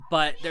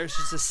But there's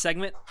just a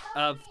segment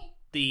of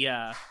the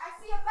I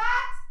see a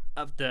bat!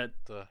 of the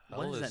The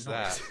what hell is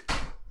that? Noise?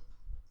 that?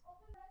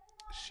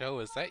 Show,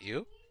 is that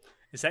you?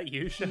 Is that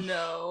you? Sho?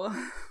 No.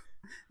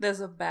 There's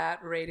a bat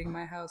raiding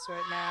my house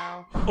right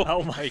now.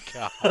 Oh my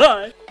god.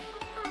 God.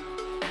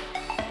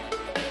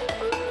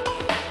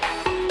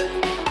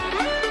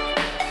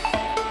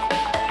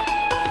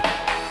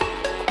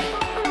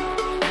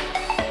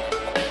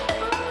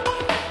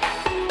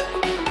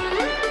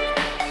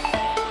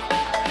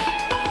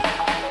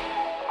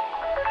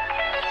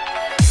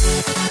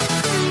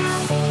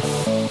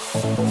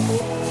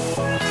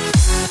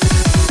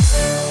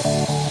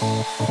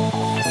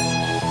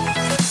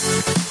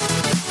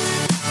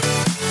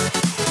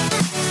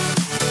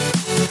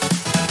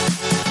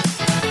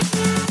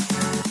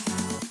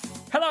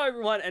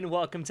 And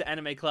welcome to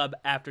Anime Club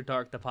After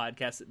Dark, the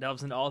podcast that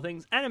delves into all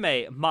things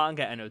anime,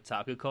 manga, and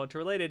otaku culture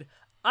related.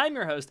 I'm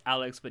your host,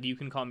 Alex, but you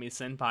can call me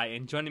Senpai,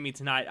 and joining me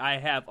tonight, I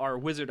have our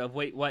Wizard of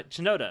Wait What,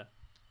 Shinoda.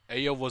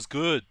 Hey, yo, what's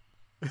good?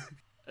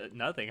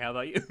 Nothing, how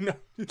about you? No.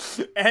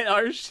 And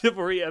our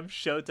Chivalry of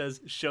Shota's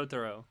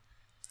Shotaro.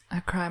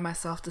 I cry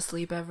myself to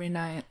sleep every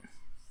night.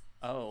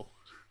 Oh,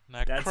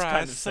 Not that's cry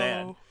kind of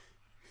so.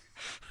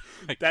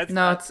 sad. That's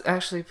No, it's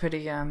actually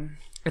pretty,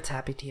 it's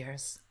happy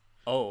tears.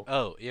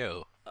 Oh,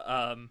 yo.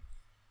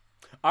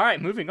 All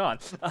right, moving on.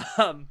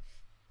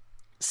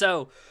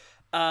 So,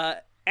 Anime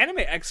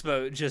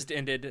Expo just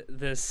ended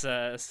this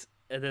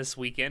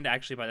weekend.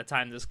 Actually, by the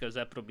time this goes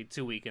up, it'll be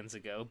 2 weekends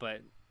ago,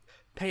 but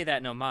pay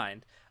that no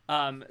mind.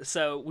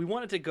 So we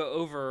wanted to go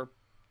over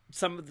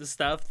some of the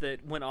stuff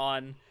that went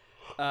on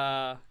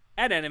at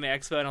Anime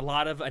Expo and a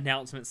lot of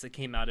announcements that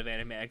came out of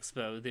Anime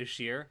Expo this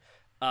year.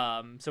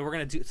 So we're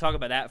going to talk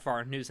about that for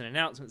our news and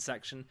announcement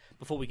section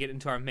before we get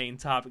into our main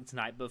topic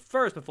tonight. But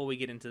first, before we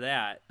get into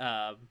that,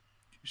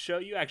 Sho,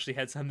 you actually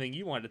had something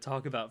you wanted to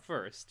talk about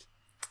first.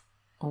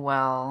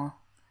 Well,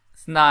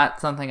 it's not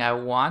something I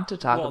want to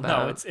talk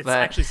about. No, it's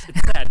actually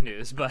it's sad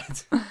news,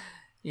 but...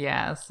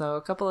 Yeah, so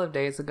a couple of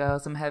days ago,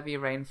 some heavy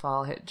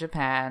rainfall hit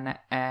Japan,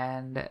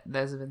 and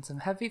there's been some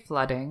heavy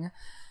flooding,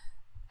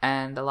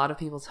 and a lot of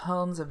people's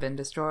homes have been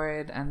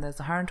destroyed, and there's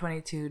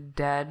 122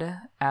 dead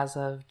as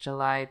of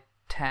July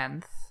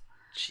 10th.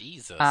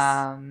 Jesus.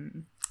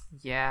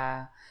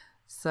 Yeah.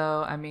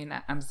 So, I mean,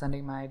 I'm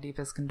sending my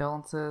deepest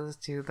condolences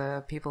to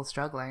the people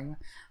struggling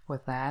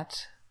with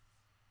that.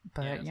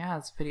 But yeah,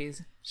 it's pretty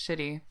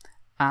shitty.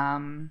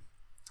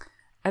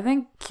 I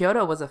think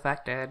Kyoto was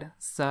affected,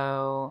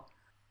 so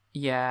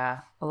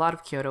yeah, a lot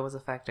of Kyoto was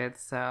affected,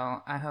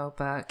 so I hope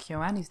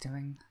KyoAni's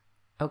doing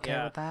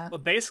okay with that. Well,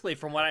 basically,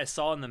 from what I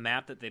saw in the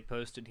map that they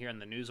posted here in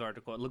the news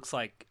article, it looks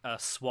like a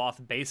swath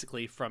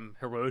basically from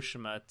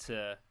Hiroshima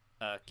to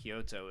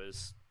Kyoto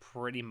is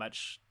pretty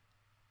much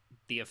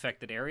the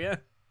affected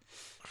area.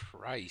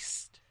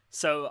 Christ.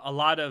 So a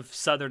lot of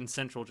southern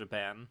central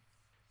Japan.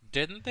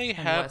 Didn't they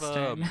have a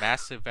Western.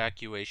 mass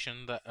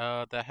evacuation that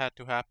had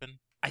to happen?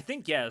 I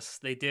think, yes,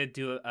 they did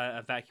do a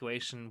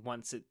evacuation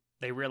once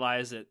they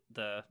realized that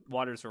the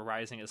waters were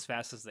rising as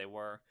fast as they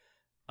were.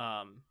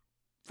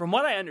 From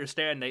what I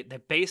understand, they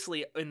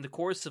basically, in the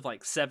course of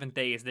like 7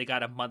 days, they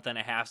got a month and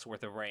a half's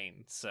worth of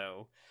rain.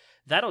 So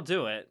that'll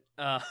do it.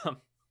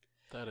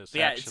 That is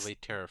yeah, actually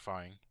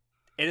terrifying.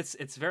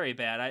 It's very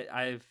bad.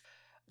 I've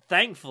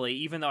thankfully,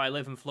 even though I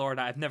live in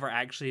Florida, I've never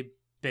actually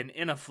been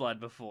in a flood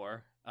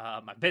before.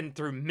 I've been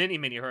through many,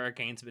 many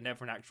hurricanes, but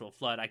never an actual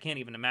flood. I can't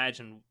even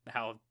imagine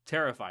how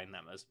terrifying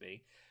that must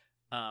be.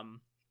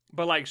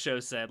 But like Sho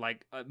said,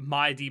 like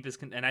my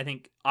deepest, and I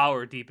think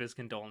our deepest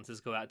condolences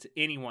go out to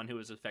anyone who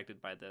was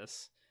affected by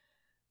this.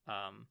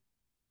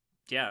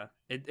 Yeah,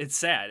 it's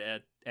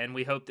sad, and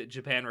we hope that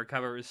Japan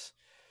recovers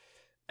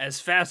as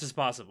fast as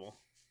possible.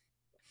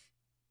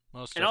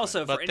 Most And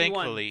also, definitely. for But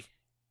anyone... thankfully,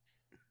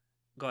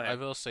 Go I ahead.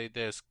 will say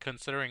this,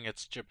 considering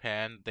it's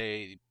Japan,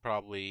 they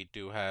probably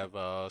do have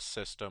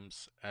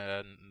systems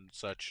and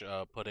such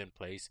put in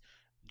place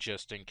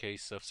just in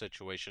case of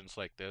situations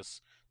like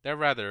this. They're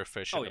rather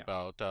efficient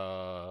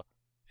about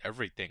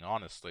everything,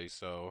 honestly,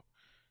 so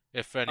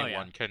if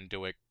anyone can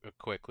do it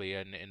quickly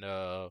and in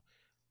a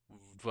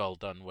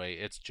well-done way,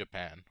 it's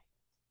Japan.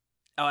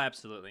 Oh,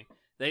 absolutely.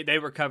 They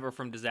recover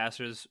from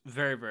disasters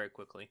very, very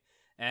quickly,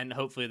 and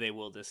hopefully they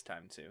will this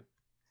time too.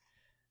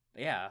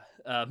 Yeah,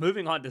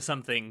 moving on to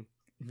something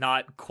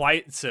not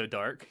quite so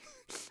dark.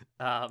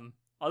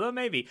 Although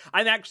maybe.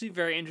 I'm actually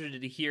very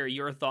interested to hear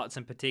your thoughts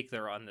in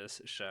particular on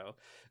this show.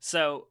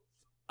 So,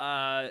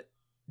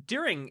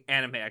 during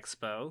Anime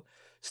Expo,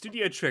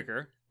 Studio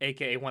Trigger,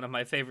 aka one of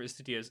my favorite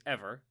studios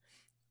ever,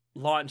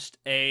 launched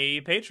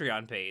a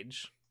Patreon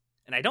page.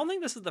 And I don't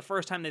think this is the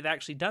first time they've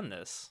actually done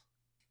this.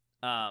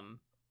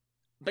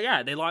 But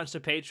yeah, they launched a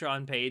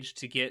Patreon page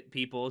to get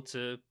people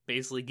to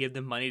basically give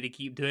them money to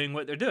keep doing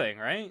what they're doing,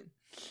 right?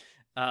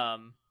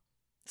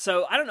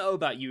 So I don't know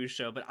about you,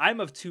 Sho, but I'm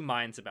of two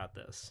minds about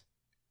this.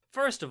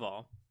 First of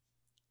all,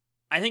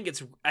 I think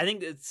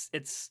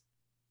it's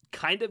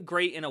kind of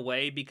great in a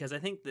way, because I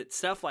think that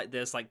stuff like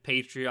this, like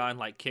Patreon,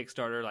 like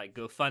Kickstarter, like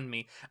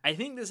GoFundMe, I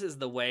think this is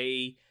the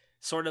way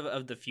sort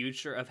of the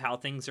future of how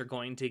things are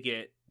going to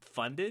get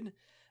funded.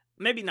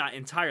 Maybe not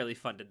entirely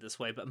funded this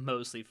way, but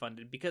mostly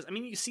funded, because I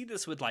mean, you see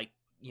this with like,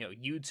 you know,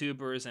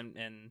 YouTubers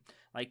and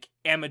like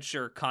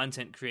amateur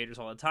content creators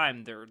all the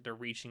time. They're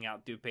reaching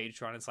out through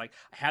Patreon. It's like,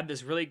 I have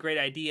this really great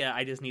idea,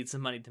 I just need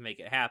some money to make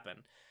it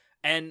happen.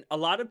 And a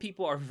lot of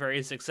people are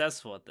very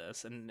successful at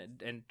this,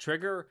 and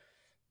Trigger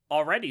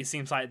already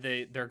seems like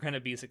they're going to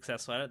be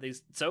successful at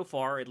it. So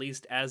far, at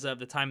least as of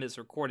the time of this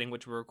recording,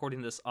 which we're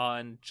recording this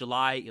on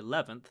July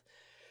 11th,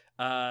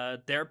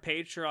 their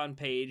Patreon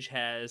page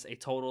has a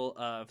total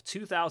of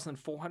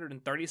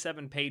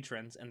 2,437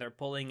 patrons, and they're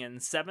pulling in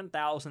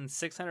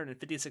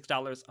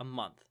 $7,656 a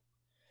month.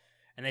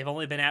 And they've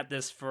only been at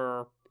this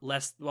for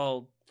 6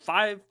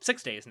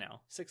 days now.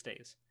 6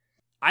 days.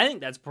 I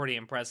think that's pretty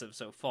impressive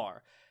so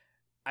far.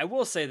 I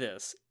will say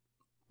this.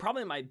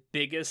 Probably my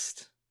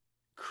biggest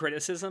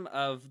criticism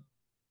of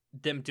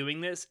them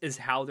doing this is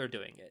how they're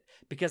doing it,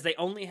 because they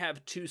only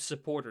have 2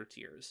 supporter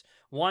tiers.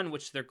 One,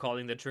 which they're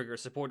calling the Trigger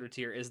supporter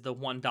tier, is the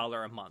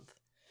 $1 a month,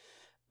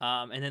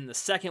 and then the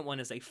second one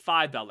is a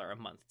 $5 a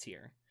month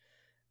tier.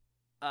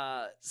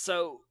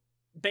 So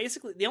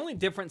basically the only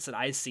difference that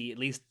I see, at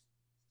least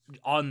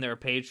on their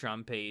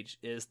Patreon page,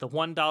 is the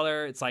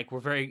 $1. It's like,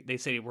 they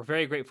say we're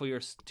very grateful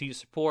to your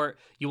support.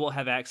 You will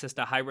have access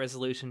to high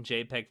resolution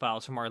JPEG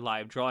files from our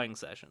live drawing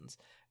sessions.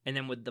 And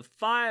then with the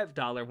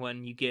 $5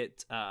 one, you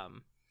get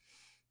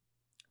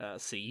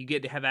you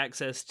get to have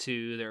access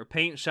to their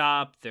Paint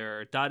Shop,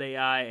 their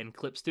 .ai, and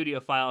Clip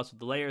Studio files with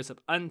the layers of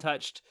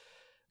untouched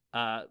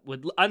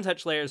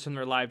layers from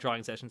their live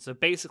drawing sessions. So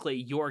basically,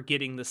 you're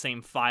getting the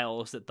same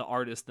files that the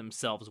artists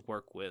themselves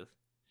work with,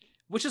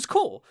 which is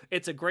cool.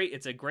 It's a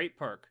great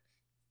perk.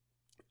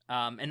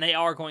 And they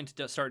are going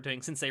to start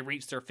doing, since they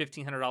reached their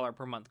 $1,500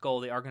 per month goal,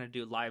 they are going to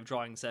do live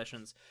drawing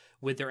sessions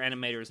with their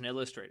animators and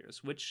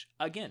illustrators, which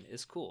again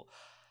is cool.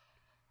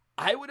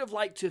 I would have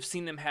liked to have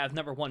seen them have,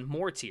 number one,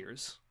 more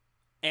tiers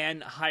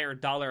and higher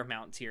dollar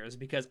amount tiers,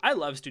 because I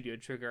love Studio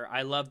Trigger.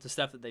 I love the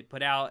stuff that they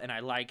put out, and I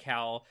like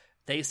how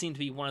they seem to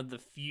be one of the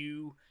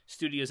few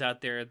studios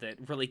out there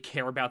that really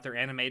care about their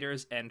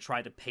animators and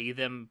try to pay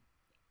them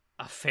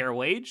a fair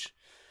wage.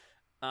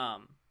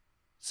 So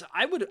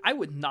I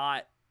would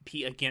not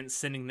be against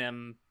sending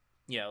them,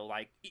 you know,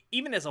 like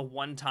even as a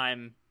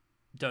one-time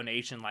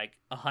donation, like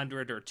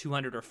 $100 or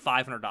 $200 or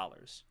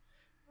 $500.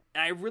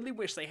 And I really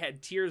wish they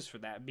had tiers for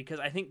that, because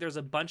I think there's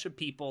a bunch of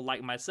people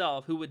like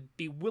myself who would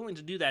be willing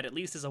to do that at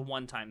least as a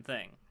one-time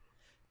thing.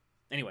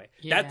 Anyway,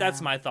 Yeah.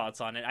 that's my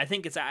thoughts on it. I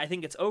think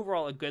it's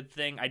overall a good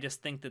thing. I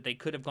just think that they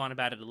could have gone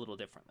about it a little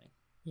differently.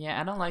 Yeah,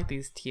 I don't like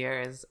these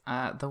tiers.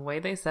 The way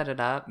they set it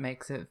up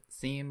makes it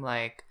seem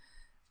like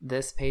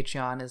this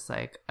Patreon is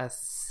like a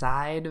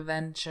side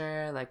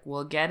venture. Like,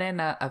 we'll get in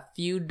a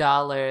few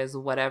dollars,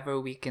 whatever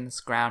we can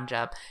scrounge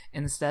up,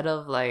 instead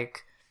of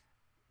like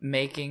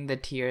making the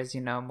tiers,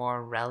 you know,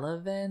 more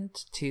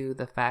relevant to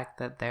the fact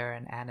that they're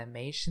an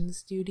animation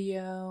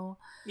studio.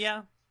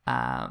 Yeah.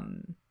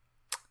 And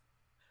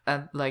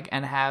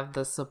have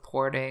the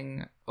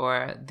supporting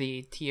or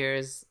the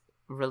tiers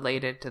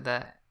related to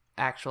the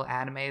actual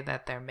anime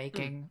that they're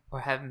making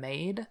or have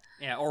made.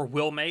 Yeah, or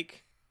will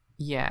make.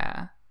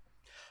 Yeah.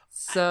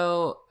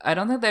 So I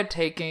don't think they're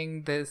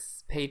taking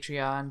this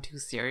Patreon too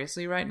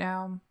seriously right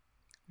now,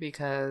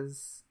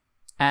 because,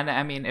 and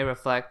I mean, it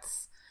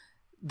reflects,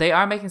 they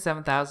are making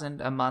 $7,000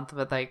 a month,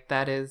 but like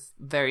that is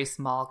very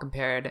small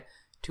compared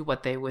to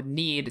what they would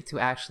need to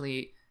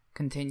actually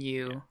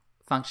continue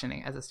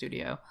functioning as a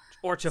studio.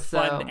 Or to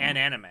fund an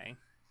anime.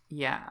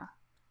 Yeah.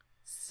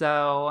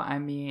 So, I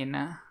mean,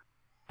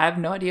 I have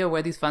no idea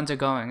where these funds are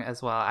going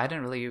as well. I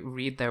didn't really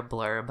read their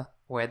blurb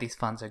where these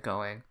funds are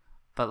going.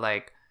 But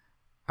like,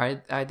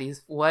 are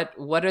these, what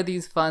are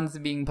these funds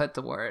being put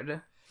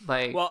toward?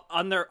 Like, well,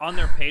 on their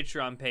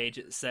Patreon page,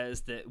 it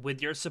says that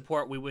with your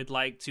support, we would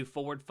like to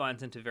forward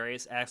funds into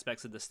various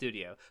aspects of the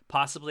studio,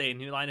 possibly a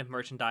new line of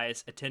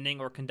merchandise,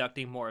 attending or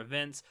conducting more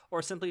events,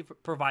 or simply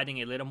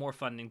providing a little more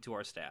funding to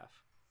our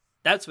staff.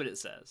 That's what it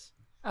says.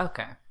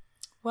 Okay.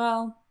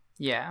 Well,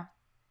 yeah.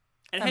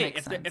 And that hey,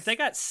 makes sense. if they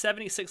got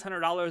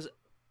 $7,600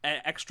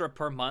 extra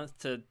per month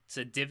to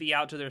divvy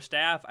out to their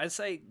staff, I'd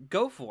say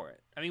go for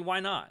it. I mean,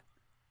 why not?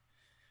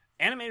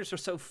 Animators are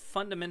so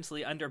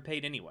fundamentally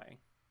underpaid anyway.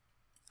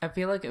 I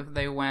feel like if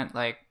they went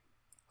like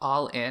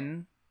all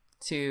in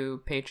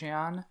to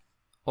Patreon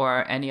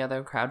or any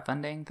other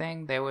crowdfunding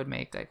thing, they would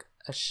make like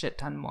a shit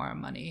ton more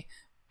money.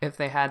 If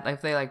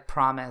they like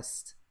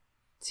promised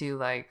to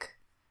like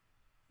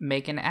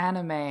make an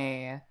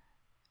anime,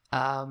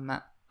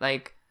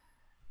 like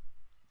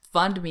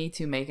fund me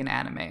to make an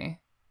anime.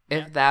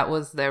 If that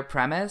was their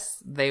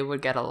premise, they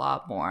would get a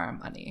lot more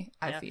money,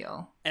 I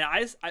feel. And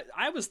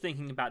I was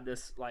thinking about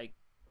this like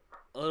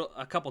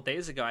a couple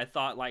days ago. I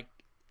thought, like,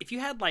 if you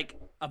had like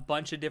a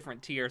bunch of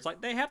different tiers,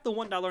 like they have the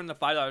 $1 and the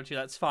 $5 tier,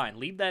 that's fine.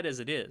 Leave that as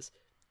it is.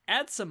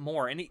 Add some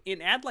more and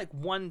add like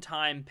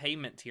one-time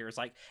payment tiers.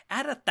 Like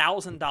add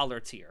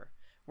 $1,000 tier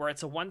where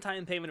it's a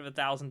one-time payment of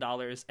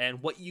 $1,000,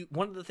 and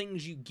one of the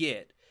things you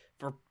get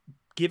for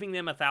giving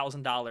them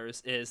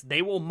 $1,000 is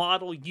they will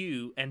model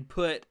you and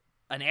put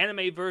an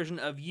anime version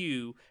of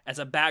you as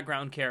a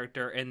background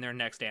character in their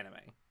next anime.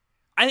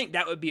 I think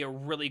that would be a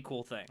really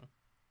cool thing.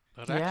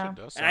 That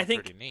actually does And I sound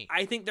think pretty neat.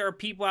 I think there are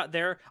people out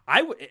there.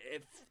 I would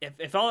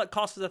if all it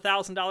costs is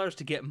 $1,000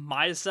 to get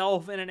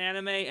myself in an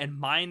anime and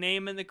my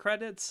name in the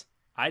credits,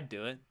 I'd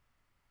do it.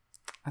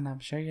 And I'm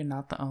sure you're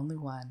not the only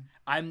one.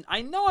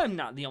 I know I'm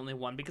not the only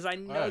one because I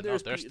know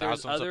there's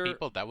thousands other of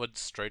people that would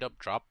straight up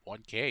drop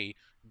 1K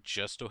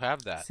just to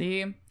have that.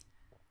 See,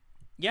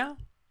 yeah.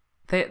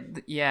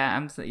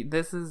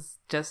 This is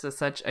just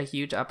such a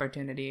huge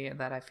opportunity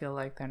that I feel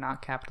like they're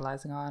not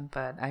capitalizing on.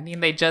 But I mean,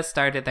 they just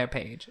started their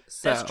page,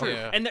 so That's true.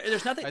 Yeah. And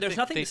there's nothing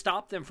they- to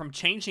stop them from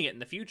changing it in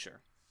the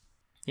future.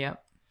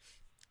 Yep.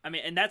 I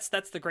mean, and that's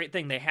the great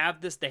thing. They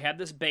have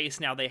this base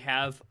now. They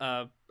have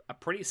a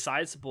pretty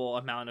sizable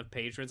amount of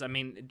patrons. I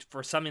mean,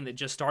 for something that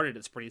just started,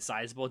 it's pretty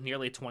sizable,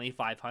 nearly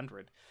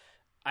 2,500.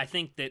 I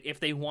think that if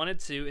they wanted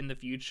to in the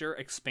future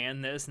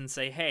expand this and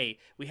say, hey,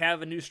 we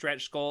have a new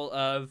stretch goal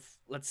of,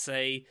 let's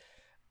say,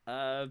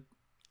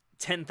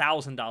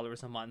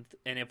 $10,000 a month,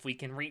 and if we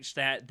can reach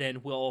that,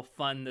 then we'll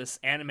fund this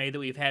anime that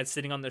we've had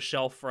sitting on the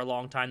shelf for a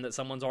long time that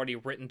someone's already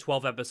written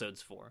 12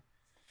 episodes for.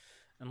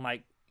 I'm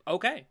like,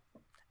 okay.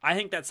 I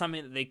think that's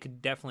something that they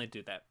could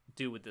definitely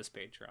do with this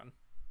Patreon.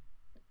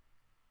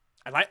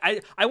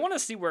 I want to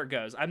see where it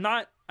goes. I'm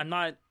not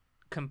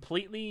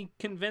completely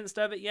convinced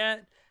of it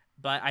yet,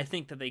 but I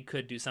think that they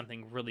could do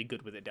something really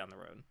good with it down the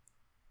road.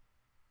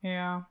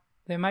 Yeah,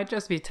 they might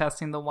just be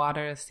testing the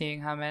water,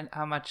 seeing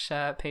how much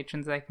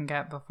patrons they can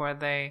get before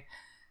they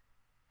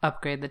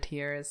upgrade the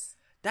tiers.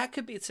 That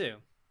could be too.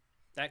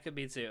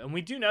 And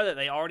we do know that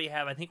they already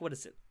have, I think,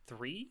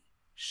 3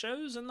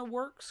 shows in the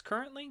works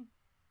currently?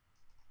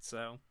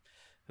 So,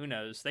 who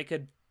knows? They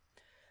could,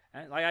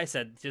 like I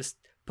said, just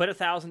put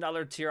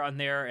 $1,000 tier on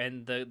there,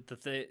 and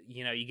the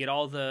you get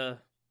all the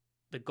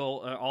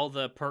goal, all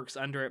the perks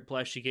under it,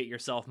 plus you get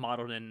yourself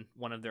modeled in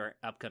one of their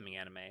upcoming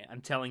anime.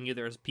 I'm telling you,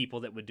 there's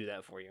people that would do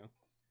that for you.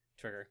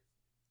 Trigger,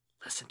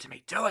 listen to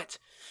me, do it.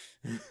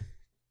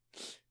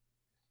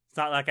 It's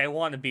not like I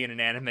want to be in an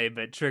anime,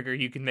 but Trigger,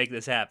 you can make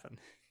this happen.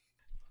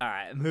 All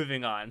right,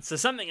 moving on. So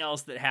something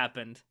else that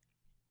happened,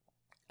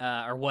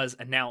 or was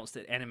announced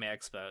at Anime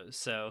Expo.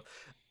 So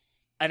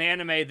an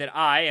anime that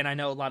I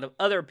know a lot of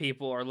other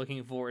people are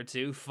looking forward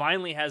to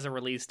finally has a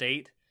release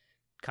date,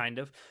 kind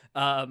of.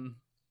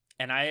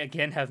 And I,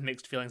 again, have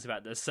mixed feelings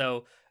about this.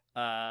 So,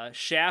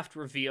 Shaft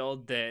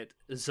revealed that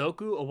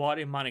Zoku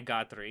Owari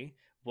Monogatari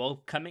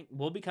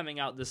will be coming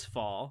out this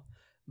fall,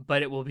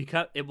 but it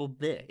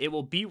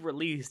will be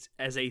released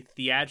as a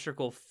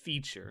theatrical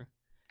feature.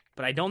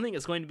 But I don't think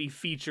it's going to be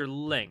feature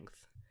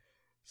length.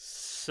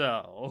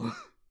 So,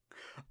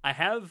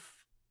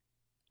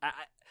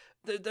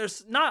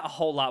 there's not a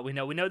whole lot we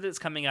know. We know that it's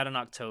coming out in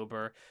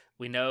October.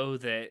 We know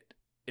that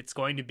it's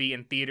going to be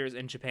in theaters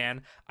in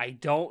Japan. I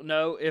don't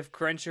know if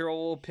Crunchyroll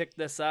will pick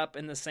this up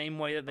in the same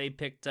way that they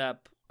picked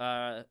up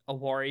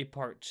Owari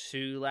Part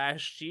 2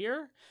 last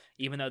year,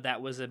 even though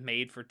that was a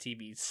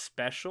made-for-TV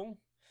special.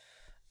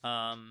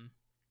 I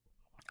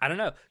don't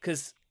know,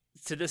 because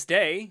to this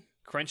day,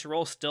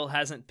 Crunchyroll still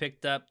hasn't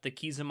picked up the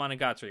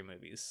Kizumonogatari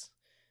movies.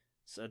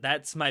 So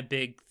that's my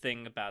big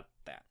thing about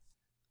that.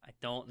 I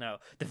don't know.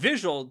 The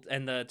visual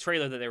and the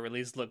trailer that they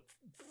released look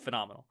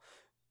phenomenal,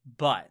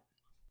 but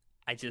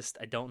I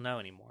don't know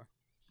anymore.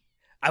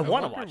 I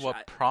want to watch.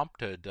 What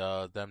prompted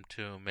them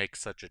to make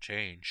such a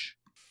change?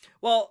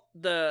 Well,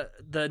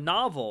 the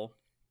novel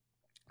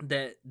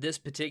that this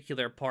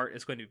particular part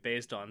is going to be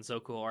based on,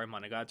 Zoku Owari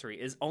Monogatari,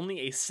 is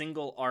only a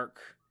single arc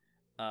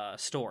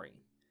story.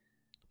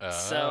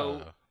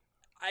 So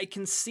I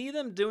can see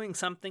them doing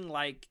something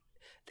like,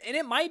 and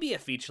it might be a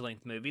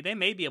feature-length movie. They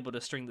may be able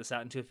to string this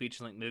out into a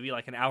feature-length movie,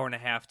 like an hour and a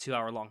half, 2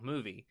 hour long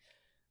movie.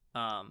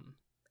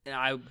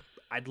 And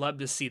I'd love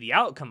to see the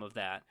outcome of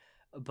that,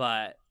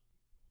 but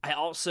I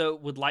also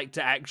would like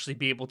to actually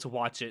be able to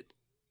watch it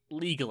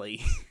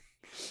legally.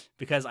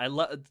 Because I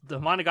love the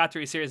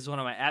Monogatari series is one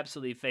of my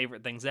absolutely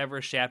favorite things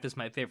ever. Shaft is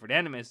my favorite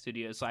anime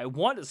studio, so I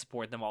want to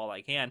support them all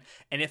I can.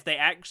 And if they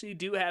actually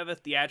do have a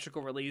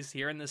theatrical release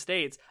here in the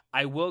States,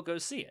 I will go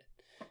see it.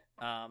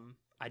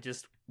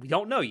 We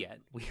don't know yet.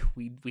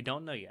 We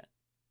don't know yet.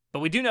 But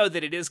we do know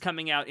that it is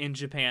coming out in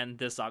Japan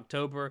this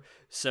October,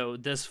 so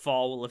this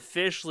fall will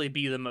officially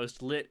be the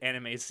most lit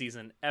anime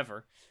season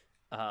ever.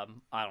 I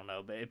don't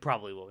know, but it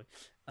probably will be.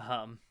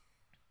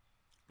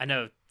 I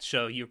know,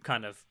 Sho, you've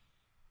kind of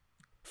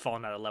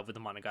fallen out of love with the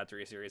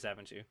Monogatari series,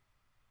 haven't you?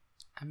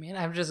 I mean,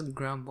 I've just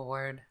grown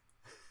bored.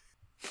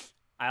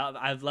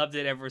 I've loved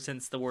it ever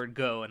since the word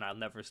go, and I'll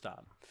never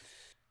stop.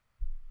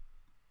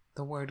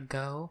 The word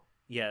go?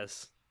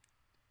 Yes.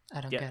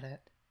 I don't get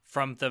it.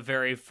 From the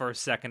very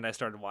first second I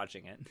started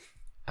watching it.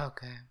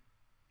 Okay.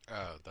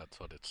 Oh, that's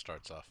what it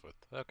starts off with.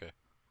 Okay.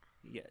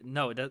 Yeah.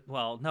 No, it does.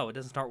 Well, no, it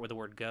doesn't start with the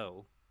word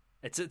go.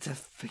 It's a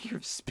figure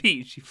of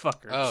speech, you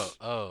fucker.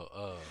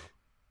 Oh.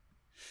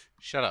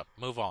 Shut up.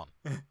 Move on.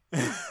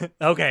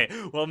 Okay.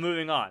 Well,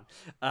 moving on.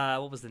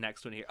 What was the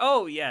next one here?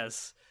 Oh,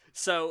 yes.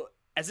 So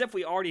as if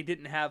we already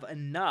didn't have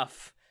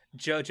enough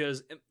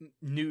JoJo's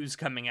news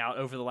coming out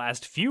over the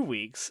last few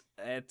weeks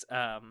at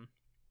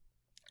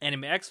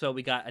Anime Expo,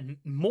 we got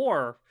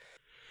more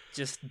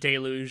just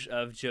deluge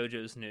of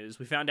JoJo's news.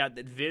 We found out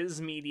that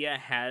Viz Media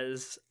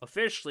has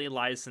officially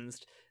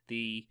licensed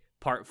the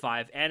Part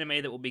 5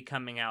 anime that will be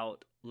coming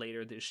out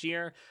later this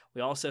year.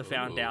 We also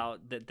found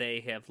out that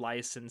they have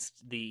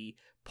licensed the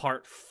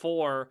Part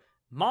 4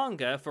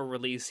 manga for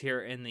release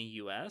here in the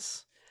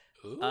US.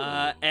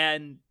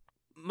 And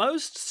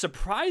most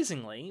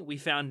surprisingly, we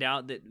found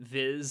out that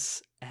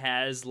Viz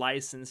has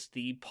licensed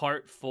the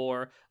Part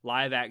 4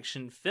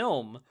 live-action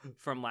film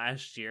from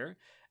last year,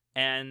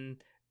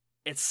 and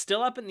it's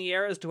still up in the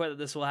air as to whether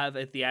this will have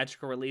a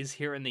theatrical release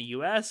here in the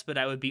US, but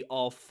I would be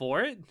all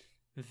for it.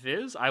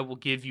 Viz, I will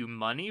give you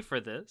money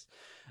for this.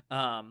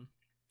 And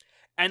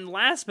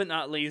last but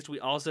not least, we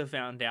also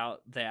found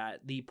out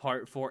that the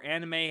Part 4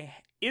 anime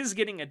is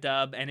getting a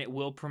dub, and it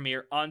will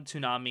premiere on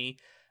Toonami,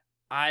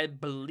 I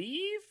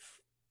believe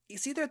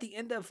it's either at the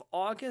end of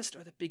August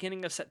or the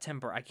beginning of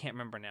September. I can't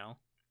remember now.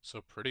 So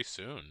pretty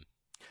soon.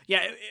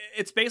 Yeah,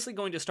 it's basically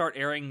going to start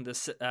airing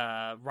this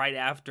right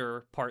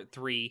after Part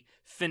 3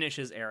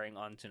 finishes airing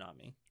on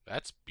Toonami.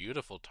 That's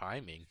beautiful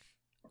timing.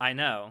 I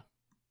know.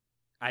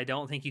 I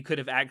don't think you could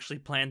have actually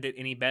planned it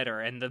any better.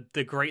 And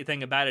the great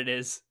thing about it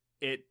is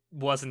it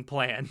wasn't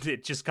planned.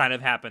 It just kind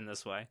of happened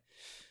this way.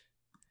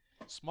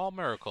 Small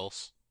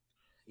miracles.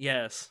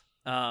 Yes.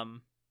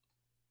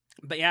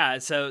 But yeah,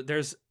 so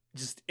there's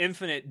just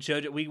infinite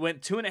JoJo. We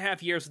went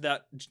 2.5 years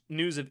without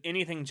news of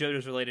anything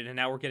JoJo's related, and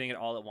now we're getting it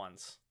all at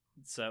once.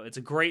 So it's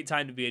a great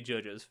time to be a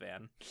JoJo's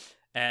fan.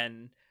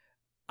 And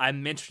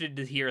I'm interested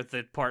to hear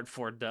the Part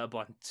 4 dub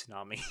on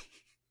Toonami.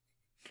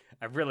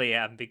 I really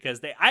am,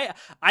 because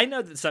I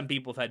know that some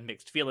people have had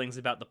mixed feelings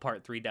about the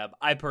Part 3 dub.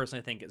 I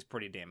personally think it's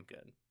pretty damn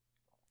good.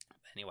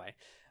 Anyway,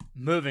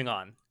 moving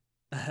on.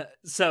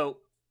 So,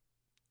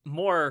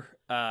 more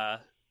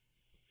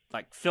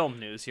like film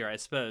news here, I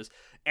suppose.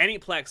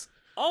 Aniplex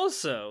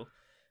also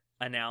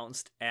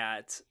announced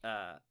at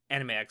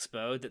Anime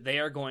Expo that they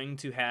are going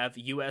to have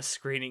US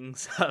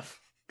screenings of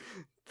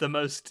the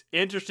most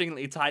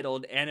interestingly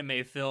titled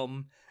anime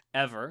film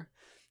ever,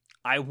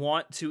 I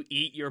Want to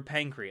Eat Your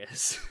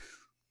Pancreas.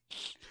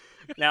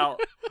 Now,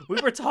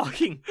 we were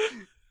talking...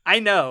 I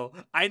know,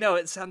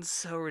 it sounds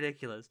so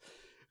ridiculous.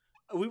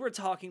 We were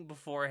talking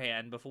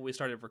beforehand, before we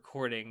started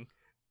recording.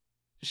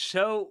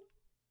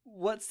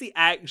 What's the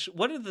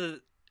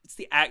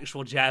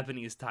actual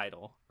Japanese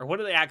title? Or what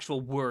are the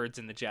actual words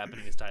in the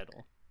Japanese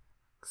title?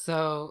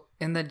 So,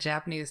 in the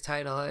Japanese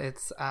title,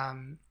 it's, I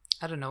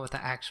don't know what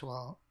the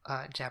actual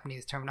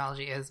Japanese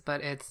terminology is,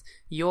 but it's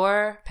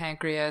Your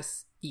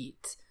Pancreas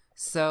Eat.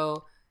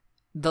 So,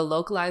 the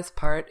localized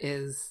part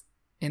is,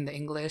 in the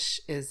English,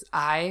 is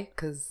I,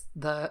 because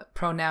the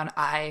pronoun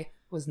I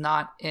was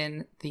not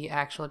in the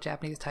actual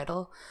Japanese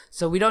title.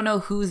 So, we don't know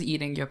who's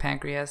eating your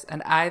pancreas,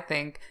 and I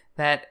think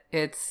that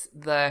it's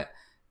the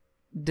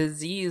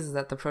disease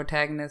that the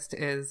protagonist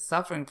is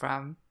suffering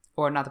from,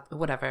 or not,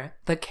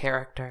 the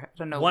character. I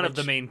don't know. One of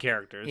the main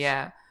characters.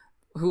 Yeah.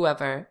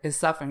 Whoever is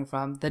suffering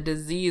from, the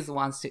disease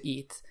wants to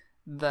eat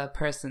the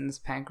person's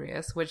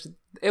pancreas, which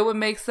it would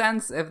make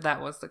sense if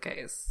that was the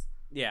case.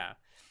 Yeah.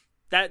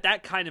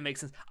 That kind of makes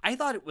sense. I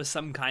thought it was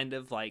some kind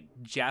of like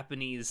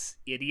Japanese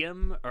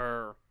idiom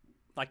or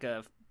like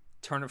a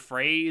turn of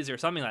phrase or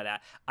something like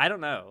that. I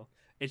don't know.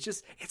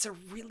 It's a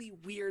really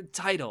weird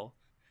title.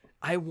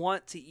 I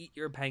Want to Eat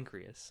Your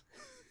Pancreas.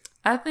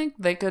 I think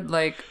they could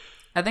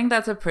I think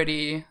that's a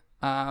pretty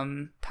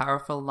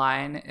powerful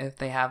line if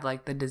they have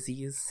like the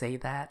disease say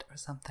that or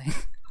something.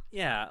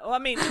 Yeah. Well, I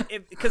mean,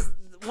 because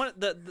one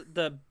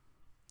the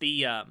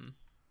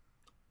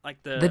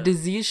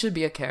disease should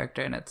be a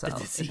character in itself. The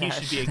disease it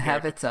should be a should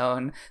have its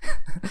own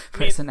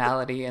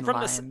personality and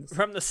lines.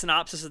 From the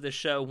synopsis of the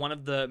show, one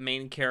of the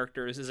main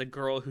characters is a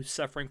girl who's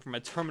suffering from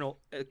a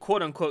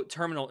quote unquote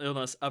terminal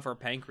illness of her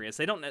pancreas.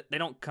 They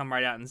don't come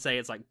right out and say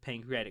it's like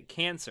pancreatic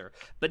cancer,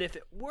 but if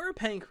it were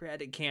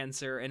pancreatic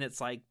cancer and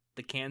it's like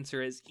the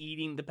cancer is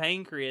eating the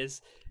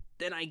pancreas,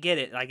 then I get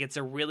it. Like, it's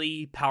a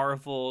really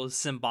powerful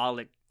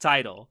symbolic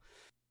title.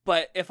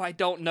 But if I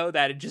don't know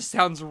that, it just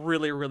sounds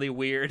really, really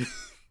weird.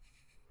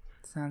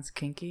 Sounds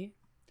kinky.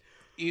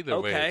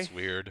 Either way, it's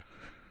weird.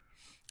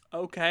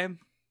 Okay.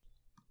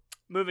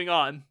 Moving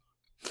on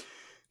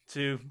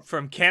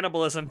from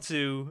cannibalism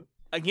to,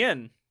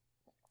 again,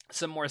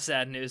 some more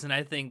sad news. And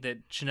I think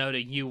that,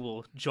 Shinoda, you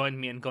will join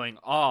me in going,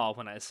 "Aw,"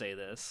 when I say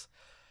this.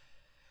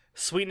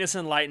 Sweetness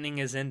and Lightning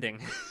is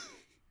ending.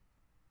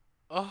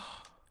 Oh,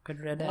 good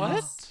riddance.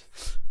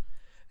 What?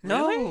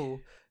 No. Really?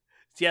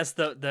 Yes,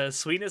 the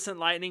Sweetness and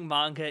Lightning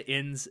manga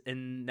ends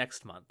in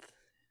next month.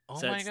 Oh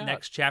so my its god.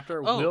 next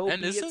chapter will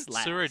and be isn't its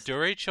last.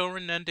 Suraduri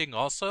Children ending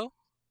also?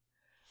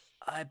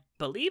 I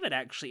believe it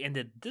actually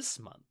ended this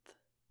month.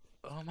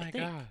 Oh my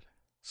god.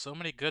 So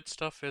many good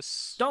stuff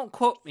is Don't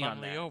quote me on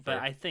finally that, over. but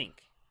I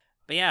think.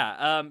 But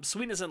yeah,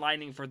 Sweetness and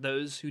Lightning, for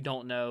those who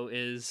don't know,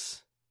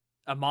 is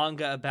a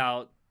manga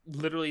about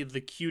literally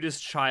the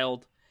cutest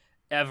child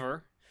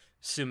ever,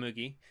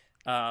 Tsumugi.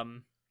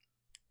 And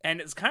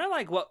it's kind of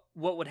like what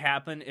would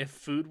happen if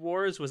Food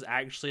Wars was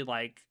actually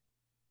like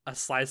a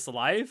slice of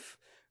life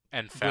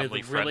And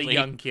family with a really friendly.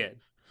 young kid.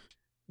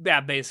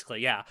 Yeah,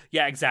 basically, yeah,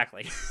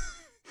 exactly.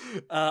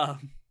 But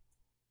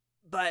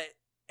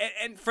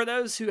and for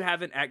those who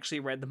haven't actually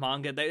read the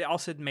manga, they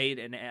also made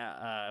an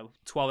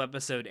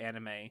 12-episode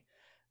anime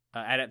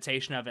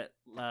adaptation of it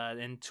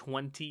in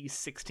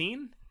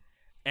 2016,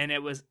 and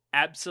it was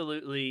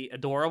absolutely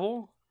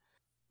adorable.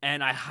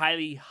 And I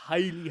highly,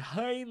 highly,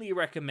 highly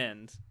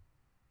recommend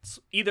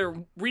either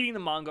reading the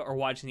manga or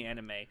watching the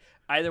anime.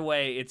 Either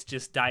way, it's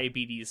just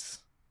diabetes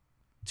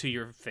to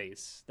your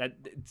face.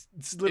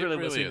 It's literally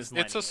It what's really in is.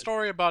 this It's a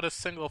story about a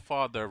single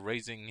father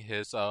raising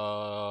his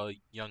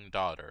young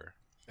daughter,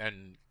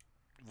 and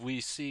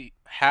we see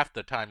half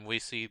the time we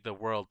see the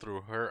world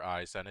through her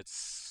eyes, and it's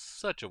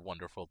such a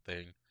wonderful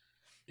thing.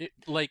 And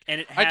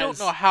it I don't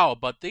know has how,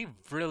 but they've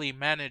really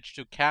managed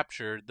to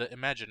capture the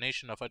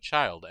imagination of a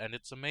child, and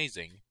it's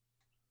amazing.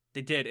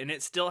 they did, and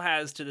it still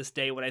has to this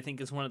day what I think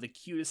is one of the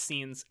cutest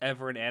scenes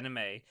ever in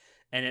anime,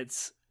 and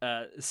it's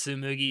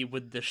Sumugi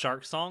with the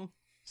shark song.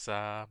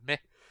 Same, When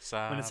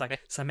it's same. like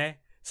same.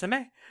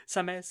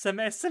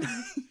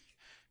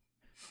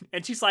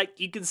 And she's like,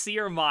 you can see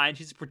her mind.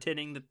 She's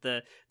pretending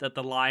that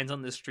the lines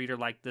on the street are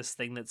like this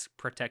thing that's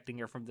protecting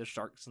her from the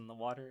sharks in the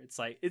water. It's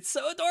like, it's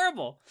so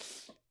adorable.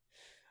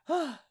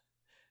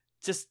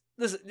 just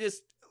listen,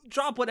 just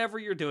drop whatever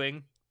you're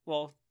doing.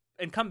 Well,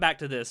 and come back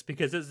to this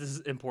because this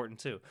is important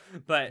too.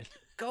 But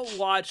go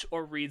watch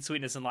or read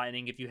Sweetness and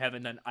Lightning if you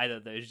haven't done either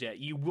of those yet.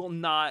 You will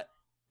not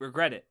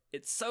regret it.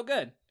 It's so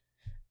good.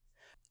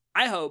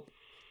 I hope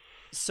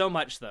so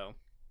much though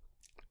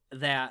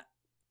that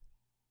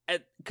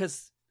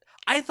because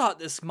I thought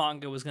this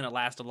manga was going to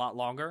last a lot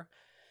longer,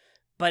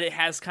 but it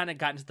has kind of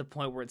gotten to the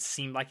point where it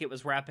seemed like it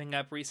was wrapping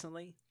up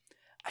recently.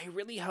 I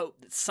really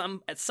hope that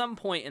at some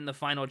point in the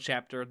final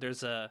chapter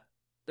there's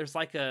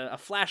like a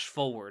flash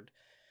forward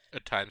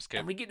A time skip.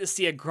 and we get to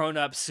see a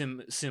grown-up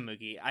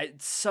Sumugi. I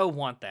so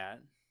want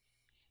that.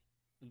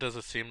 Does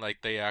it seem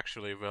like they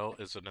actually will?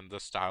 Is it in the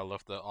style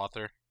of the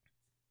author?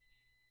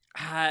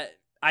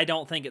 I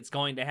don't think it's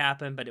going to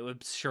happen, but it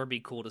would sure be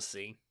cool to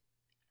see.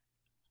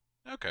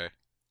 Okay.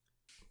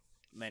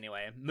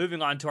 Anyway,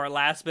 moving on to our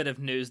last bit of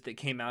news that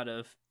came out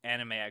of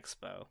Anime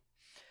Expo.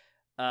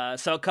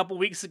 So a couple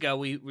weeks ago,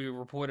 we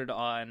reported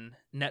on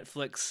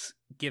Netflix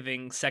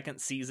giving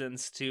second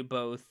seasons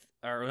to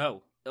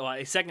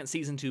a second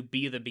season to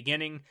Be the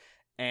Beginning,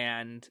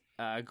 and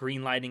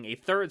greenlighting a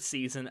third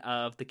season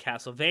of the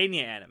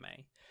Castlevania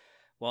anime.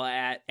 Well,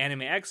 at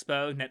Anime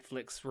Expo,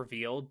 Netflix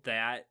revealed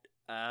that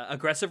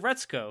Aggressive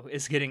Retsuko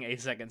is getting a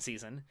second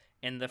season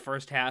in the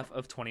first half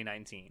of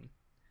 2019.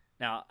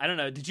 Now, I don't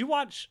know, did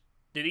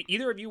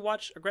either of you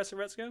watch Aggressive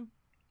Retsuko?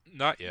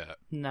 Not yet.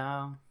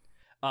 No.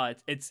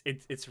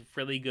 It's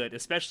really good,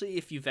 especially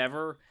if you've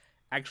ever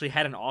actually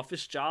had an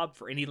office job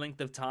for any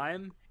length of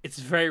time. It's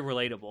very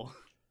relatable.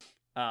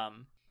 But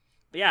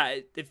yeah,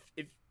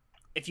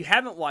 if you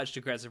haven't watched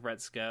Aggressive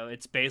Retsuko,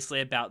 it's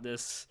basically about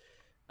this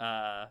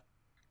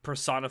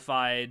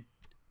personified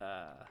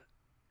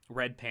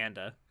red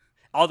panda.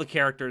 All the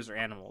characters are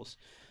animals,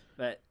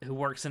 but who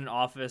works in an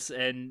office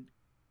and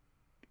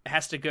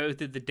has to go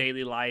through the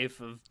daily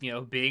life of,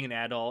 being an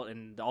adult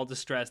and all the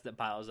stress that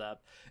piles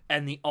up.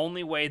 And the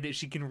only way that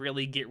she can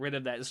really get rid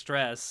of that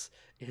stress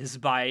is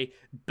by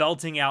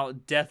belting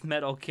out death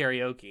metal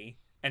karaoke.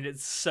 And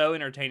it's so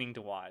entertaining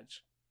to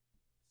watch.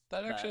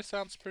 That actually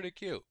sounds pretty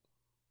cute.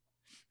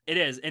 It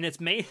is. And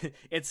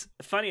it's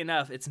funny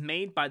enough, it's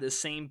made by the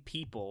same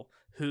people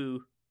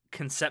who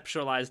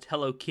conceptualized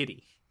Hello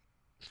Kitty.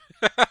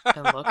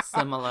 It looks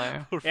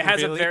similar. It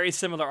has a Really? very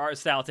similar art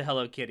style to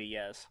Hello Kitty,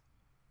 yes.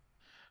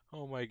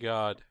 Oh my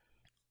god.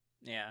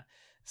 Yeah.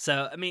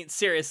 So, I mean,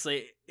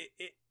 seriously,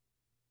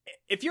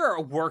 if you're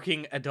a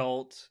working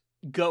adult,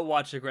 go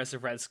watch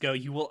Aggressive Retsuko.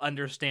 You will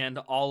understand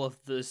all of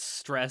the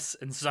stress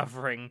and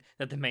suffering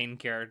that the main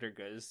character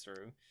goes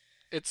through.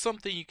 It's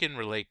something you can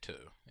relate to,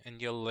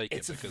 and you'll like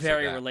It's it because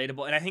very of that.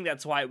 relatable, and I think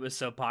that's why it was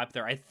so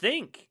popular. I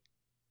think,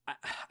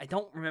 I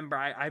don't remember,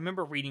 I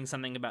remember reading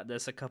something about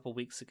this a couple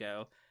weeks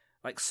ago.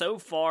 Like, so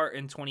far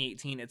in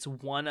 2018, it's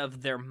one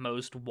of their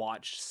most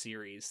watched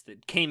series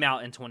that came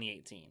out in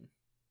 2018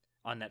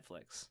 on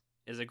Netflix,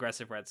 is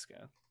Aggressive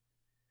Retsuko.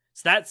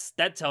 So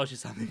that tells you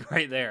something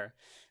right there.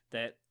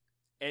 That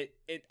it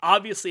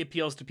obviously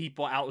appeals to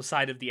people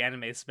outside of the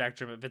anime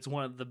spectrum if it's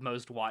one of the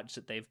most watched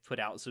that they've put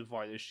out so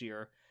far this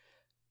year,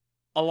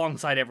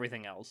 alongside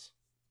everything else.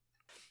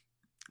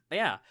 But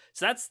yeah,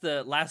 so that's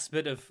the last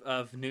bit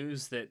of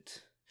news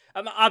that...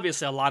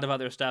 obviously, a lot of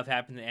other stuff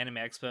happened at Anime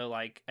Expo.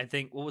 Like, I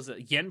think, what was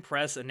it? Yen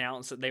Press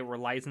announced that they were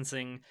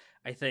licensing,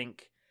 I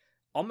think,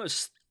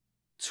 almost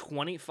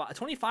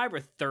 25 or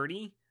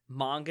 30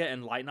 manga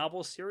and light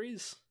novel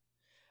series.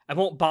 I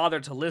won't bother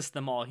to list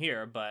them all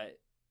here, but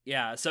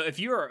yeah. So if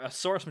you're a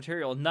source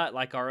material nut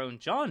like our own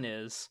John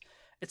is,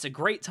 it's a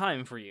great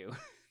time for you.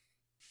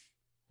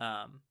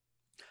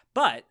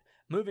 But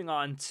moving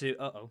on to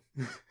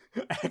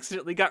I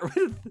accidentally got rid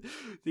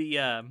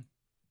of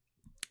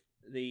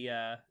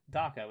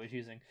doc I was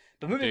using.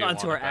 But Do moving you on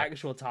to want our it back?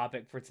 actual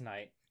topic for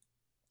tonight.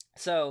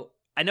 So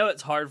I know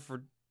it's hard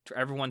for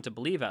everyone to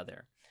believe out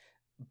there,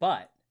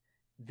 but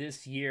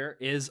this year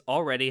is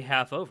already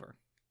half over.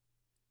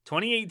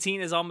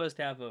 2018 is almost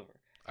half over.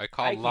 I I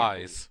call can't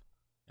lies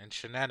and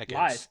shenanigans.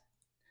 Lies.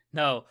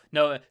 No.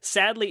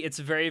 Sadly, it's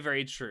very,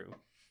 very true.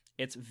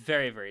 It's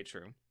very, very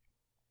true.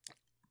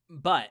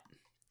 But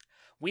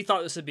we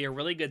thought this would be a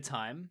really good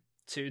time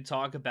to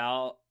talk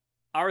about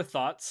our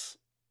thoughts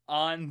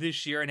on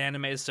this year in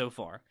anime so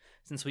far,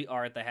 since we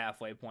are at the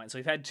halfway point. So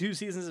we've had 2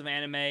 seasons of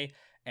anime,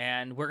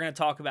 and we're going to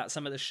talk about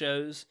some of the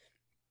shows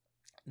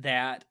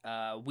that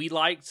we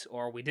liked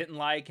or we didn't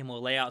like, and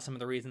we'll lay out some of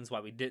the reasons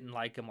why we didn't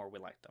like them or we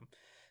liked them.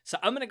 So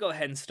I'm going to go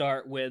ahead and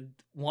start with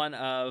one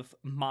of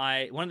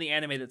the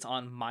anime that's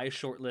on my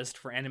short list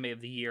for anime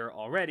of the year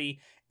already,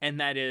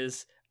 and that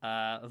is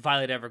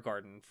Violet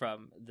Evergarden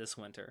from this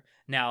winter.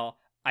 Now,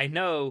 I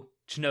know,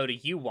 Chinoda,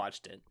 you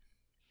watched it.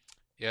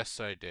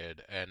 Yes, I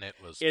did, and it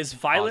was. Is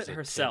Violet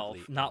herself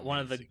positively not one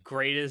of the amazing.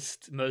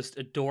 greatest, most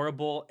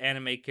adorable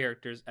anime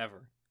characters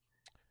ever?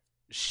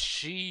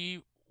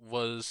 She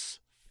was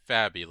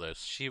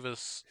fabulous. She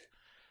was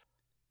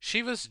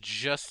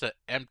just an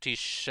empty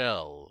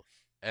shell,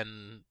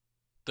 and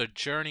the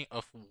journey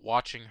of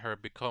watching her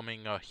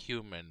becoming a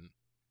human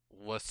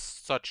was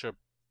such a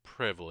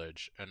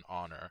privilege and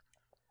honor.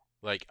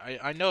 Like,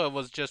 I know it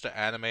was just an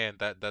anime and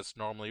that's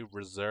normally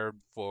reserved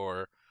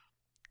for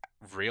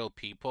real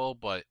people,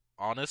 but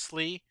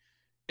honestly,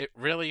 it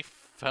really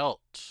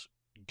felt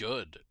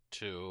good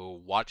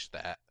to watch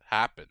that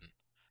happen.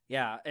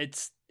 Yeah,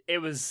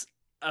 it was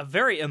a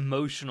very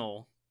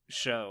emotional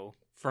show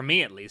for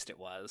me, at least. It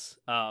was.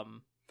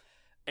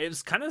 It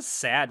was kind of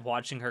sad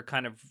watching her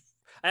kind of.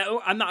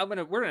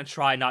 We're gonna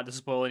try not to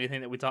spoil anything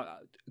that we talk,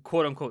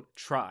 quote unquote,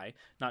 try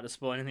not to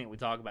spoil anything that we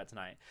talk about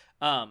tonight.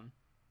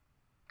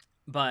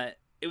 But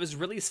it was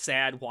really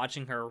sad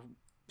watching her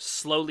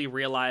slowly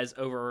realize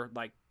over,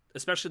 like,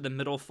 especially the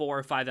middle 4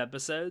 or 5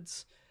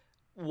 episodes,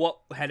 what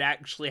had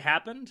actually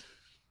happened,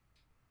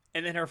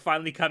 and then her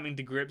finally coming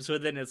to grips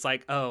with it. And it's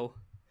like, oh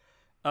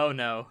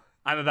no,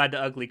 I'm about to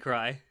ugly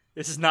cry.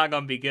 This is not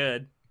gonna be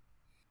good.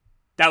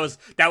 That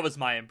was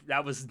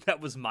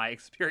my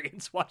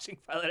experience watching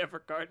Violet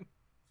Evergarden.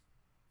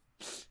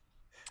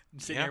 I'm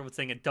sitting here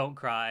singing, "Don't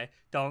cry,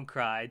 don't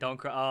cry, don't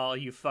cry." Oh,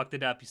 you fucked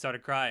it up. You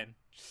started crying.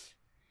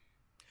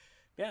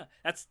 Yeah,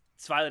 it's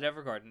Violet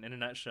Evergarden in a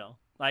nutshell.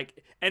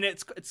 Like, and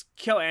it's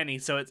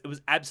KyoAni, so it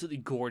was absolutely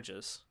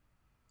gorgeous.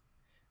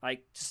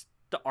 Like, just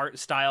the art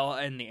style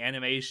and the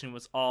animation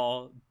was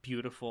all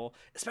beautiful,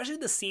 especially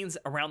the scenes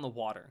around the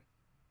water.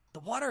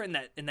 The water in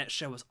that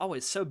show was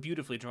always so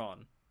beautifully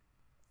drawn.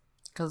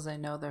 Because they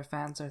know their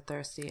fans are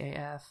thirsty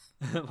AF.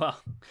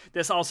 Well,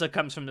 this also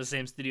comes from the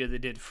same studio that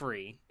did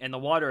Free, and the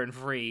water in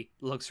Free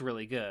looks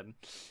really good.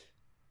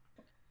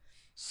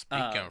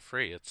 Speaking of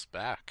free, it's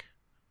back.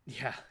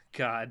 Yeah,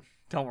 God,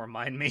 don't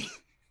remind me.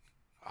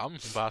 I'm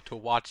about to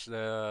watch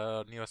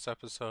the newest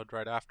episode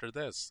right after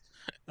this.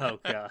 Oh,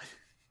 God.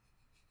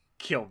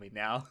 Kill me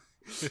now.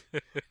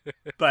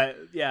 But,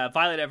 yeah,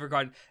 Violet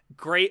Evergarden,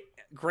 great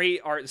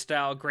art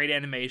style, great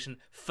animation,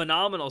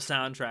 phenomenal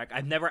soundtrack.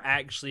 I've never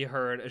actually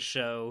heard a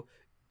show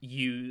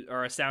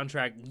or a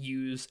soundtrack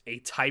use a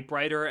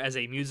typewriter as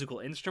a musical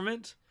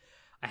instrument.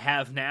 I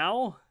have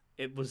now.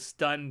 It was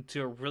done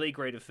to a really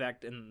great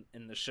effect in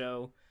the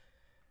show.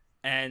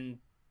 And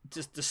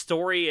just the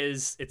story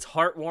it's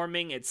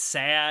heartwarming, it's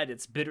sad,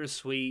 it's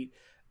bittersweet,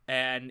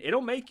 and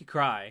it'll make you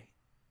cry.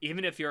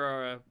 Even if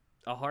you're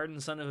a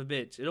hardened son of a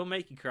bitch, it'll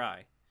make you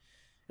cry.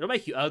 It'll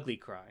make you ugly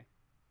cry.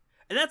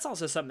 And that's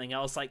also something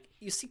else. Like,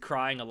 you see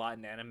crying a lot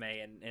in anime,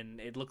 and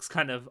it looks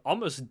kind of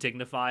almost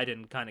dignified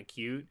and kind of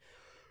cute.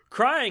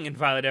 Crying in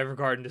Violet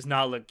Evergarden does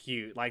not look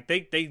cute. Like,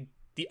 the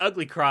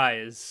ugly cry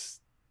is...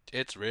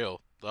 It's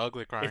real. The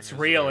ugly crying It's is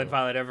real in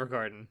Violet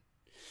Evergarden.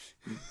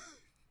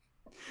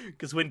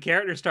 Because when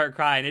characters start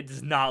crying, it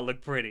does not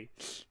look pretty.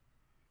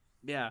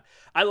 Yeah,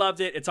 I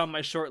loved it. It's on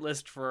my short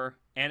list for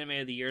anime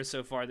of the year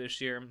so far this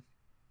year.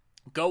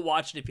 Go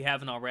watch it if you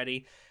haven't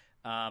already.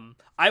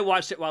 I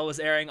watched it while it was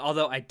airing,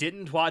 although I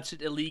didn't watch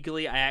it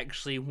illegally. I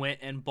actually went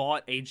and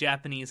bought a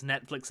Japanese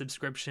Netflix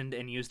subscription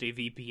and used a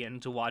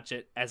VPN to watch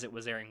it as it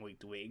was airing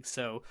week to week.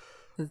 So,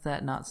 Is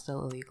that not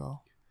still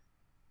illegal?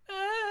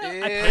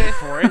 I paid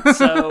for it,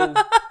 so...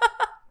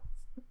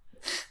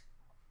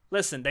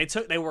 Listen,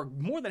 they were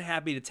more than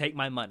happy to take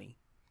my money.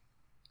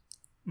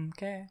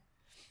 Okay.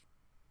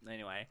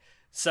 Anyway,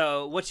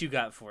 so what you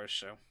got for us,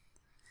 show?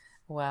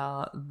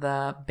 Well,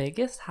 the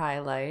biggest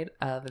highlight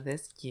of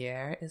this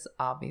year is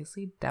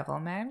obviously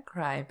Devilman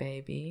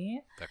Crybaby.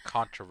 The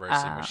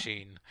controversy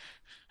machine.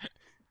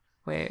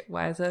 Wait,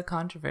 why is it a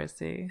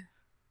controversy?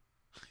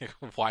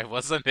 Why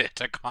wasn't it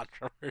a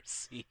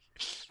controversy?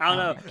 I don't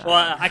know. God.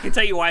 Well, I can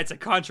tell you why it's a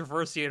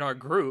controversy in our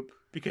group.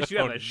 Because you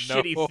have Oh, a no.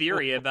 shitty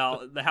theory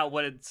about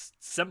what it's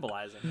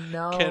symbolizing.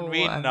 No, Can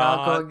we I'm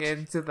not? not going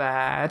into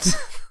that.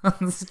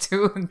 It's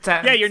too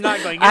intense. Yeah, you're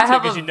not going I into it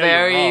have because a you know you're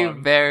very,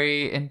 wrong.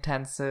 very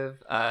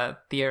intensive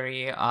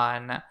theory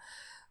on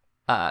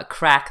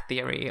crack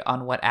theory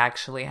on what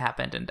actually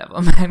happened in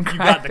Devilman Crybaby. You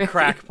got the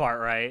crack part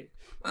right.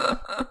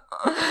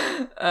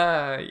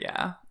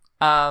 Yeah.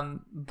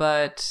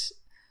 But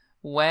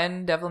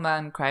when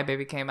Devilman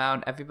Crybaby came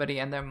out, everybody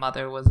and their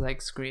mother was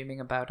like screaming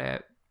about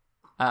it.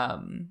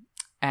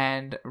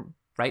 And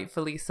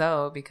rightfully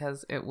so,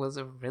 because it was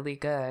really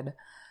good.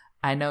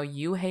 I know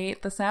you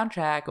hate the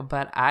soundtrack,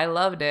 but I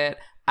loved it.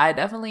 I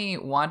definitely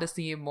want to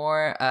see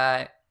more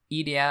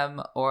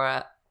EDM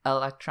or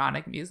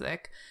electronic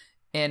music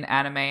in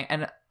anime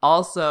and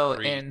also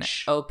in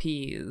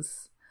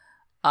OPs.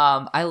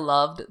 I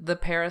loved the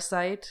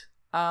Parasite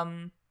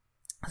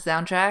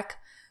soundtrack,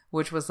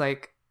 which was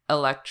like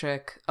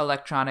electronic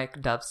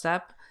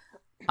dubstep.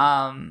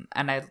 And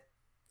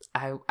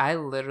I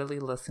literally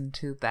listen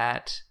to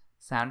that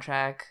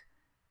soundtrack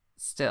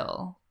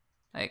still.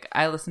 Like,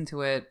 I listen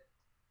to it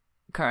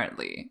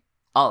currently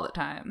all the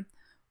time.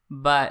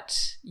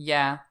 But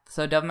yeah,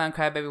 so Devilman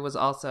Crybaby was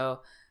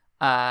also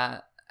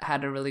had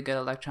a really good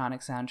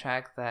electronic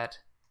soundtrack that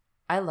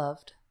I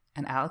loved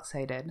and Alex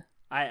hated.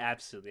 I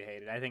absolutely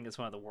hate it. I think it's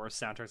one of the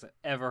worst soundtracks I've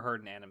ever heard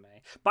in anime.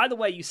 By the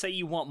way, you say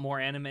you want more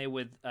anime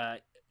with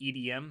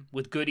EDM,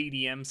 with good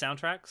EDM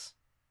soundtracks?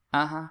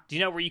 Uh-huh. Do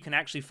you know where you can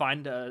actually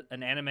find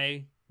an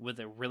anime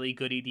with a really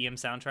good EDM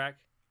soundtrack?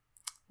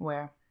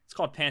 Where? It's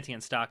called Panty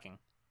and Stocking.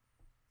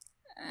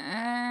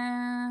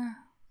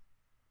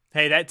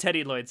 Hey, that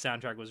Teddy Lloyd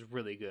soundtrack was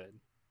really good.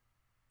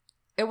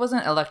 It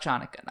wasn't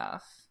electronic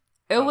enough.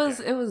 It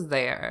was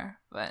there,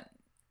 but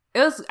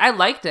I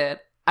liked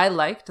it. I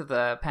liked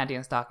the Panty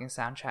and Stocking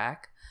soundtrack.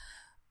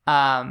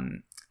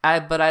 I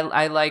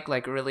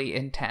like really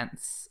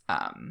intense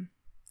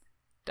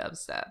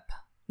dubstep.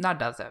 Not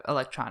dubstep,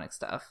 electronic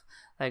stuff.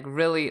 Like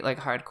really like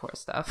hardcore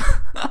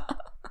stuff.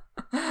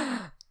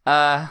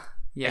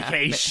 Yeah.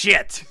 Okay,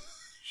 shit.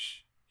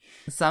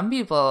 Some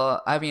people,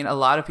 I mean, a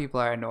lot of people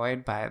are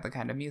annoyed by the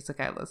kind of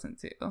music I listen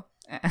to.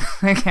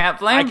 I can't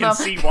blame them. I can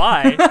see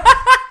why.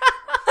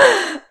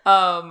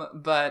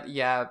 But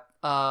yeah,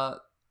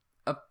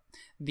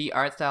 the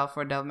art style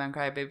for Devilman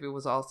Crybaby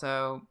was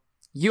also...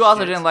 You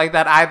also didn't like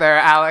that either,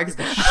 Alex.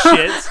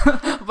 Shit.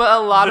 But a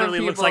lot Literally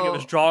of people... looks like it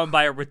was drawn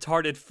by a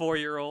retarded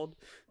 4-year-old.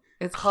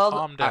 It's called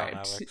Calm down, art.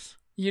 Alex.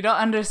 You don't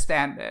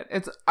understand it.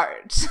 It's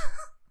art.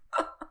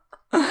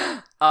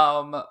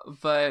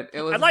 But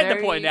it was I'd like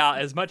to point out,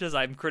 as much as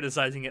I'm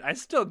criticizing it, I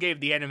still gave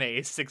the anime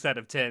a 6 out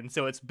of 10,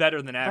 so it's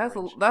better than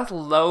average. That's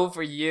low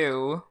for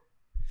you.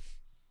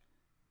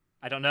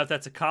 I don't know if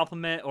that's a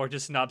compliment or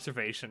just an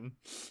observation.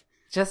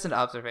 Just an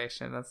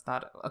observation. That's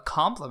not a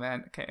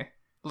compliment. Okay.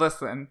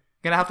 Listen.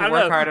 Gonna have to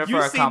work harder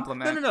for a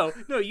compliment.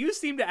 No. You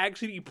seem to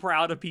actually be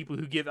proud of people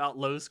who give out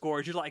low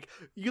scores. You're like,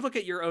 you look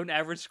at your own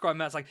average score,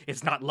 and it's like,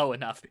 it's not low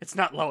enough. It's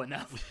not low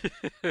enough.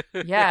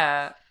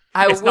 Yeah.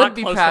 I would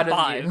be proud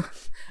of you.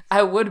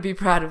 I would be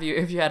proud of you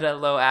if you had a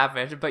low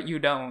average, but you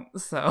don't.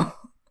 So,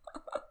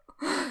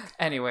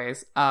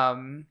 anyways,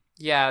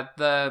 yeah,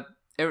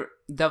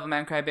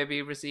 Devilman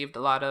Crybaby received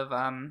a lot of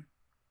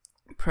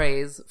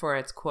praise for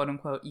its quote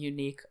unquote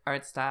unique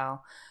art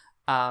style.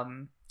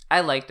 I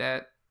liked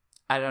it.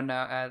 I don't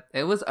know.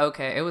 It was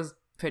okay. It was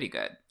pretty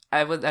good.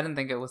 I didn't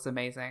think it was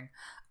amazing.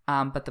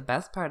 But the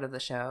best part of the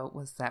show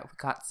was that we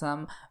got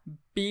some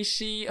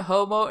bishi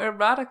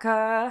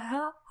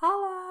homoerotica.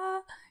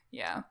 Holla.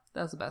 Yeah,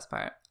 that was the best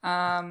part.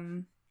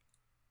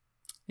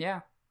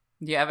 Yeah.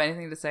 Do you have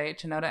anything to say,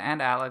 Chinoda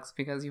and Alex,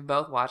 because you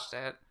both watched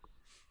it?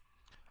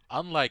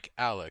 Unlike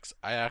Alex,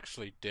 I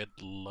actually did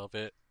love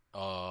it.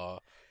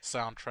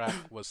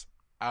 Soundtrack was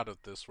out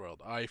of this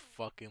world. I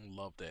fucking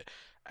loved it.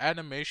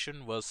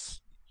 Animation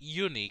was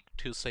unique,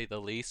 to say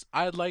the least.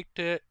 I liked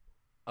it.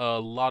 A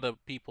lot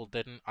of people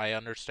didn't. I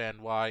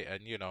understand why,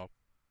 and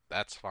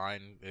that's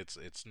fine.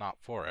 It's not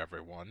for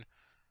everyone.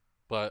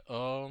 But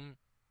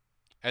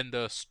and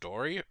the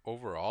story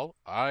overall,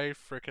 I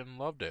freaking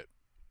loved it.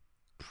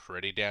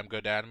 Pretty damn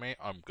good anime.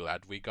 I'm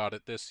glad we got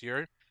it this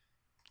year.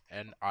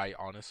 And I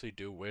honestly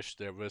do wish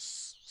there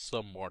was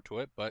some more to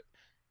it, but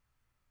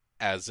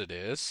as it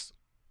is,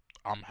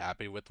 I'm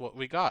happy with what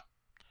we got.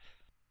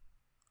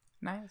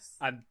 Nice.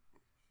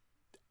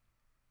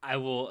 I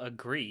will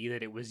agree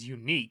that it was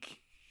unique,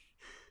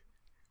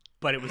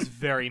 but it was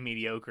very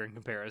mediocre in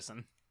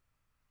comparison.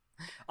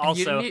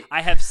 Also,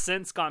 I have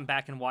since gone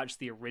back and watched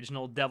the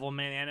original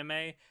Devilman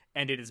anime,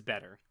 and it is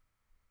better.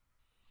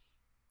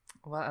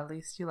 Well, at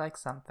least you like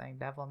something,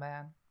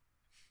 Devilman.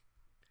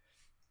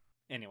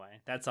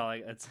 Anyway, that's all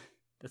I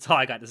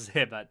got to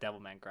say about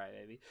Devilman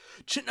Crybaby.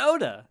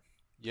 Chinoda,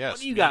 yes, what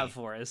do you got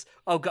for us?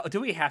 Oh, God,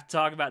 do we have to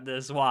talk about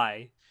this?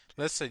 Why?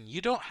 Listen, you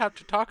don't have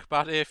to talk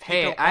about it if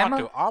you don't want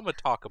to. I'm gonna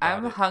talk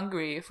about it. I'm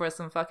hungry for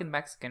some fucking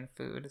Mexican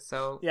food,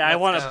 so yeah, I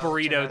want a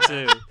burrito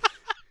too.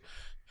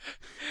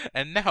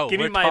 And now Give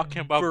we're me my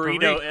talking about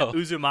burrito.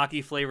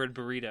 Uzumaki flavored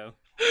burrito.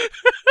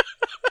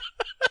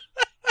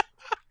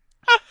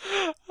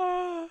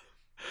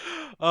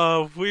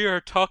 We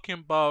are talking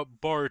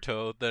about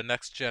Boruto, the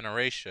next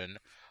generation.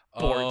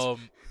 Bort.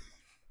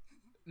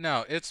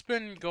 No, it's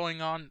been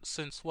going on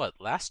since what,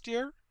 last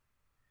year?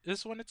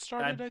 is when it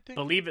started, I think.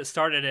 believe it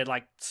started at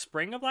like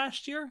spring of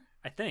last year,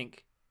 I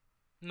think.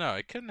 No,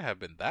 it couldn't have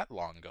been that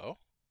long ago.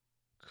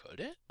 Could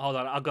it? Hold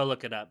on, I'll go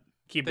look it up.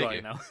 Keep Thank going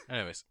you. though.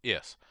 Anyways,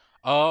 yes.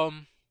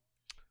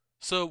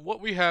 So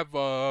what we have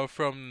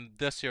from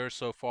this year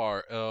so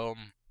far,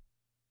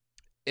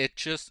 it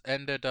just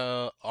ended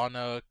on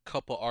a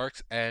couple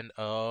arcs, and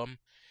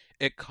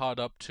it caught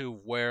up to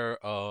where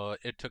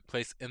it took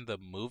place in the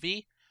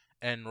movie,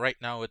 and right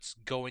now it's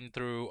going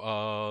through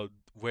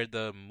where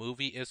the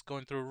movie is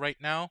going through right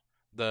now,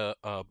 the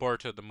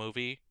Boruto the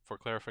movie, for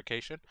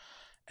clarification.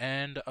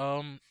 And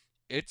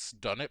it's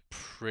done it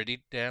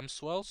pretty damn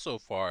swell so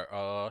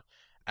far.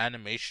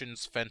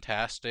 Animation's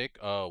fantastic.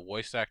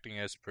 Voice acting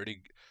is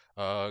pretty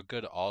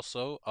good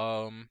also.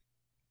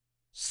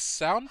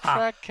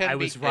 Soundtrack can I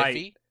be was right.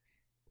 iffy.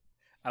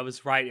 I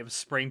was right. It was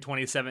spring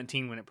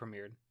 2017 when it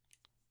premiered.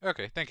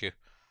 Okay, thank you.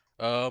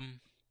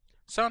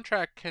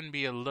 Soundtrack can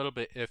be a little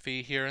bit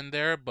iffy here and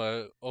there,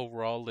 but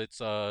overall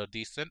it's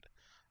decent.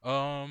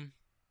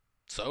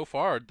 So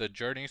far the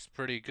journey's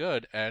pretty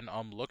good, and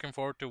I'm looking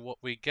forward to what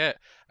we get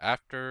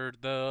after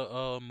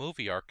the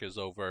movie arc is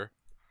over.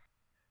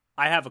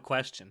 I have a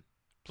question.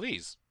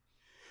 Please.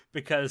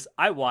 Because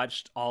I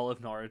watched all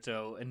of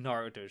Naruto and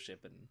Naruto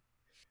Shippuden.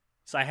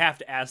 So I have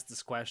to ask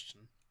this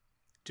question.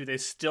 Do they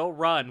still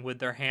run with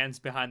their hands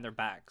behind their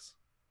backs?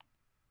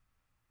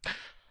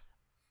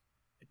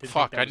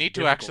 Fuck, I need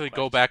to actually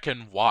go back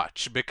and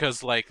watch,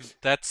 because, like,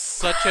 that's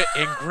such an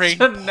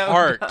ingrained No,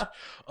 part no.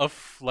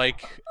 of,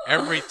 like,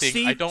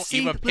 everything. I don't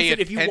even pay listen, attention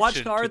if you watch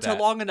to Naruto that.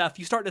 long enough,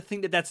 you start to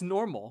think that that's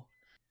normal.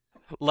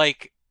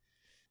 Like,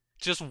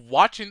 just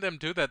watching them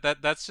do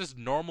that's just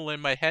normal in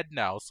my head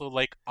now. So,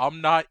 like,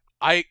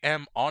 I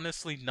am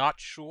honestly not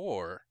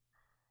sure.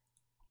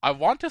 I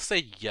want to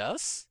say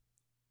yes.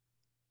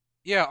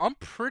 Yeah, I'm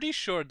pretty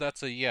sure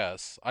that's a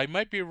yes. I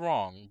might be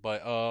wrong,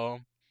 but,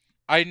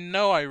 I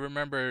know I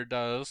remembered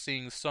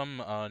seeing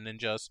some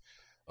ninjas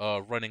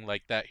running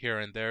like that here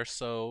and there,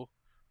 so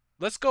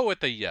let's go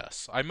with a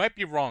yes. I might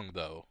be wrong,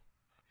 though.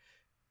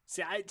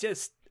 See,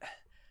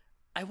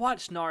 I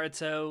watched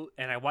Naruto,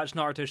 and I watched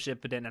Naruto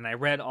Shippuden, and I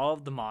read all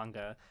of the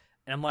manga,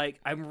 and I'm like,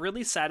 I'm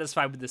really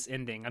satisfied with this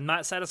ending. I'm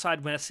not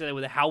satisfied necessarily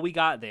with how we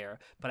got there,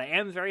 but I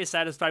am very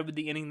satisfied with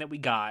the ending that we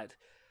got.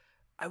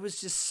 I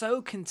was just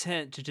so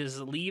content to just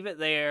leave it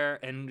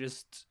there and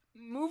just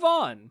move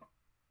on.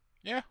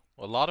 Yeah,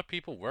 a lot of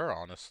people were,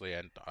 honestly,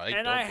 and I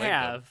don't blame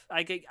them.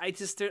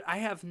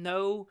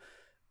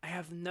 I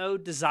have no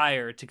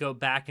desire to go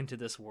back into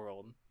this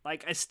world.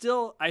 Like, I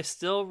still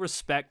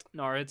respect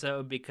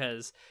Naruto,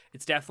 because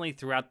it's definitely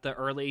throughout the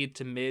early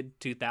to mid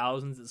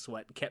 2000s it's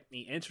what kept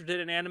me interested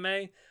in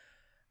anime,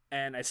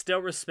 and I still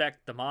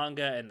respect the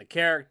manga and the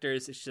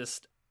characters. It's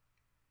just,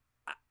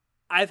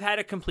 I've had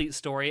a complete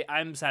story.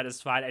 I'm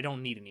satisfied. I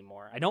don't need any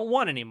more. I don't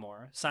want any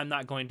more, so I'm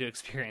not going to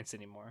experience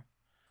anymore.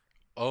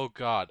 Oh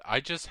god, I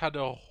just had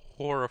a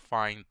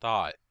horrifying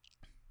thought.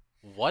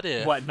 What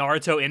if... What,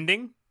 Naruto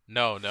ending?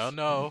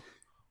 No.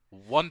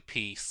 One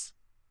Piece,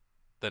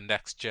 the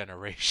next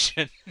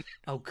generation.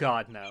 Oh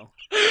god, no.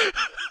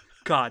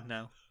 God,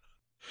 no.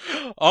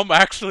 I'm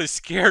actually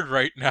scared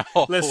right now.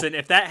 Listen,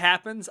 if that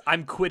happens,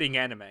 I'm quitting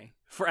anime.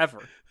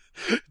 Forever.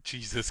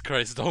 Jesus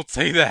Christ, don't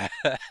say that.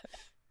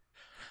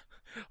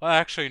 Well,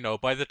 actually, no.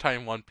 By the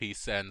time One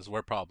Piece ends,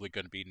 we're probably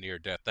going to be near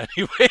death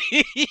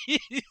anyway.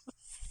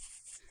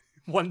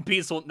 One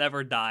Piece will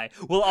never die.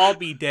 We'll all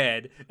be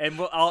dead, and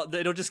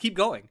it'll just keep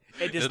going.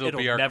 It'll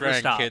be our never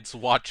stop. grandkids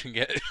watching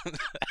it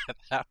at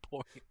that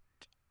point.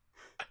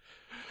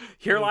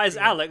 Here lies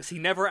Alex. He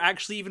never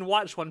actually even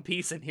watched One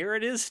Piece, and here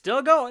it is,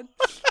 still going.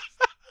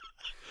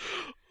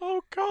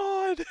 Oh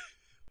God.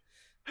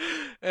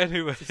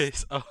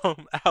 Anyways,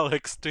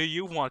 Alex, do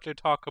you want to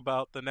talk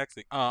about the next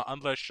thing?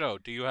 Unless Show,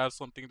 do you have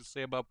something to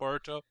say about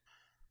Boruto?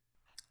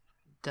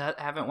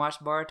 Haven't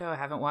watched Boruto.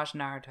 Haven't watched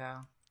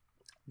Naruto.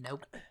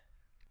 Nope.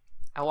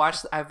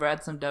 I've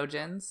read some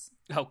doujins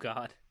Oh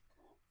god.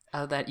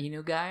 of that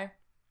Inu guy.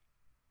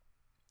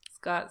 He's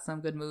got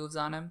some good moves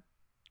on him.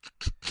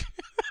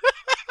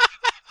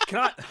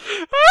 God.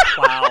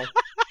 Wow.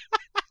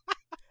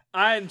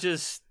 I'm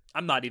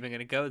not even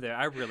gonna go there.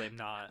 I really am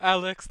not.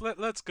 Alex,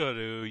 let's go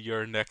to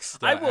your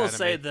next I will anime.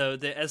 say, though,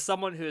 that as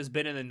someone who has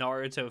been in the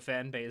Naruto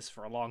fan base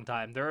for a long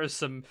time, there are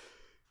some,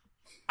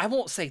 I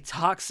won't say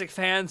toxic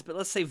fans, but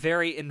let's say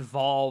very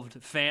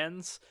involved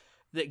fans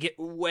that get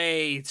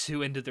way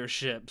too into their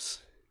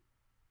ships.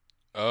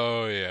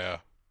 Oh yeah.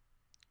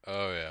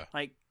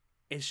 Like,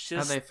 it's Are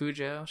just they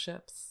Fujo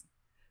ships?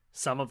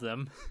 some of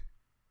them.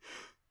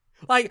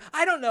 Like,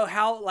 I don't know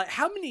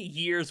how many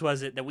years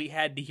was it that we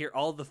had to hear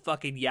all the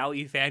fucking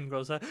yaoi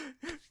fangirls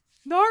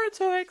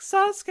Naruto x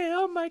Sasuke,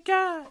 oh my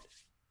god.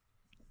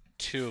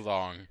 Too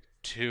long.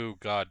 Too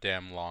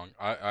goddamn long.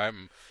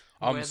 I'm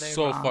Were they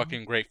so wrong?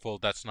 fucking grateful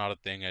that's not a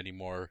thing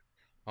anymore.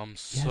 I'm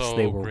Yes, so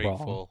they were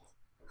grateful.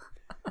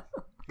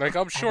 Like,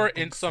 I'm sure don't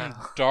in think some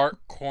so. dark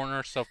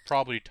corners of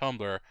probably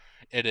Tumblr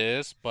it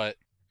is, but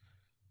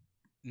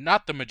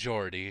not the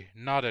majority.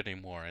 Not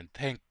anymore. And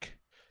thank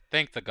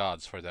the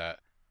gods for that.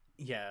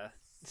 Yeah.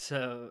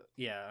 So,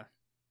 yeah.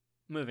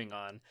 Moving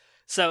on.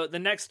 So, the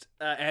next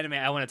anime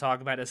I want to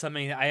talk about is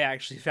something that I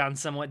actually found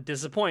somewhat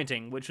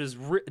disappointing, which was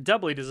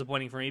doubly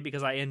disappointing for me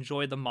because I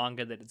enjoy the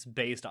manga that it's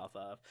based off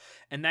of.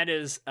 And that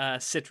is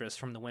Citrus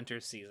from the winter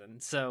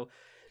season. So,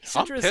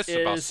 Citrus I'm pissed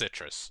about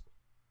Citrus.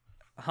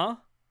 Huh?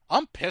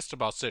 I'm pissed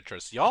about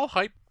Citrus. Y'all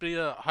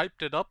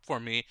hyped it up for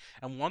me,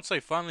 and once I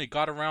finally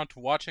got around to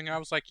watching, I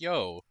was like,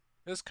 yo,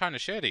 this is kind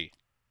of shitty.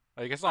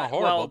 Like, it's not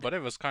horrible, but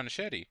it was kind of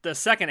shitty. The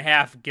second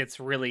half gets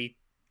really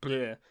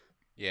bleh.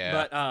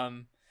 Yeah.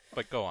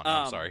 But go on,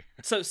 I'm sorry.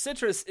 So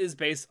Citrus is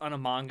based on a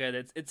manga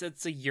that's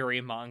it's a Yuri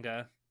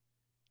manga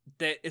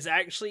that is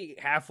actually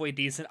halfway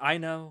decent. I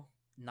know,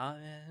 not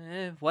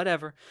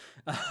whatever.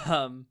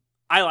 I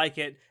like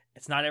it.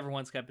 It's not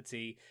everyone's cup of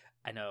tea.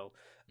 I know.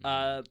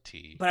 But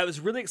I was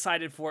really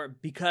excited for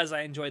it because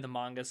I enjoy the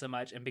manga so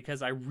much, and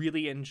because I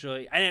really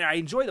enjoy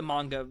the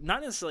manga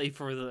not necessarily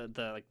for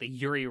the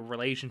Yuri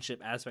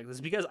relationship aspect. It's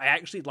because I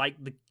actually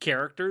like the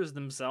characters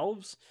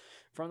themselves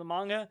from the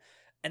manga,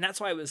 and that's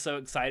why I was so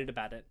excited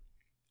about it.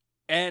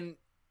 And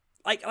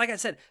like I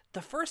said,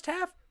 the first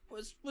half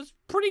was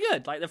pretty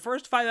good. Like the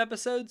first 5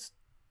 episodes,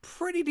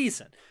 pretty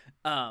decent.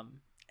 And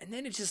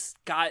then it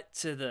just got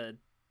to the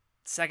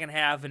second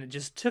half, and it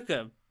just took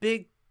a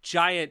big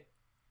giant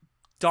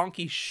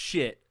donkey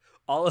shit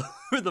all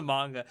over the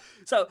manga.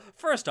 So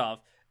first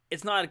off,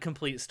 it's not a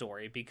complete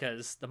story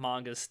because the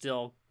manga is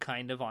still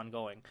kind of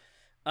ongoing.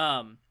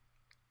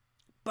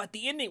 But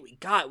the ending we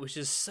got was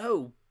just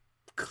so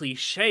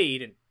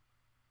cliched and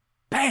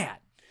bad.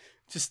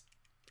 Just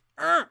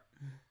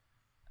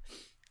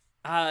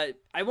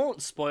I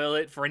won't spoil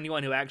it for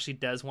anyone who actually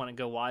does want to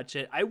go watch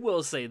it. I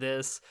will say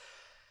this: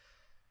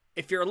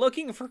 if you're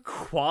looking for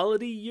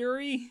quality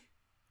Yuri,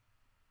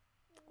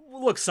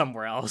 look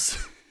somewhere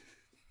else.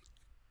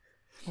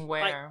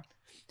 Where?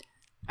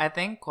 I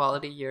think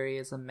quality Yuri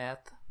is a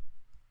myth.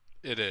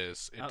 It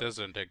is. It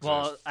doesn't exist.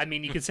 Well, I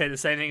mean, you could say the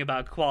same thing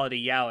about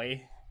quality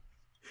yaoi.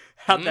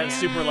 How'd that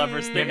super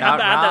lovers thing? How'd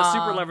that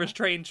super lovers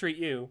train treat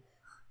you?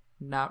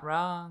 Not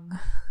wrong.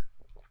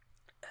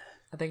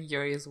 I think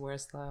Yuri is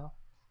worse though.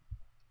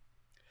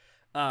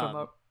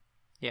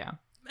 Yeah.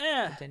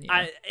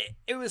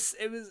 It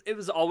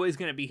was always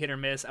going to be hit or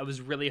miss. I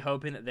was really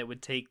hoping that they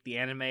would take the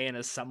anime in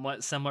a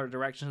somewhat similar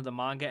direction to the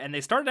manga, and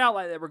they started out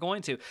like they were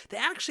going to. They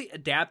actually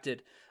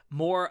adapted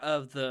more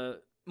of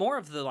the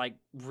like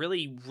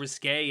really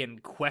risque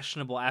and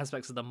questionable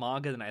aspects of the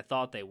manga than I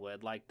thought they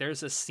would. Like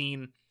there's a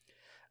scene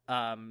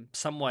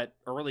somewhat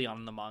early on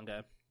in the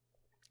manga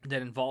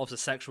that involves a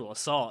sexual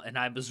assault, and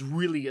I was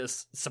really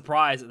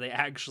surprised that they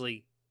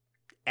actually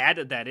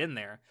added that in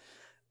there.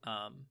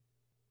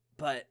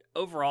 But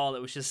overall,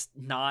 it was just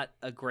not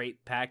a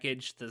great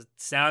package. The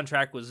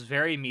soundtrack was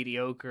very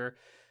mediocre.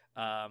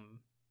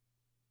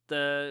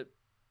 The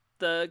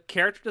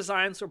character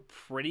designs were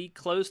pretty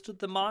close to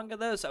the manga,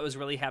 though, so I was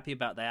really happy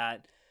about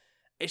that.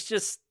 It's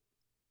just,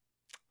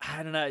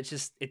 I don't know. It's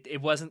just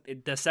it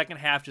wasn't. The second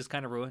half just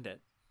kind of ruined it.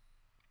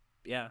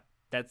 Yeah,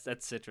 that's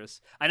Citrus.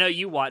 I know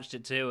you watched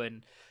it too,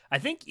 and I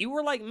think you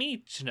were like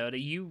me,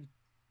 Shinoda. You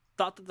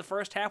thought that the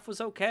first half was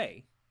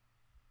okay.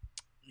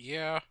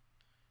 Yeah.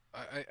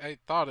 I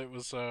thought it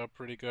was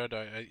pretty good.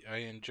 I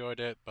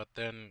enjoyed it, but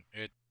then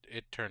it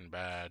turned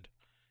bad.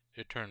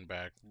 It turned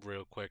back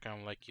real quick.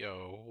 I'm like,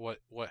 yo,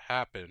 what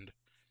happened?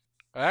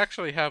 I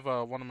actually have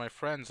one of my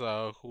friends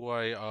who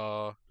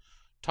I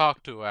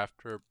talk to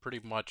after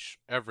pretty much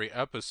every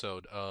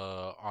episode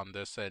on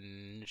this,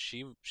 and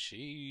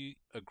she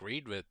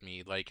agreed with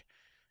me. Like,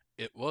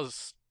 it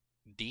was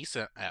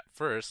decent at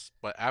first,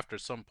 but after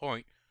some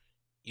point,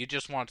 you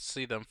just want to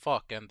see them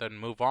fuck and then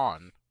move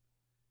on.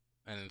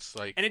 And it's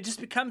like, and it just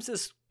becomes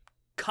this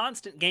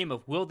constant game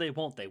of will they,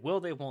 won't they, will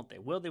they, won't they,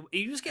 will they.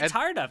 You just get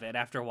tired of it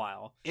after a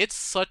while. It's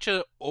such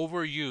a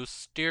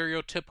overused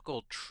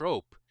stereotypical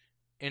trope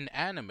in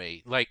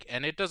anime. Like,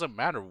 and it doesn't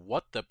matter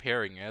what the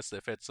pairing is,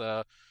 if it's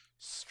a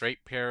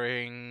straight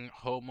pairing,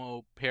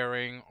 homo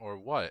pairing, or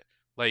what.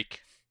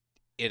 Like,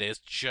 it is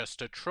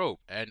just a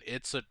trope, and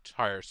it's a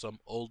tiresome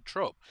old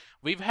trope.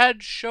 We've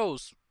had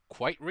shows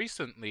quite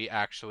recently,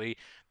 actually,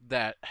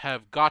 that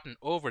have gotten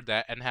over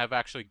that and have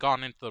actually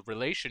gone into the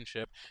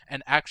relationship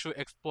and actually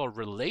explore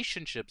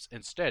relationships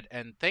instead.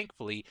 And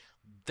thankfully,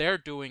 they're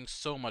doing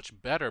so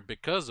much better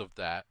because of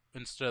that,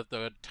 instead of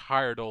the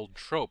tired old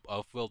trope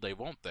of will they,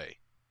 won't they.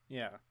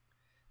 Yeah.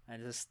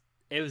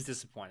 It was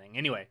disappointing.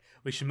 Anyway,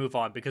 we should move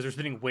on because we're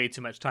spending way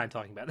too much time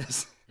talking about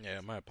this. Yeah,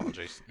 my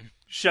apologies.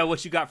 Show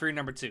what you got for your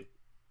number 2.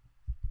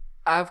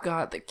 I've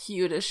got the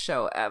cutest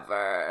show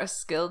ever.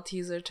 Skill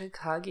teaser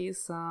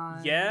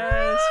Takagi-san.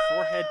 Yes,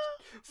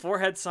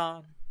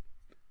 forehead-san.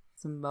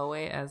 It's moe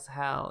as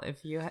hell.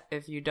 If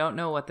you don't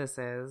know what this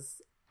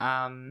is,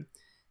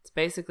 it's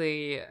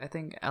basically, I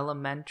think,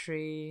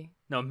 elementary.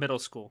 No, middle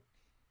school.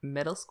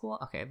 Middle school?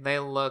 Okay, they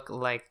look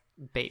like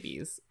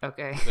babies.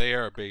 Okay, they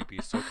are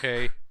babies.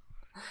 Okay.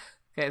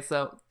 Okay,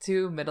 so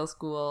 2 middle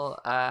school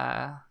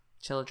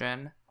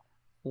children.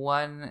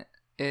 One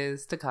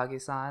is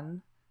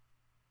Takagi-san,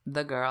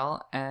 the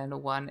girl,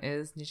 and one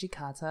is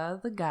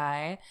Nishikata, the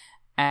guy,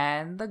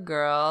 and the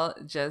girl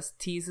just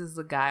teases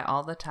the guy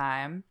all the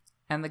time,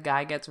 and the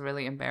guy gets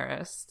really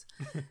embarrassed.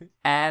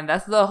 And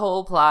that's the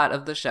whole plot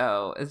of the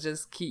show. Is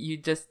just you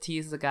just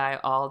tease the guy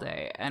all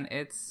day, and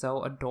it's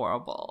so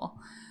adorable.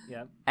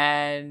 Yeah.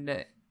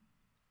 And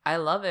I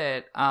love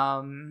it.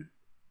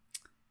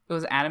 It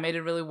was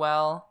animated really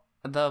well.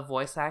 The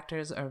voice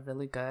actors are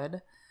really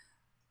good.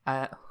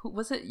 Who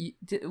was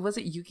it? Was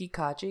it Yuki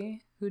Kaji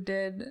who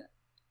did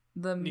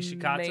the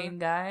Nishikata? main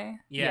guy?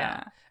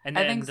 Yeah. And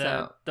I then think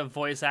so. The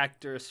voice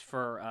actors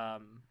for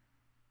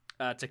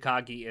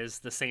Takagi is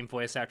the same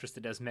voice actress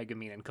that does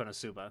Megumin and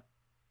Konosuba.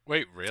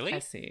 Wait, really? I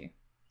see.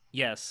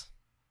 Yes.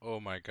 Oh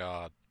my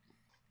god.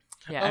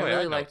 Yeah, Oh, I yeah, I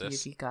really know liked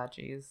this. Yuki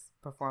Kaji's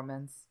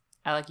performance.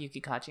 I like Yuki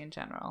Kaji in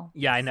general.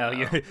 Yeah, I know.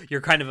 So,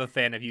 You're kind of a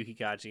fan of Yuki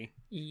Kaji.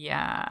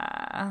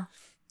 yeah.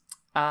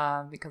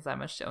 Because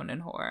I'm a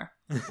shonen whore.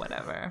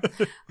 Whatever.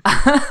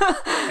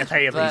 And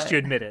hey, at least But, you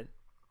admit it.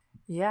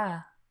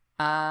 yeah.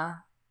 I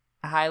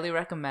highly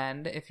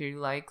recommend if you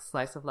like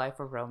slice of life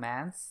or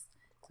romance.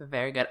 It's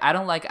very good. I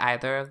don't like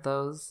either of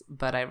those,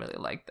 but I really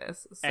like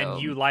this. So,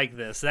 And you like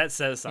this. That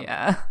says something.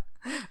 yeah.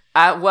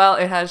 Well,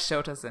 it has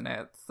Shotas in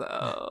it,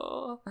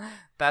 so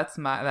that's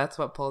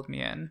what pulled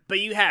me in. But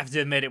you have to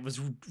admit it was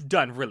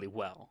done really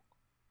well.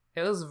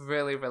 It was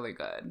really, really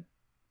good.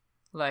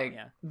 Like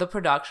Yeah. the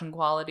production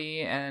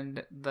quality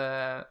and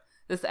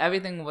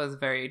everything was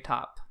very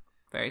top,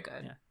 very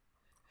good. Yeah.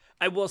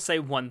 I will say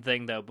one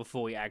thing though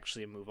before we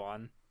actually move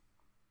on.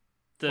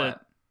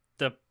 What?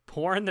 The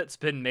porn that's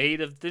been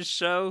made of this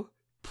show,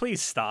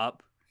 please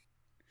stop.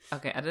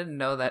 Okay, I didn't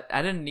know that.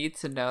 I didn't need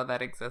to know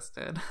that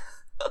existed.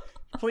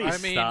 Please I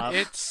mean, stop.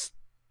 it's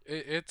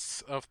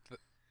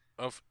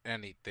of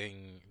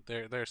anything.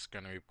 There's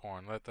gonna be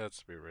porn.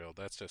 Let's be real.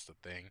 That's just a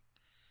thing.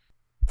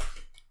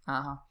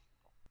 Uh-huh.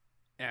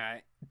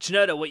 Alright.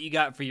 Chinoda, what you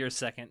got for your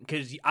second?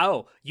 Because,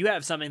 you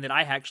have something that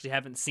I actually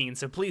haven't seen,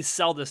 so please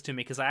sell this to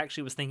me, because I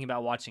actually was thinking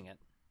about watching it.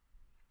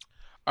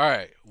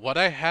 Alright, what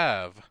I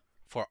have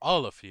for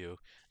all of you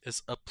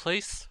is A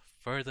Place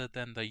Further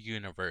Than the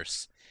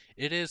Universe.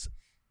 It is,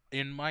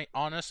 in my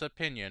honest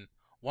opinion,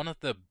 one of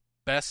the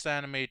best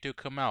anime to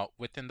come out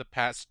within the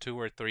past 2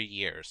 or 3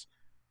 years.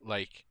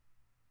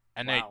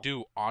 And I Wow.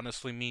 do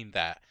honestly mean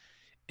that.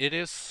 It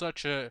is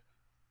such a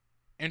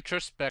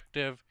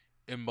introspective,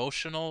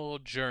 emotional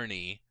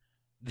journey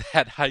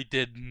that I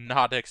did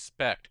not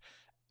expect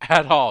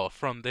at all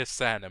from this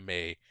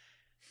anime.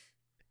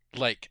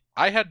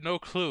 I had no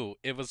clue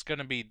it was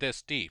gonna be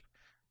this deep.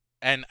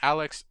 And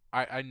Alex,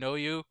 I know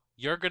you.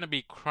 You're gonna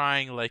be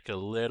crying like a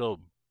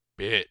little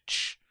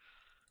bitch.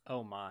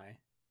 Oh my.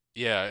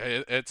 Yeah,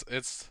 it's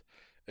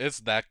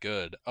that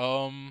good.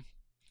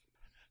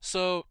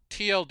 So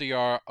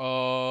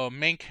TLDR,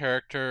 main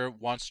character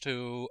wants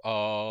to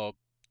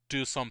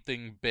do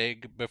something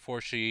big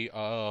before she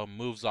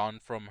moves on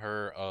from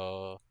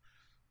her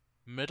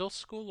middle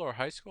school or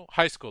high school?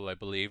 High school, I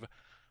believe.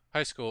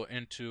 High school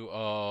into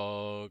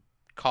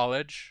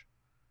college.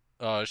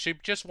 She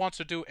just wants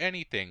to do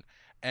anything,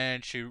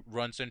 and she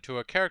runs into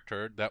a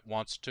character that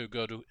wants to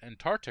go to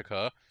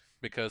Antarctica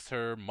because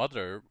her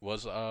mother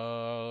was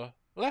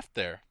left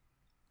there.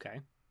 Okay.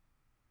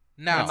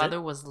 My Now,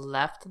 mother was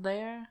left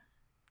there.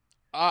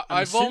 I'm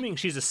I assuming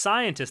she's a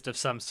scientist of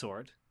some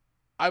sort.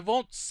 I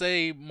won't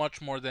say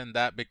much more than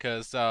that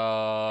because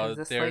Is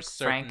this there's like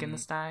certain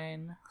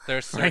Frankenstein?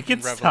 there's certain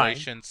Frankenstein.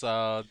 revelations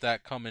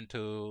that come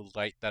into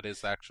light that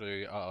is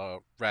actually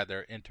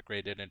rather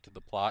integrated into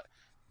the plot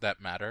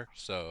that matter.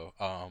 So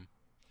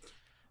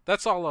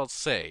that's all I'll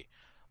say.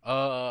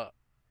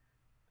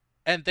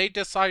 And they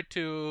decide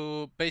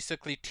to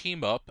basically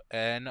team up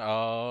and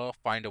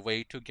find a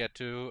way to get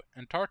to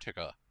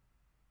Antarctica.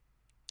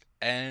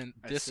 And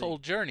I this see. whole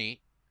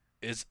journey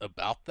is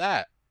about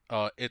that.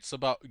 It's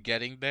about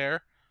getting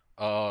there.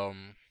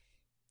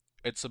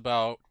 It's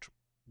about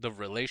the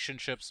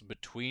relationships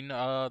between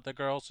the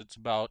girls. It's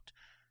about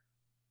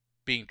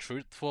being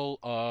truthful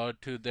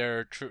to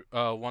their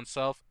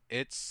oneself.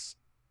 It's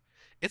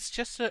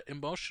just an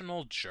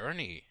emotional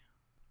journey.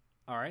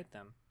 All right,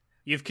 then.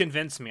 You've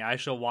convinced me. I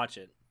shall watch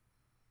it.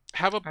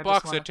 Have a just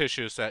box wanna- of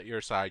tissues at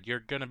your side. You're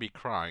gonna be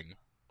crying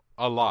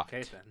a lot.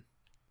 Okay, then.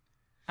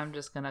 I'm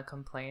just gonna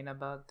complain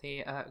about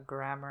the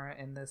grammar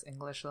in this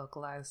English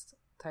localized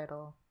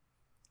title.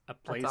 A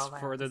place all I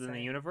have further to than the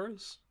say.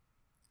 universe?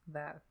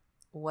 That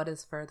what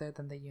is further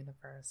than the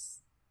universe?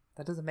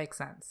 That doesn't make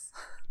sense.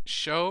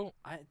 Show.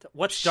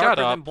 What's Shut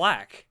darker up. than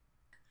black?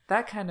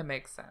 That kind of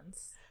makes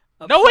sense.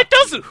 No, it Fuck you.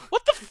 doesn't.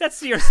 What the?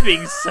 That's you're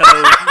being so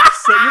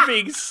you're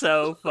being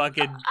so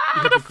fucking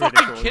gonna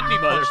fucking hypocritical, kidney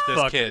punch this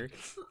motherfucker. kid.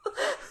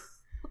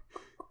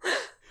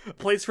 A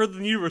place further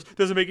than the universe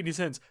doesn't make any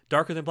sense.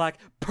 Darker than black,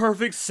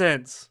 perfect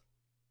sense.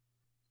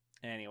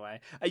 Anyway,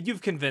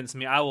 you've convinced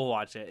me. I will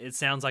watch it. It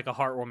sounds like a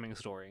heartwarming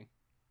story.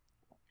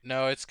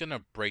 No, it's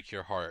gonna break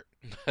your heart.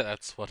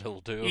 That's what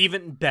it'll do.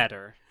 Even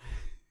better.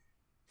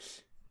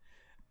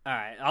 All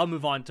right, I'll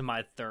move on to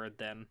my third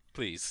then.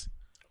 Please.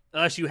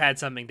 Unless you had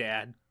something to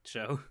add,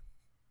 Show.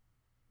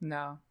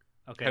 No.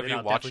 Okay, Have then you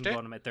I'll watched definitely it? go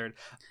on to my third.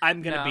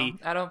 I'm gonna No, be.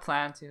 I don't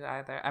plan to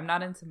either. I'm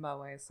not into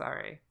moe.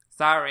 Sorry.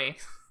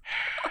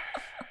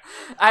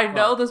 I know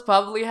Well- this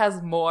probably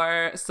has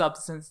more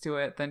substance to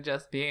it than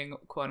just being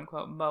quote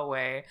unquote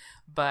moe,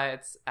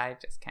 but I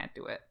just can't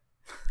do it.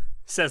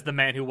 Says the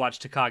man who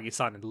watched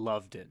Takagi-san and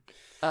loved it.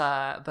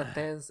 But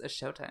there's a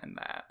Shota in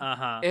that.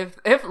 Uh-huh. If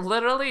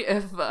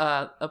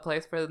a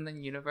place for the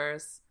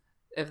universe,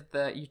 if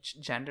you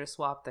gender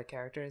swap the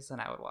characters, then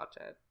I would watch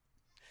it.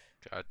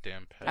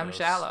 Goddamn pedos. I'm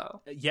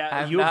shallow. Yeah,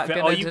 I'm you not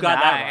gonna you got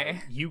that deny.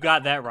 right. You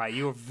got that right.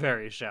 You were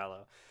very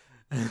shallow.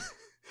 All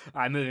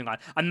right, moving on.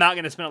 I'm not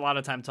going to spend a lot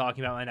of time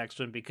talking about my next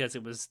one because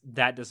it was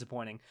that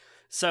disappointing.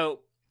 So,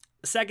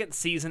 second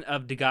season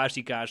of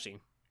Dagashi Kashi.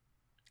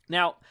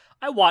 Now,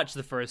 I watched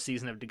the first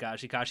season of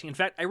Dagashi Kashi. In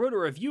fact, I wrote a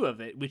review of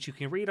it, which you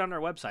can read on our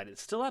website.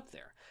 It's still up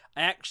there.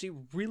 I actually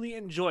really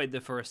enjoyed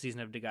the first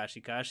season of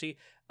Dagashi Kashi.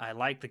 I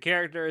liked the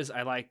characters.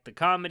 I liked the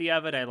comedy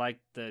of it. I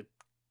liked the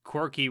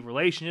quirky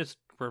relationships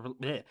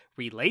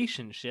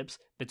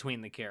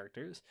between the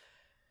characters.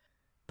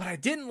 But I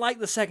didn't like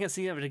the second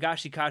season of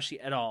Dagashi Kashi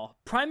at all,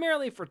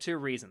 primarily for two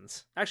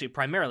reasons. Actually,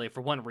 primarily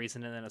for one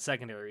reason and then a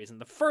secondary reason.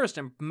 The first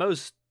and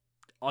most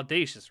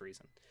audacious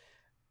reason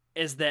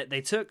is that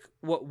they took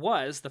what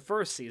was the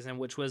first season,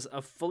 which was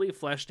a fully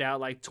fleshed out,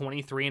 like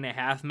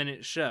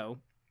 23.5-minute show,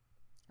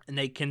 and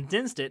they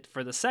condensed it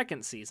for the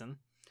second season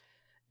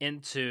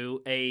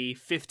into a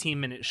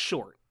 15-minute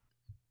short.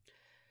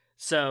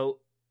 So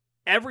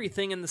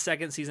everything in the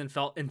second season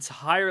felt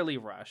entirely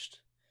rushed,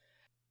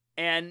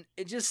 and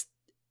it just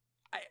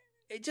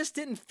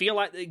didn't feel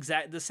like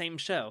the same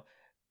show.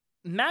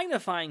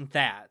 Magnifying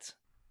that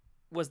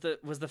was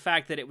the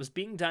fact that it was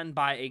being done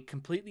by a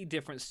completely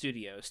different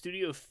studio.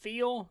 Studio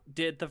Feel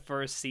did the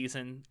first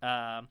season.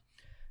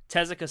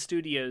 Tezuka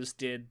Studios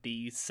did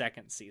the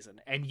second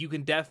season, and you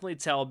can definitely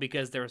tell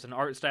because there's an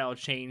art style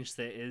change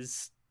that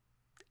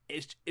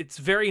it's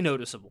very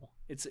noticeable.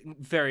 It's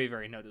very,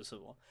 very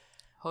noticeable.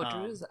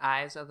 Hotaru's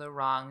eyes are the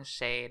wrong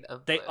shade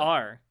of blue. They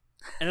are,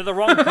 and they're the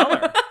wrong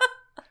color.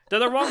 They're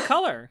the wrong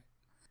color.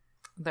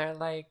 They're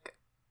like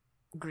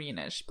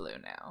greenish blue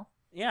now.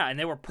 Yeah, and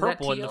they were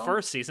purple in the teal?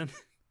 first season.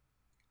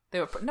 They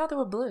were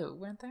blue,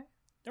 weren't they?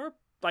 They were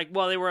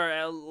they were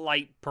a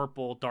light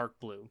purple, dark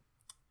blue.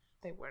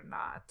 They were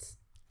not.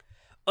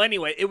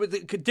 Anyway, it was a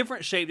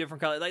different shape,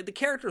 different color. Like the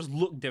characters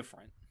look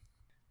different.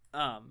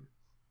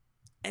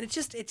 And it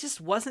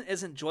just wasn't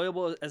as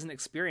enjoyable as an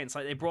experience.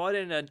 Like they brought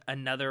in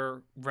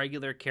another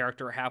regular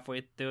character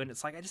halfway through, and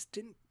it's like I just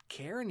didn't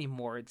care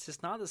anymore. It's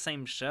just not the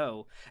same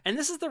show. And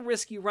this is the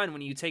risk you run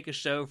when you take a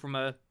show from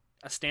a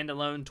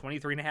standalone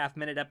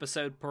 23.5-minute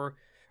episode or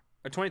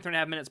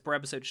 23.5 minutes per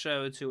episode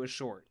show to a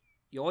short.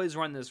 You always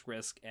run this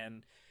risk,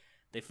 and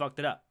they fucked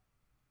it up.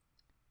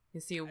 You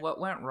see, what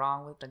went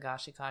wrong with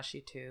Dagashi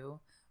Kashi 2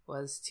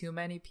 was too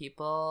many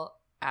people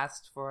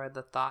asked for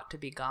the thought to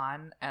be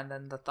gone, and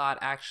then the thought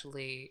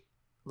actually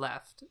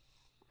left.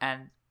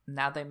 And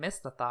now they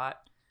missed the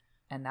thought,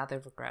 and now they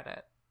regret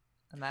it.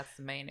 And that's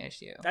the main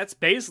issue. That's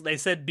basically, they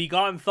said, be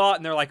gone thought,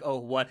 and they're like, oh,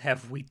 what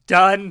have we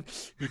done?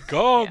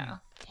 Become Yeah.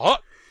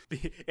 hot.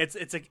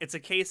 It's a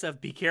case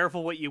of be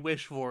careful what you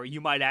wish for.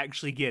 You might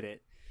actually get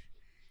it.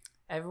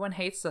 Everyone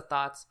hates the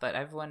thoughts, but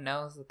everyone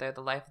knows that they're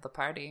the life of the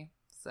party.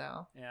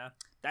 So Yeah,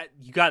 that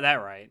you got that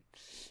right.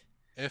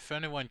 If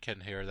anyone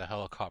can hear the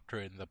helicopter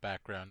in the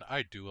background,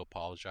 I do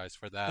apologize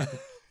for that.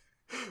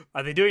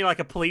 Are they doing like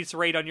a police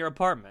raid on your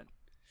apartment?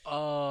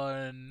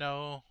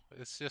 No,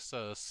 it's just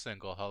a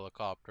single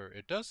helicopter.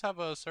 It does have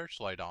a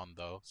searchlight on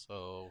though,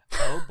 so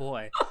Oh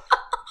boy.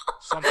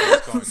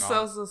 something's going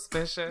so on.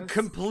 suspicious.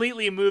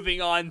 Completely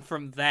moving on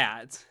from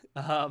that.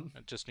 I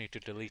just need to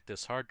delete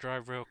this hard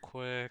drive real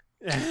quick.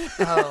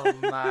 Oh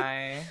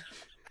my.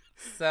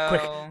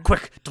 So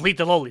quick, delete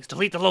the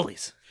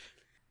lolies.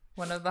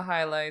 one of the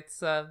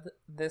highlights of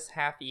this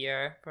half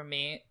year for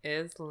me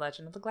is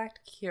Legend of the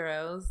Galactic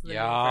Heroes, the new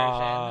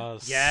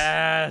version. Yes.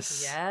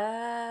 Yes.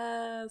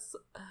 Yes.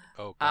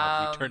 Oh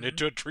god, we turned Um,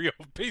 into a trio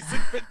of basic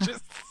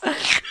bitches.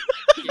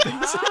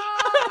 Yes.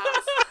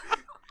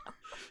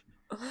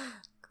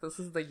 This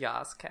is the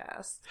Yas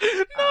cast. No.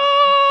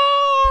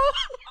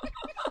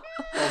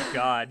 Oh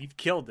god, you've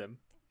killed him.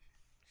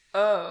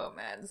 Oh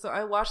man. So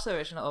I watched the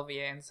original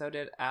OVA and so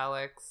did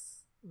Alex.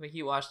 But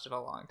he watched it a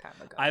long time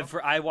ago.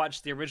 I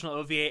watched the original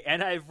OVA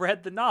and I've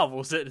read the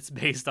novels that it's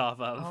based off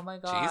of. Oh my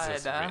god.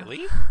 Jesus,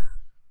 really?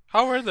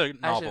 How are the I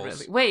should novels?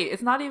 really... Wait,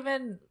 it's not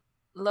even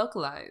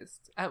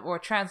localized or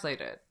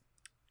translated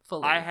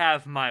fully. I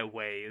have my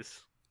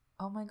ways.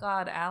 Oh my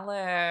god,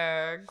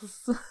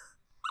 Alex.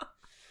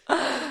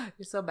 You're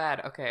so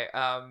bad. Okay,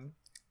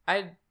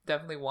 I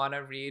definitely want to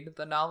read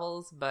the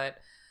novels, but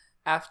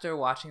after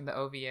watching the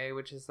OVA,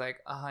 which is like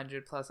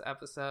 100+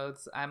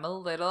 episodes, I'm a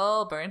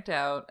little burnt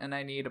out and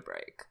I need a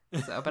break.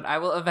 So, but I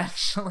will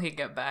eventually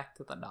get back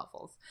to the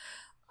novels.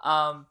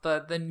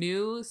 But the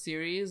new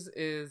series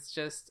is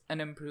just an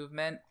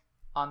improvement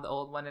on the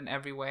old one in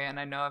every way, and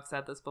I know I've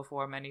said this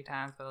before many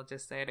times, but I'll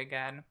just say it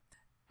again.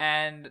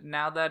 And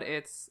now that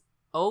it's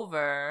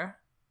over,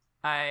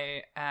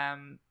 I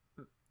am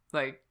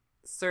like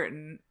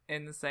certain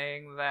in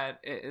saying that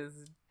it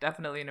is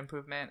definitely an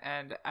improvement,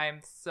 and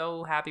I'm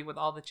so happy with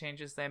all the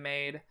changes they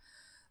made.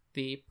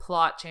 The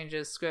plot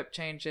changes, script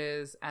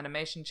changes,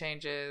 animation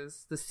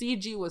changes. The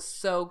CG was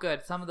so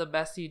good. Some of the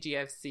best CG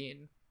I've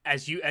seen.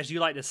 As you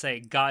like to say,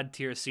 god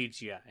tier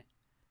CGI.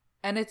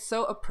 And it's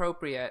so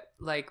appropriate.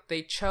 Like,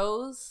 they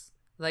chose,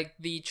 like,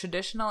 the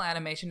traditional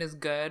animation is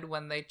good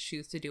when they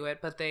choose to do it,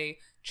 but they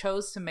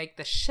chose to make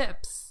the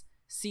ships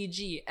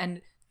CG,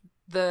 and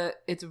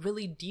it's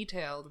really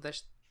detailed,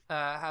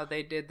 how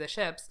they did the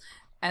ships,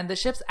 and the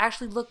ships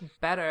actually look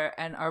better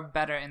and are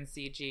better in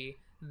CG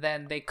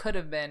than they could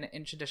have been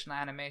in traditional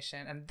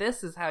animation. And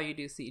this is how you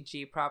do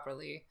CG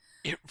properly.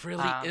 It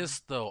really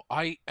is, though.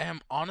 I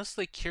am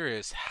honestly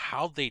curious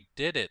how they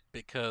did it,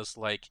 because,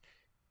 like,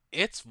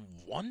 it's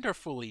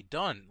wonderfully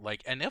done.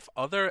 Like, and if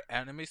other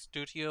anime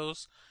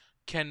studios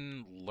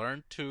can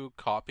learn to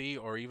copy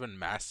or even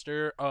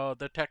master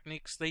the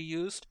techniques they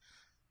used,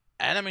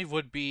 anime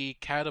would be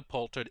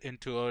catapulted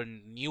into a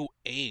new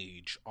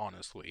age,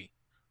 honestly.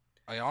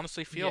 I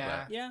honestly feel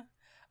that. Yeah.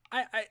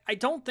 I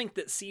don't think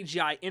that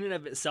CGI in and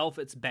of itself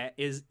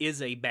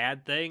is a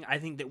bad thing. I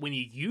think that when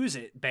you use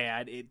it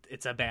bad,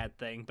 it's a bad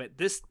thing. But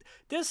this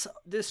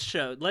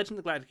show, Legend of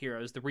the Galactic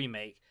Heroes, the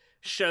remake,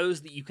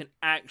 shows that you can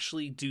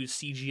actually do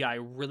CGI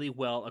really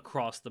well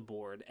across the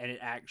board, and it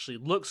actually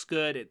looks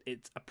good.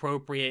 It's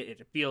appropriate.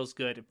 It feels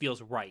good. It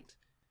feels right.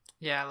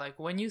 Yeah, like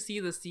when you see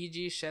the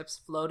CG ships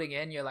floating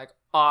in, you're like,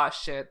 "Oh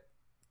shit,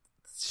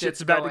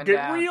 shit's about to get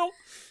down." real.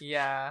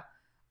 Yeah,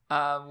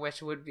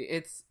 which would be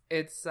it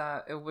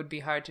would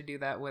be hard to do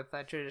that with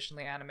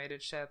traditionally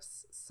animated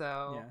ships.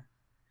 So,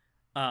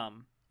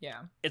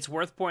 yeah, it's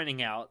worth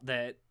pointing out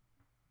that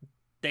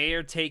they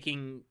are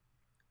taking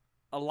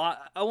a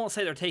lot. I won't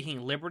say they're taking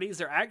liberties.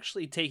 They're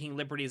actually taking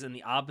liberties in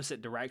the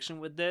opposite direction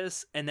with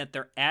this, and that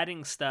they're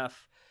adding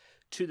stuff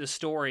to the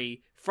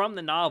story from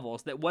the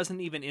novels that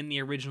wasn't even in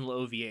the original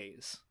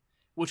OVAs,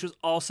 which was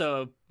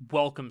also a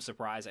welcome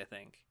surprise, I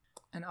think.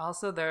 And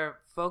also they're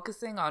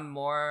focusing on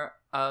more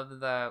of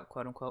the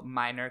quote-unquote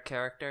minor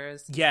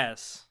characters.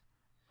 Yes.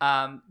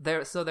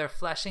 They're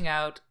fleshing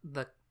out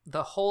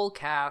the whole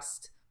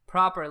cast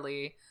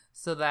properly,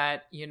 so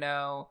that, you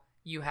know,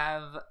 you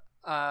have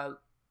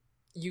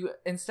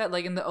instead,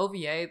 like in the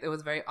OVA, it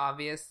was very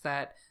obvious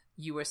that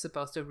you were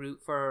supposed to root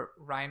for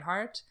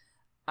Reinhardt,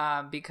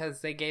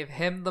 because they gave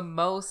him the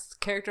most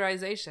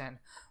characterization.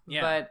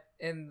 Yeah. But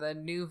in the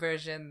new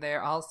version,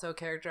 they're also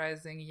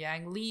characterizing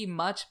Yang Li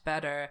much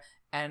better,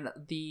 and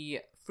the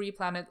Free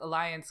Planet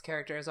Alliance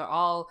characters are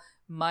all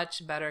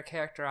much better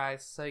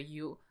characterized, so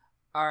you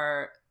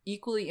are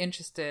equally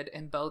interested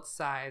in both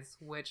sides,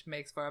 which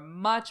makes for a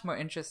much more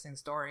interesting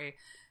story,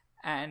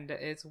 and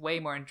it's way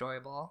more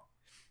enjoyable.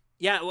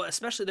 Yeah, well,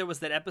 especially there was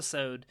that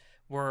episode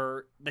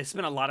where they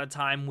spent a lot of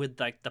time with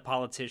like the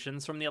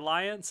politicians from the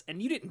Alliance,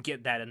 and you didn't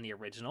get that in the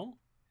original.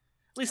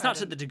 At least not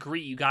to the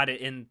degree you got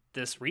it in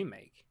this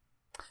remake.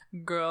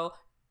 Girl,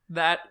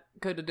 that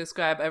could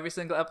describe every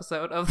single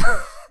episode of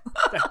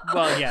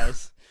Well,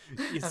 yes.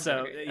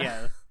 So,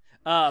 yeah.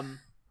 I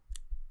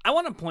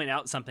want to point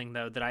out something,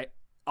 though, that I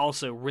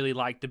also really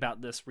liked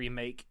about this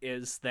remake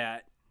is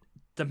that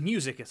the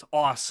music is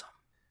awesome.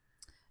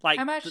 Like,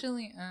 I'm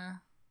actually...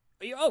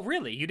 Oh,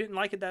 really? You didn't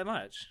like it that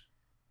much?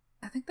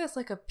 I think that's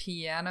like a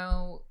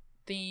piano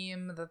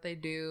theme that they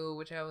do,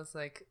 which I was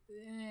like,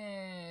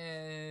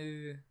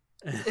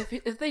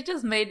 if they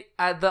just made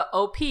the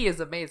OP is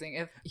amazing.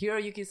 If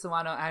Hiroyuki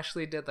Sawano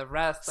actually did the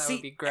rest, that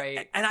would be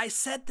great. And I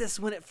said this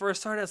when it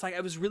first started. I was like,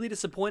 I was really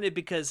disappointed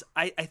because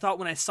I thought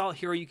when I saw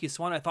Hiroyuki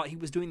Sawano, I thought he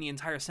was doing the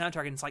entire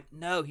soundtrack, and it's like,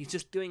 no, he's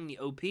just doing the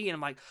OP, and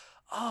I'm like,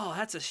 oh,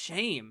 that's a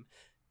shame.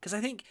 Because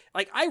I think,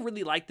 like, I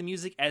really like the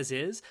music as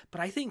is,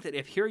 but I think that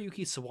if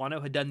Hiroyuki Sawano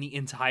had done the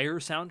entire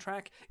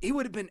soundtrack, it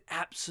would have been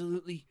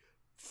absolutely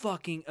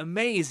fucking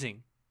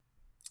amazing.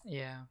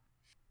 Yeah.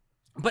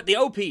 But the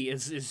OP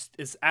is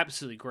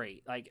absolutely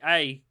great. Like,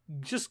 I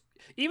just,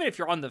 even if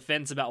you're on the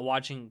fence about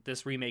watching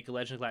this remake of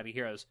Legend of Galactic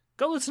Heroes,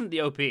 go listen to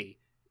the OP.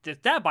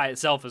 That by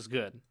itself is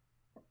good.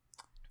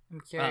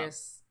 I'm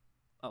curious.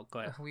 Oh, go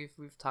ahead.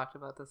 We've talked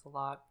about this a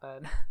lot,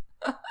 but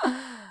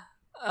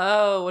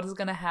oh, what is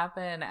going to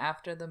happen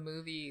after the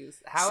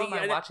movies? How am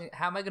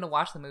I going to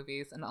watch the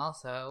movies, and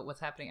also what's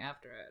happening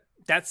after it?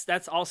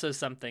 That's also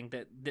something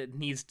that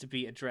needs to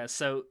be addressed.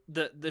 So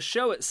the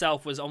show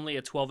itself was only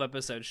a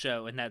 12-episode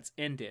show, and that's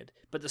ended.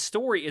 But the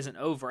story isn't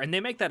over, and they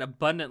make that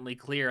abundantly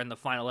clear in the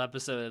final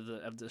episode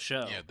of the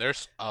show. Yeah,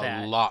 there's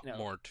a lot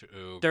more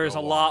to There's a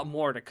lot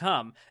more to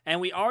come,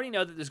 and we already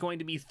know that there's going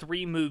to be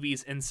 3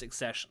 movies in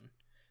succession.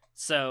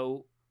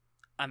 So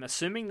I'm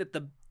assuming that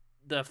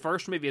the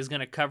first movie is going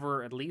to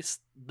cover at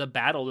least the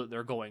battle that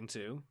they're going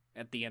to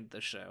at the end of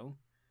the show.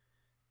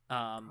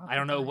 I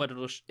don't know what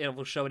it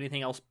will show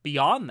anything else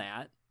beyond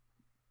that.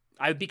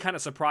 I would be kind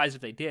of surprised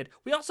if they did.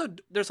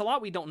 There's a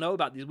lot we don't know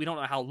about these. We don't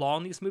know how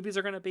long these movies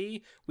are going to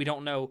be. We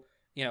don't know,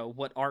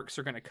 what arcs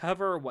are going to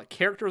cover, what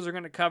characters are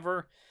going to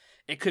cover.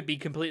 It could be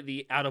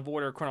completely out of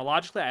order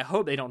chronologically. I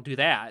hope they don't do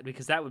that,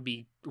 because that would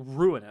be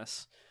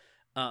ruinous.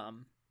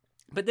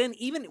 But then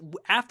even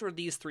after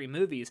these 3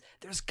 movies,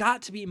 there's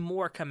got to be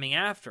more coming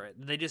after it.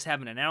 They just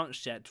haven't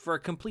announced yet for a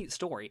complete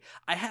story.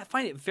 I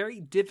find it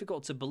very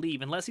difficult to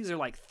believe, unless these are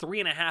like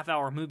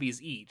 3.5-hour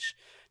movies each,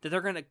 that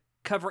they're going to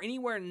cover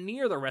anywhere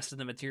near the rest of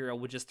the material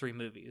with just 3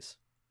 movies.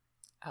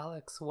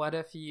 Alex, what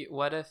if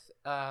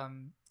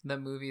the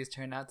movies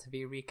turn out to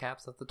be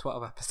recaps of the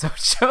 12-episode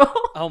show?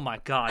 Oh my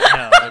god,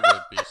 no. I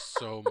would be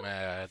so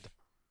mad.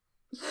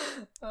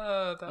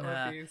 Oh, that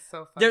would be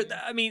so funny.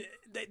 I mean,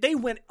 they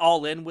went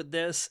all in with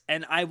this,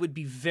 and I would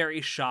be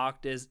very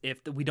shocked if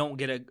we don't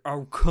get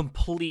a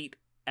complete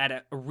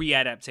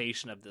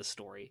readaptation of this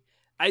story.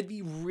 I'd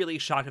be really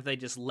shocked if they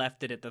just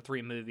left it at the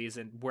 3 movies,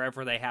 and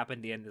wherever they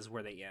happen to end is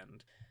where they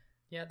end.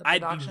 Yeah,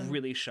 I'd be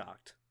really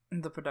shocked.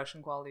 The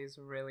production quality is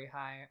really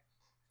high.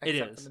 It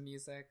Except is. for the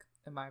music,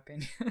 in my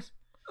opinion.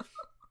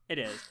 It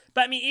is.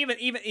 But I mean,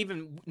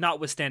 even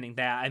notwithstanding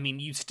that, I mean,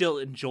 you still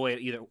enjoy it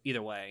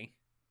either way.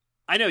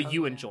 I know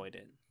you enjoyed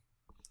it.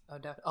 Oh,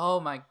 definitely. Oh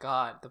my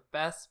god, the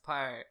best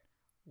part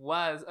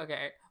was,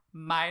 okay,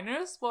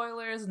 minor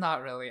spoilers,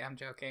 not really, I'm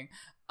joking.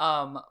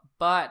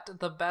 But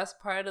the best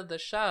part of the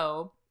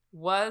show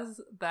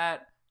was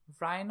that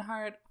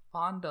Reinhardt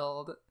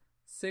fondled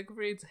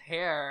Siegfried's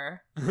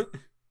hair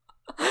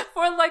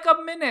for like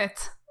a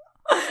minute.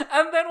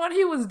 And then when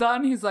he was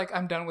done, he's like,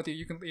 I'm done with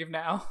you can leave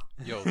now.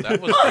 Yo,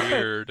 that was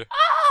weird.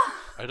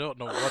 I don't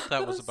know what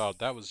that was about.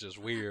 That was just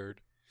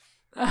weird.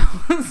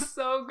 That was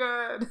so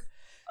good.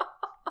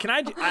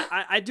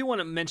 I do want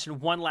to mention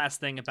one last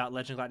thing about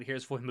Legend of Galactic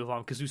Heroes before we move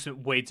on, because we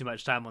spent way too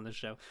much time on this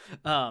show.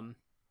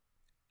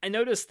 I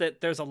noticed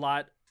that there's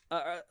a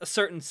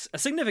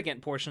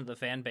significant portion of the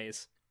fan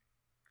base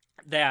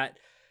that,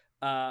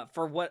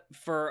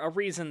 for a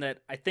reason that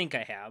I think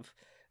I have,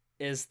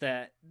 is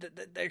that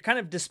they're kind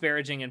of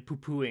disparaging and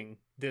poo-pooing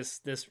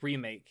this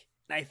remake.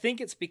 And I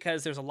think it's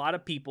because there's a lot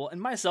of people,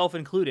 and myself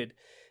included,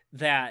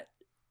 that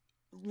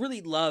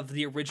really loved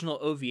the original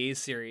OVA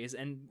series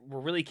and were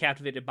really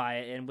captivated by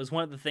it, and was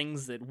one of the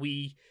things that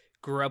we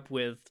grew up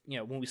with,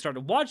 when we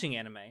started watching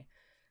anime.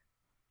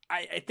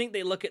 I think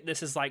they look at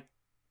this as like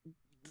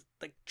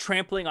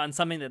trampling on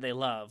something that they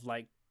love.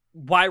 Like,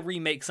 why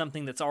remake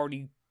something that's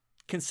already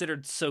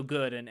considered so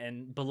good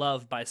and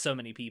beloved by so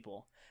many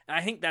people? And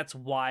I think that's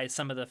why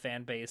some of the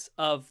fan base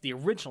of the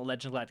original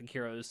Legend of Galactic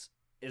Heroes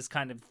is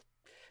kind of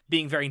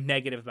being very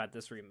negative about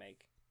this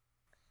remake.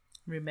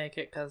 Remake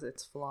it because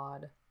it's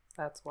flawed.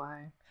 That's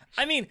why.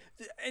 I mean,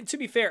 and to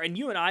be fair, and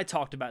you and I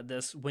talked about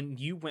this when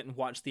you went and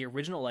watched the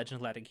original Legend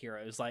of Galactic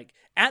Heroes. Like,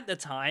 at the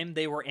time,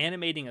 they were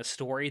animating a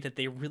story that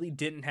they really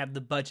didn't have the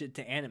budget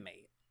to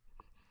animate.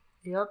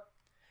 Yep.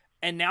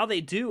 And now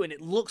they do, and it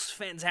looks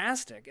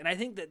fantastic. And I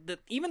think that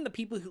even the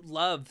people who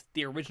love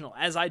the original,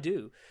 as I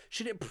do,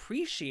 should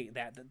appreciate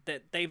that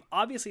they've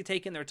obviously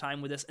taken their time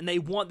with this, and they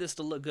want this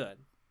to look good.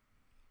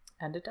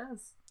 And it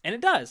does. And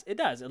it does. It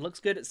does. It looks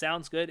good. It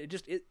sounds good.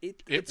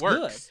 It's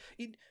works.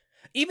 Good.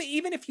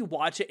 Even if you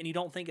watch it and you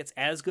don't think it's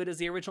as good as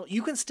the original,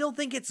 you can still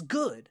think it's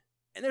good.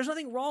 And there's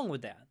nothing wrong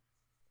with that.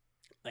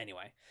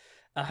 Anyway,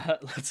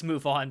 let's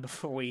move on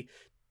before we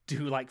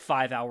do like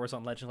 5 hours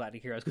on Legend of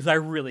Galactic Heroes, because they're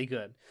really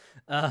good.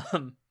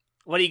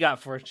 What do you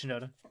got for us,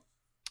 Shinoda?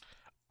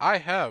 I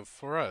have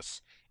for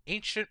us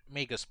Ancient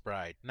Magus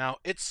Bride. Now,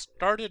 it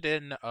started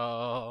in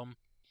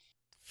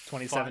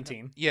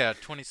 2017. Yeah,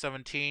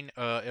 2017.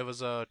 It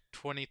was a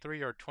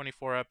 23 or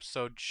 24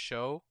 episode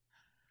show,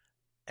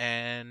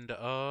 and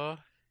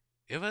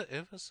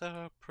it was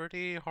a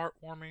pretty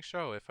heartwarming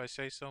show, if I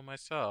say so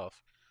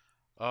myself.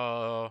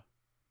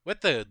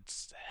 With a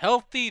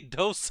healthy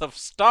dose of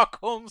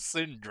Stockholm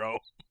Syndrome.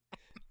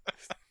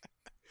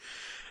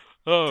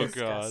 Oh,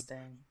 Disgusting.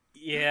 God.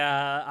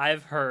 Yeah,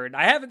 I've heard.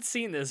 I haven't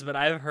seen this, but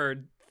I've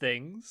heard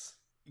things.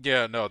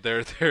 Yeah, no,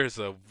 there's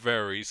a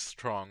very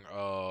strong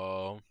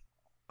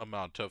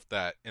amount of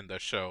that in the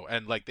show,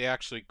 and like they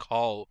actually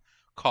call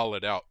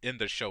it out in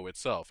the show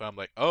itself. I'm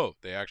like, oh,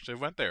 they actually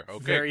went there.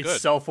 Okay, Very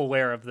good.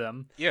 self-aware of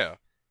them. Yeah.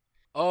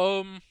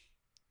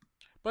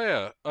 But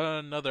yeah,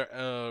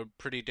 another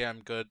pretty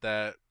damn good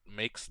that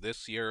makes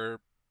this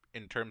year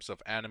in terms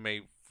of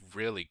anime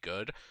really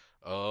good.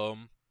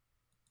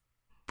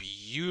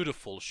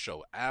 Beautiful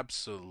show,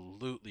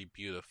 absolutely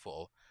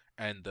beautiful,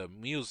 and the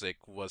music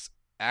was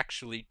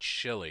actually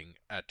chilling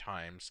at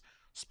times,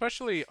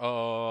 especially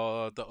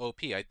the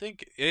OP. I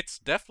think it's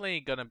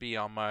definitely gonna be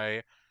on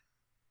my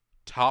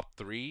top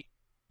 3,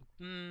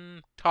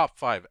 top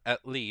 5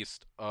 at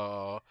least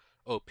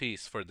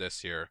OPs for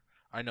this year.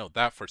 I know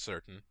that for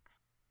certain.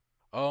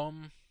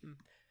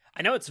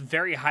 I know it's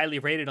very highly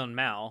rated on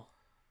Mal.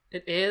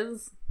 It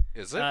is.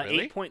 Is it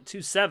really?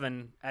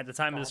 8.27 at the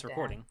time of this Goddamn.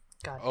 recording.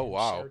 Goddamn Oh,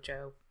 wow.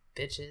 Shoujo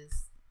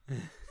bitches.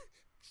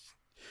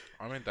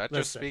 I mean, that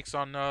just Listen. speaks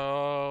on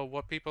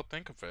what people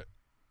think of it.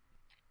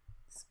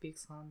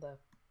 Speaks on the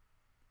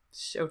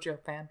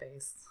shoujo fan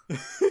base.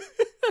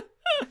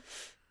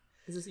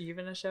 Is this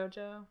even a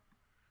shoujo?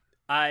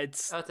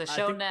 It's Oh, it's a I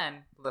think-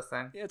 shonen.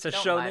 Listen, Yeah, it's a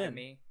don't lie to shonen.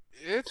 me.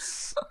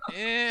 It's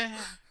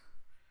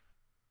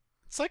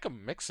it's like a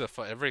mix of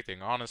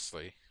everything,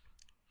 honestly.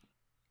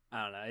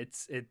 I don't know.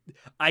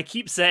 I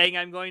keep saying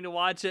I'm going to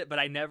watch it, but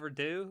I never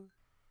do.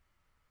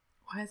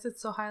 Why is it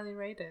so highly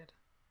rated?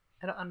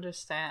 I don't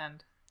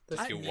understand. Did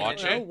you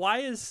watch it? Why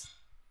is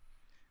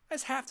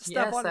half the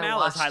stuff on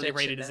Mal as highly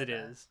rated as it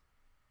is?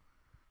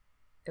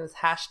 It was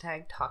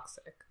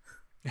 #toxic.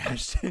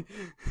 Hashtag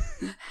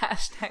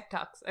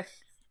toxic.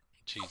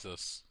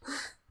 Jesus.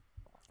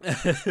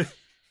 But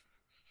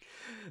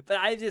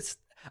I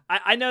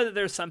know that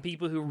there's some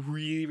people who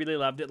really, really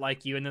loved it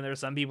like you, and then there's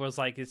some people who's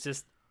like, it's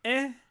just,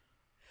 eh.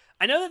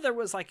 I know that there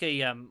was like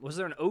was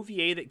there an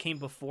OVA that came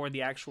before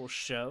the actual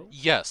show?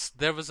 Yes,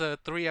 there was a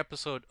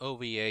 3-episode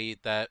OVA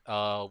that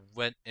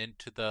went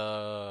into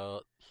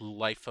the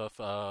life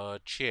of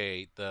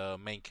Chie, the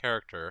main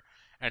character,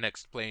 and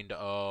explained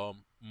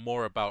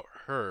more about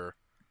her,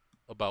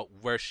 about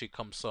where she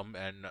comes from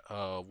and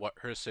what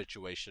her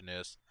situation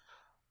is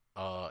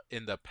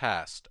in the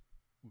past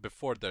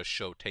before the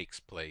show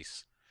takes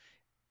place.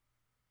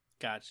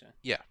 Gotcha.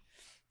 Yeah.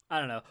 I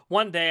don't know.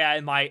 One day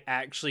I might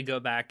actually go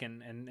back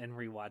and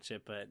rewatch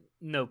it, but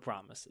no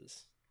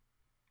promises.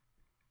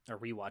 Or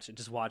rewatch it.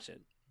 Just watch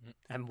it.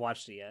 I haven't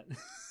watched it yet.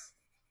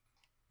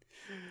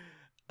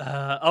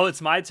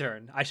 It's my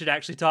turn. I should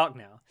actually talk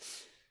now.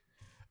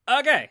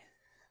 Okay.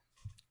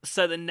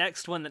 So the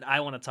next one that I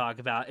want to talk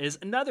about is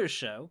another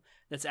show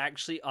that's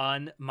actually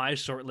on my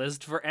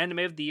shortlist for Anime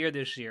of the Year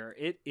this year.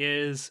 It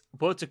is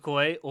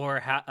Wotakoi,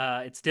 or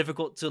It's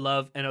Difficult to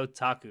Love an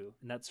Otaku,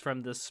 and that's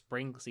from the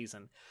spring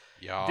season.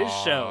 Yes. This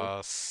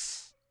show,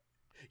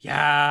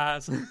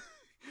 yes,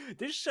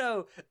 this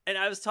show, and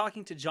I was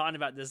talking to John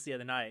about this the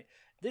other night.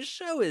 This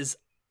show is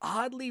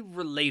oddly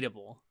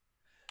relatable.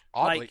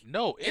 Oddly,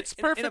 no, it's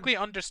perfectly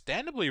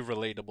understandably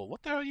relatable.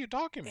 What the hell are you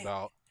talking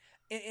about?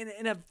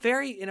 In a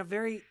very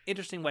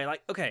interesting way.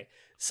 Like, okay,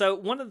 so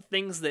one of the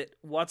things that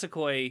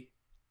Watsukoi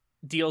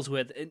deals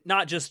with,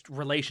 not just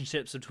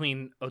relationships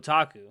between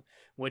otaku,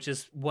 which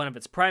is one of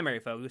its primary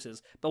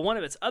focuses, but one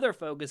of its other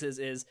focuses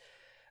is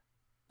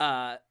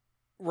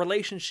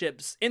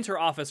relationships,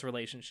 inter-office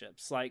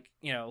relationships. Like,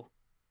 you know,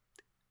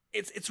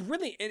 it's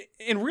really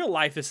in real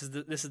life. This is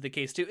the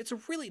case too. It's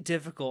really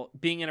difficult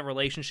being in a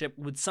relationship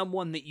with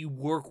someone that you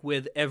work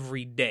with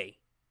every day,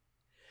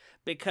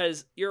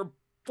 because you're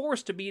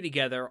forced to be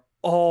together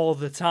all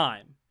the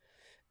time,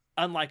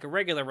 unlike a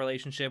regular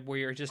relationship where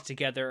you're just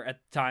together at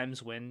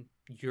times when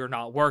you're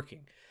not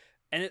working.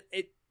 And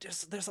it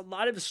just, there's a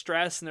lot of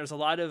stress, and there's a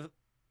lot of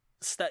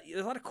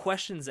there's a lot of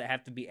questions that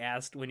have to be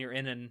asked when you're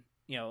in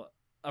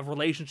a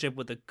relationship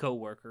with a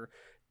coworker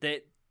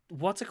that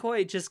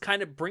Watsukoi just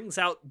kind of brings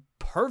out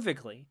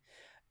perfectly.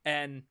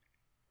 And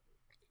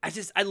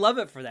I love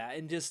it for that.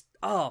 And just,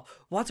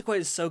 Watsukoi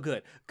is so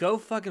good. Go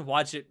fucking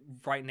watch it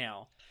right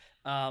now.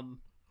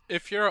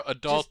 If you're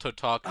adult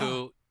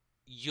otaku,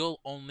 you'll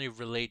only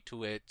relate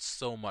to it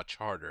so much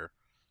harder,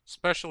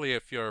 especially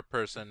if you're a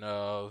person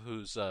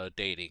who's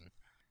dating.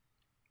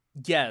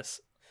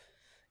 Yes.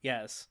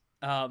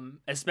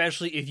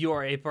 Especially if you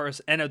are an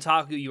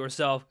otaku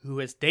yourself who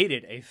has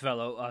dated a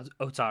fellow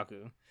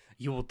otaku,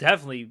 you will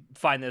definitely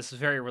find this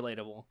very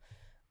relatable.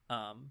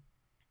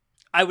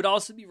 I would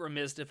also be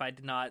remiss if I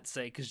did not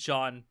say, because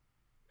John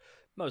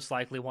most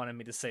likely wanted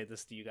me to say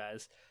this to you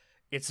guys,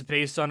 it's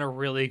based on a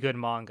really good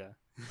manga.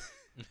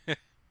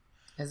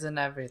 Isn't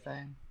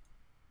everything?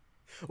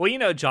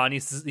 Well, John,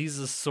 he's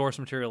a source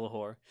material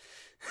whore.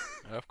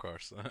 Of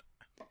course.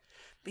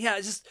 But yeah,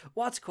 it's just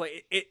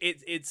Watsukoi.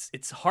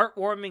 It's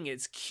heartwarming.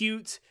 It's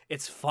cute.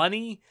 It's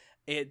funny.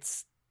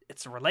 It's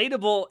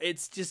relatable.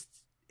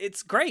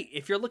 It's great.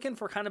 If you're looking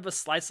for kind of a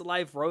slice of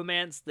life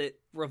romance that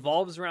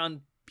revolves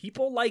around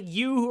people like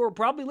you who are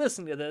probably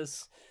listening to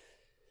this,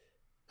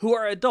 who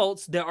are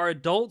adults. There are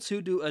adults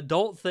who do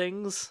adult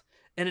things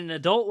in an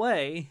adult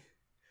way.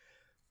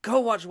 Go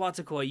watch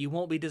Watsukoi. You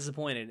won't be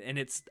disappointed. And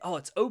it's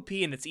OP,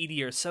 and its ED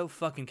are so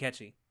fucking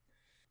catchy.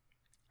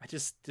 I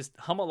just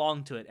hum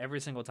along to it every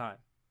single time.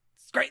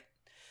 It's great.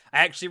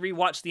 I actually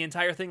rewatched the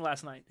entire thing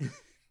last night.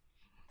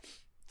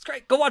 It's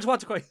great. Go watch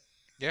Watsukoi.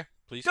 Yeah,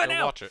 please go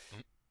watch it.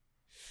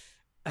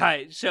 All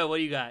right, Sho, what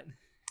do you got?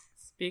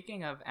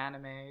 Speaking of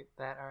anime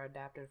that are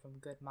adapted from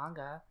good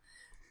manga,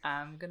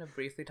 I'm going to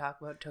briefly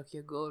talk about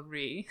Tokyo Ghoul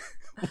Re.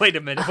 Wait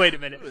a minute.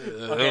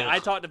 Okay, I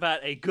talked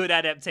about a good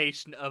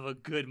adaptation of a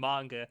good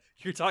manga.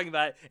 You're talking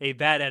about a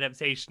bad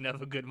adaptation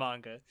of a good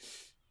manga.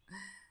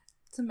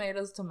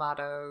 Tomatoes,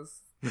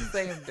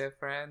 same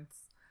difference.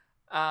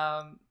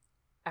 Do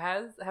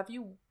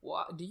you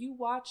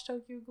watch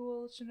Tokyo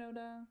Ghoul,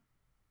 Shinoda?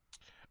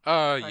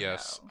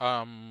 Yes.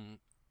 No?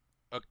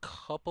 A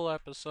couple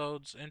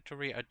episodes into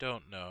I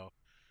don't know.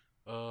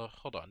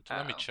 Hold on.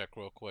 Let me check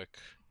real quick.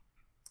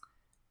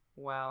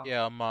 Well.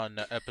 Yeah, I'm on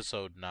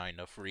episode 9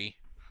 of Re.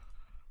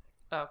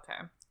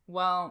 Okay.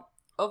 Well,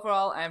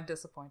 overall, I'm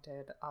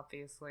disappointed,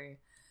 obviously.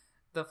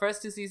 The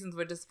first 2 seasons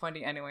were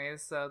disappointing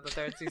anyways, so the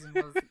third season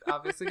was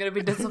obviously going to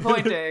be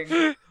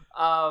disappointing.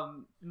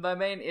 My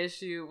main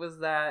issue was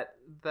that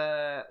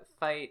the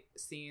fight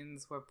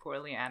scenes were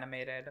poorly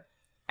animated,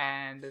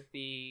 and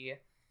the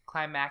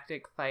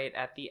climactic fight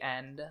at the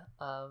end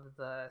of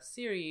the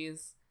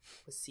series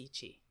was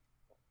CG.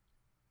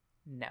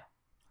 No.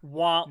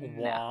 Wah No.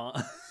 wah.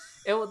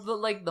 It was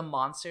like the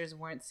monsters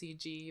weren't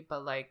CG,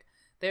 but like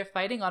they're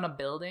fighting on a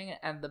building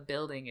and the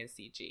building is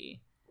CG.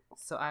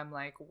 So I'm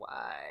like,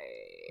 why?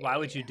 Why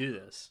would you do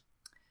this?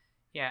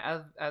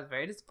 Yeah, I was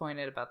very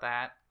disappointed about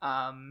that.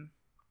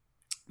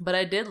 But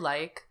I did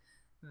like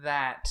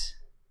that.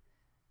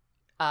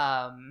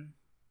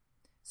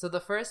 So the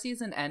first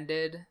season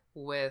ended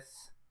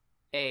with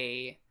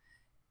a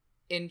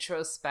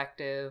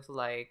introspective,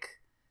 like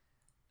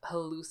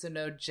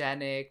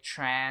hallucinogenic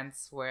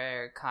trance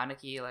where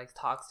Kaneki like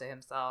talks to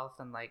himself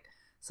and like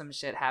some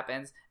shit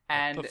happens.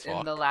 And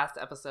in the last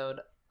episode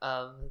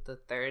of the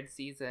third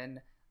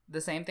season,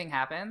 the same thing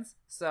happens.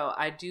 So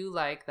I do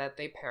like that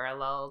they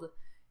paralleled,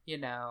 you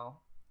know,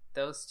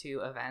 those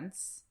two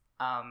events.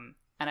 And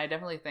I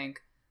definitely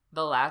think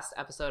the last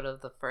episode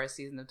of the first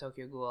season of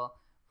Tokyo Ghoul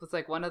was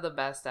like one of the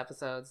best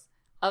episodes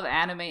of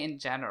anime in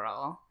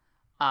general.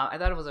 I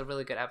thought it was a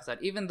really good episode,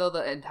 even though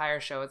the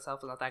entire show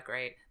itself was not that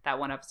great. That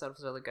one episode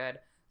was really good.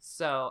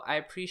 So I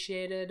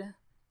appreciated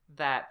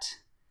that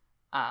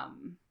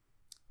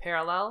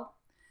parallel.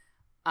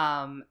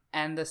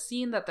 And the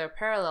scene that they're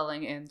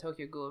paralleling in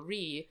Tokyo Ghoul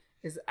Re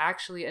is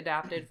actually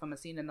adapted from a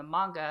scene in the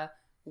manga,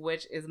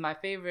 which is my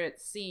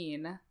favorite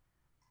scene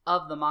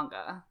of the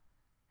manga.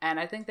 And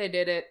I think they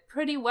did it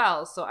pretty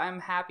well, so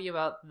I'm happy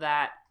about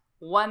that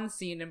one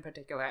scene in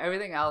particular.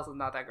 Everything else is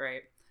not that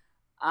great.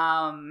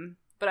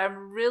 But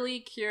I'm really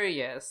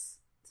curious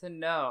to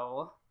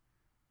know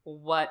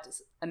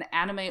what an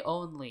anime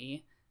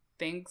only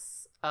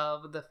thinks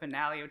of the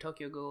finale of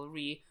Tokyo Ghoul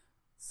Re.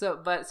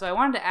 So I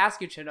wanted to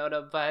ask you,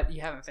 Chinoda, but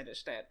you haven't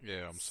finished it.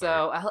 Yeah, I'm sorry.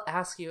 So I'll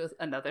ask you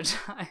another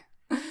time.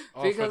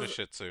 I'll finish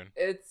it soon.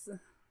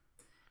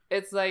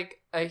 It's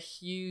like a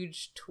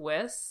huge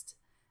twist,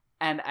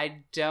 and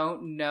I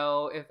don't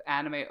know if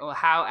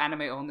how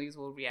anime onlys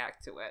will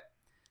react to it.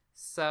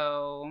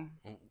 So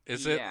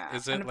is it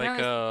like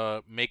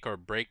a make or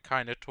break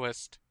kind of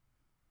twist?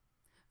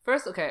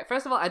 First of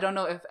all, I don't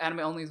know if anime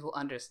onlys will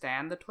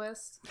understand the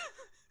twist.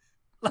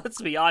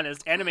 Let's be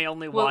honest, anime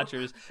only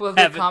watchers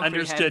haven't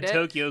understood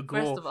Tokyo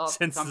Ghoul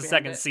since the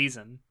second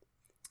season.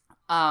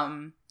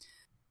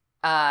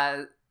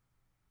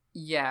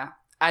 Yeah.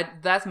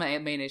 That's my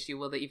main issue.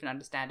 Will they even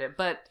understand it?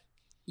 But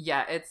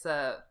yeah, it's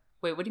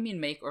wait, what do you mean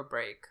make or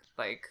break?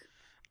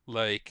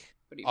 Like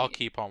I'll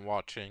keep on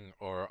watching,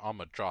 or I'm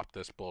gonna drop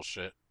this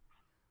bullshit.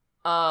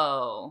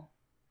 Oh,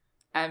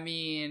 I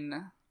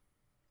mean,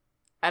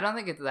 I don't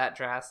think it's that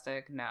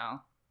drastic.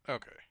 No.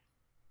 Okay.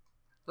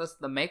 Listen,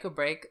 the make or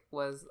break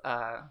was,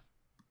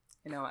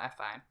 you know what?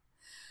 Fine.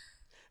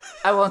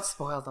 I won't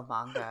spoil the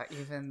manga,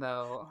 even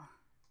though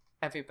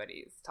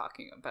everybody's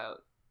talking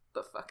about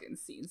the fucking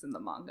scenes in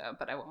the manga,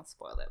 but I won't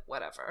spoil it.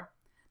 Whatever.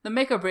 The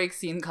make or break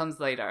scene comes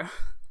later,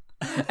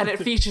 and it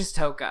features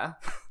Toka.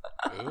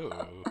 Ooh.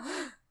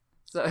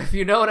 So if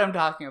you know what I'm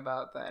talking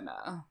about, then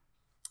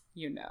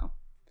you know.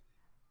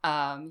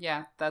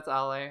 Yeah, that's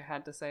all I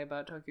had to say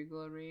about Tokyo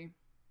Ghoul Re.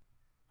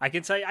 I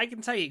can tell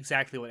you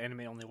exactly what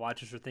anime only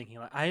watchers are thinking.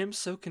 Like, I am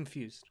so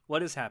confused.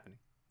 What is happening?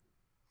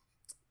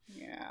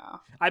 Yeah.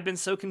 I've been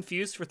so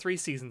confused for 3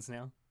 seasons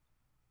now.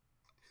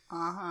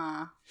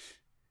 Uh-huh.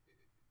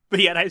 But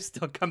yet I've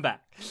still come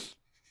back.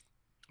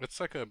 It's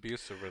like an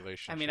abusive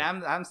relationship. I mean,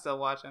 I'm still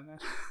watching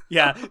it.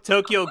 Yeah,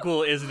 Tokyo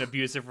Ghoul is an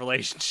abusive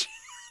relationship.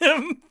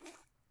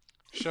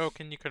 Sho,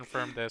 can you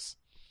confirm this?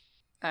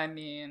 I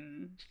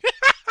mean,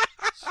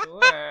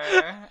 sure.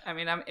 I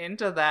mean, I'm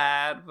into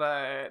that,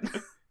 but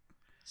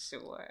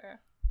sure.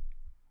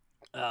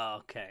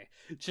 Okay.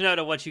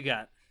 Shinoda, what you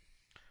got?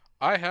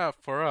 I have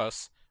for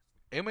us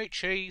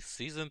MHA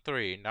Season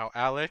 3. Now,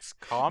 Alex,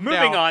 calm down.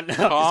 Moving on. No,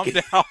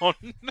 calm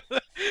down.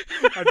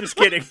 I'm just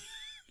kidding.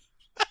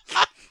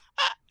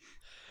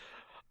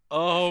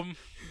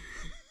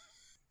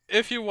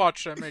 If you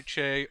watched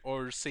MHA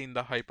or seen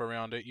the hype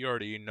around it, you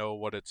already know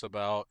what it's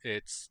about.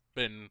 It's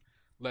been,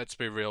 let's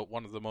be real,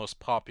 one of the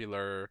most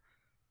popular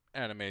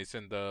animes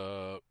in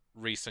the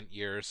recent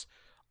years.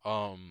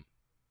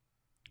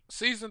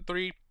 Season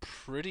 3,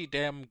 pretty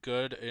damn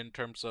good in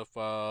terms of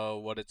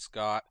what it's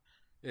got.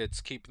 It's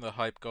keeping the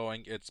hype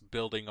going. It's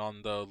building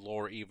on the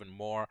lore even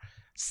more.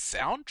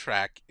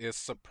 Soundtrack is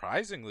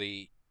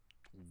surprisingly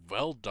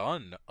well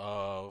done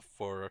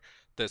for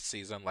this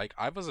season. Like,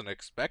 I wasn't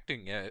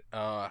expecting it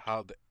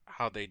how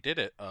they did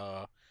it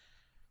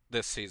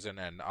this season,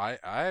 and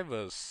I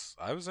was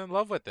in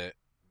love with it.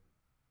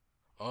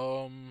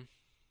 I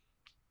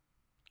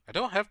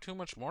don't have too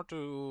much more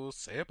to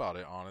say about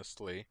it,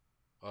 honestly.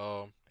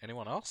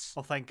 Anyone else?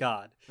 Oh, thank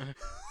God.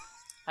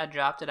 I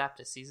dropped it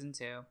after season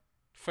 2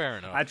 Fair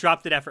enough. I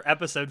dropped it after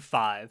episode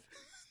 5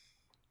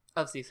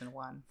 of season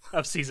 1.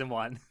 of season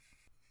 1.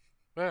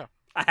 Yeah.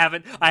 I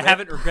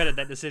haven't regretted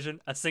that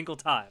decision a single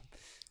time.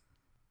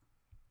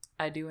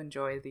 I do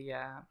enjoy the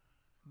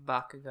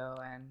Bakugo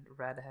and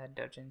Redhead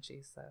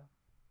Dojinshi, so.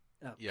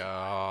 Oh,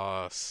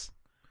 Yes.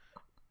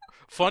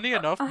 Funny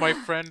enough, my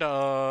friend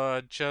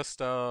just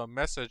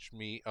messaged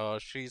me.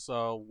 She's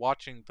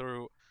watching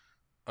through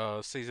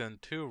season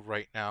 2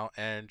 right now,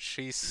 and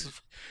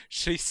she's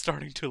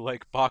starting to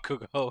like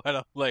Bakugo, and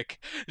I'm like,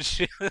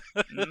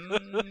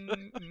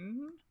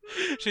 Mm-hmm.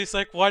 she's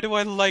like, why do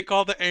I like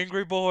all the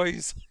angry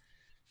boys?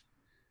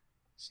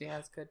 She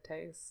has good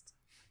taste.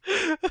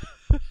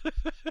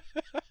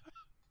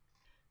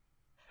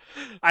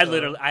 I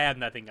have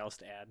nothing else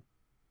to add.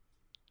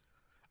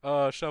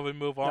 Shall we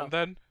move on No.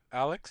 then,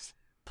 Alex?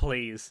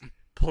 Please,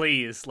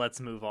 let's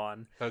move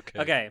on. Okay.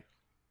 Okay.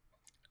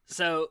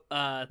 So,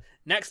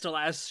 next to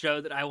last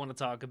show that I want to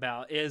talk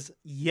about is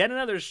yet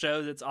another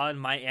show that's on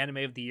my Anime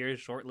of the Year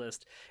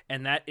shortlist,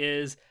 and that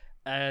is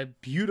a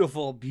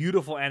beautiful,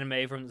 beautiful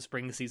anime from the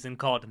spring season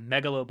called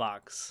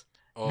Megalobox.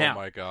 Oh Now,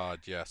 my god,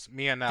 yes.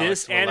 Me and this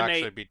Alex will anime-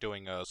 actually be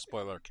doing a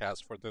spoiler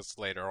cast for this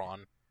later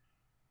on.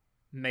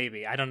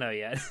 Maybe. I don't know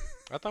yet.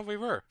 I thought we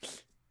were.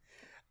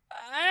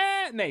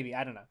 Maybe.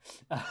 I don't know.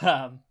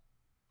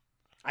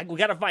 We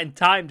gotta find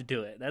time to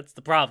do it. That's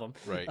the problem.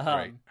 Right,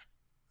 right.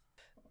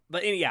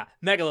 But yeah,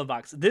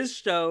 Megalobox. This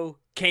show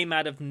came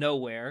out of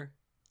nowhere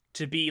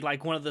to be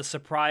like one of the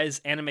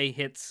surprise anime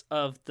hits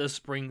of the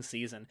spring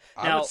season.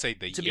 I would say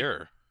the to be-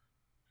 year.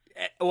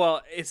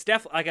 Well, it's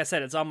definitely, like I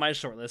said, it's on my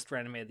shortlist for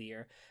anime of the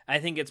year. I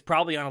think it's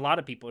probably on a lot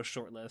of people's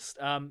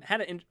shortlist.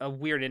 Had a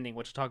weird ending,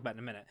 which we'll talk about in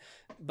a minute.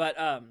 But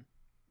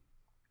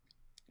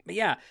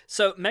yeah,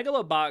 so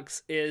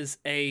Megalobox is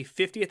a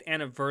 50th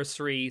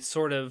anniversary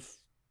sort of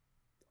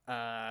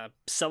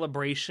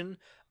celebration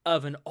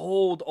of an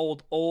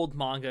old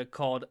manga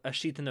called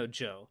Ashita no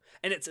Joe.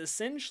 And it's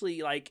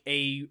essentially like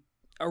a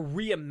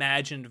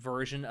reimagined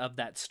version of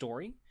that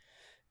story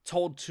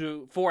told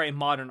for a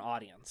modern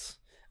audience.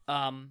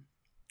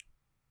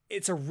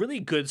 It's a really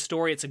good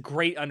story. It's a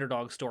great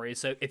underdog story.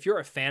 So if you're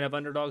a fan of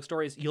underdog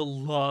stories,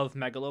 you'll love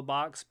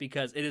Megalobox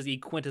because it is the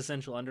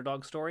quintessential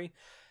underdog story.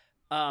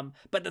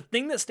 But the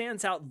thing that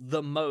stands out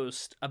the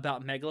most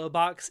about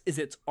Megalobox is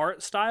its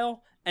art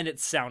style and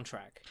its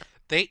soundtrack.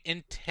 They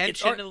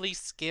intentionally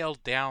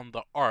scaled down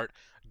the art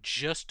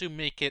just to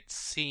make it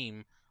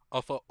seem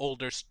of an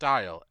older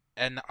style.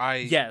 And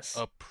I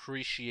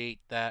appreciate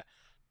that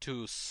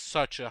to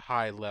such a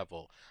high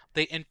level.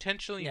 They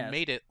intentionally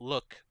made it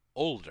look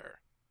older.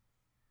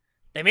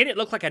 They made it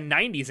look like a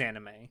 90s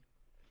anime.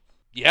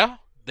 Yeah,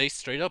 they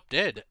straight up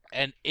did.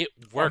 And it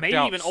worked maybe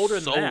out even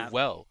older so than that.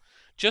 well.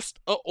 Just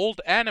an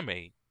old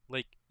anime.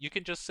 Like, you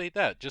can just say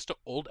that. Just an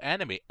old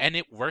anime. And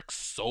it works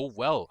so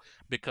well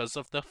because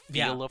of the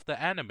feel of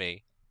the anime.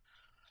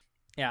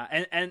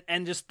 Yeah,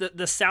 and just the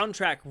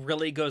soundtrack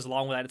really goes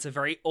along with that. It's a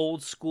very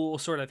old school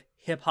sort of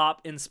hip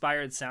hop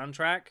inspired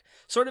soundtrack,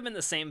 sort of in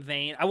the same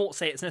vein. I won't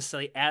say it's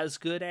necessarily as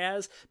good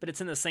as, but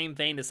it's in the same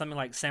vein as something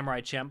like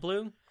Samurai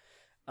Champloo.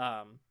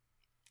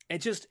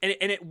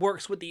 It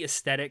works with the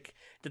aesthetic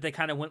that they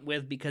kind of went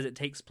with because it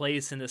takes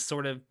place in this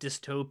sort of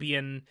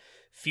dystopian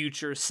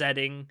future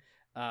setting,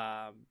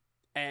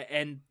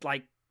 and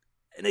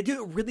they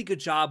do a really good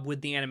job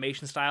with the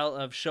animation style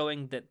of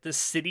showing that the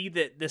city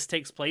that this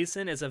takes place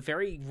in is a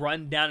very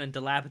run down and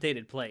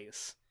dilapidated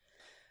place.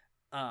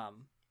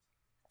 And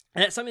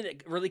that's something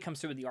that really comes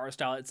through with the art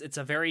style. It's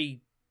a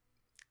very,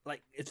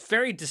 it's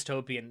very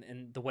dystopian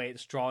in the way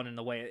it's drawn and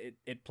the way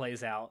it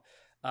plays out.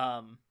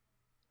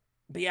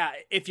 But yeah,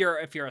 if you're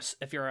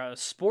a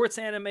sports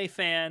anime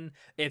fan,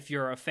 if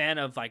you're a fan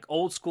of like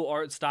old school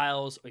art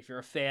styles, if you're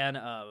a fan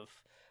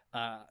of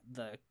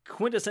the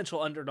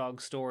quintessential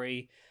underdog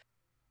story,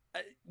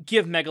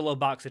 give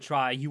Megalobox a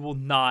try. You will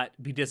not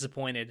be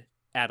disappointed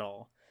at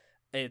all.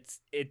 It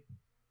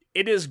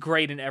is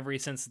great in every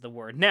sense of the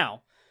word.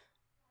 Now,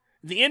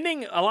 the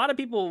ending, a lot of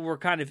people were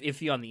kind of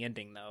iffy on the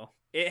ending though.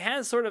 It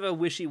has sort of a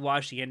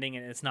wishy-washy ending,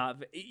 and it's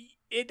not.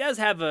 It does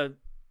have an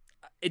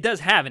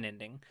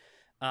ending.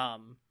 A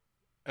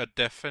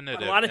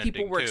definitive. A lot of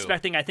people were too.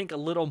 expecting, I think, a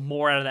little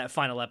more out of that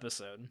final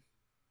episode.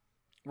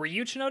 Were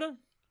you, Chinoda?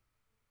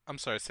 I'm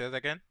sorry, say that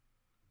again?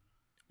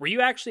 Were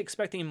you actually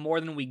expecting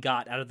more than we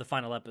got out of the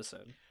final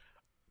episode?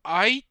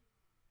 I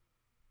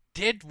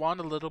did want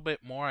a little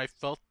bit more. I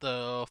felt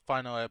the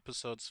final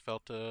episodes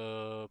felt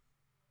a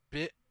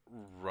bit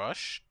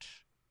rushed.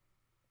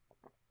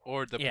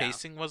 Or the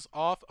pacing was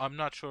off. I'm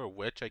not sure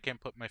which. I can't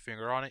put my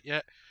finger on it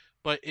yet.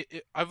 But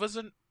I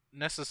wasn't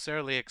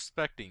necessarily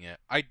expecting it.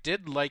 I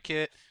did like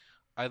it.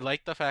 I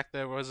liked the fact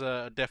there was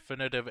a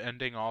definitive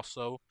ending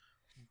also,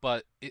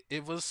 but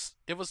it was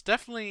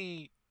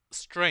definitely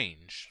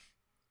strange.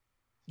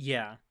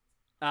 Yeah.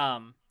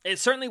 It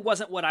certainly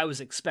wasn't what I was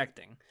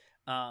expecting.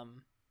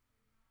 And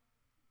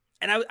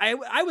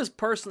I was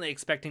personally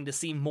expecting to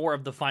see more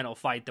of the final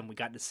fight than we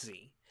got to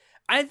see.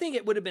 I think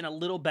it would have been a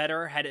little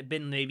better had it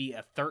been maybe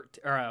a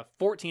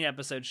 14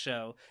 episode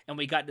show and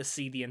we got to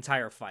see the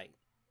entire fight,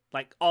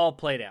 like all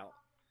played out.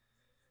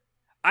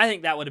 I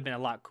think that would have been a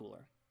lot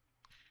cooler.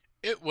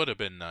 It would have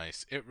been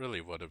nice. It really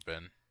would have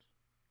been.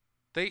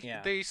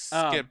 They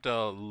skipped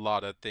a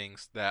lot of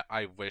things that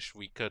I wish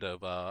we could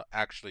have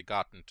actually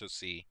gotten to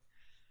see.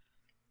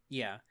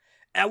 Yeah.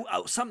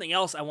 Something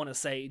else I want to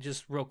say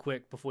just real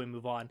quick before we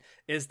move on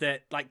is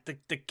that like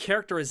the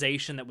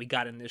characterization that we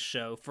got in this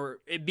show for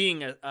it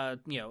being a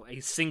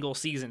single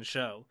season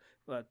show,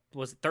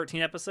 was it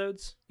 13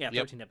 episodes? Yeah,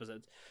 13 Yep.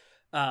 episodes.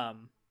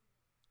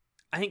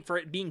 I think for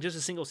it being just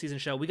a single season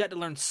show, we got to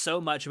learn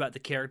so much about the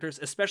characters,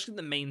 especially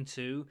the main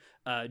two,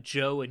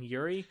 Joe and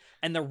Yuri,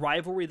 and the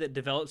rivalry that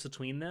develops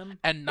between them.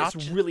 And not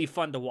it's ju- really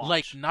fun to watch.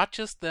 Like, not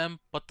just them,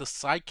 but the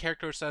side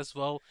characters as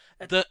well.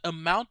 The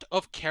amount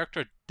of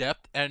character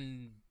depth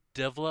and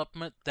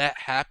development that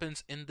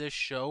happens in this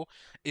show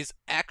is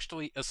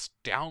actually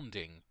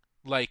astounding.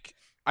 Like,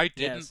 I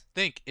didn't Yes.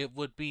 think it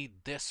would be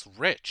this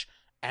rich,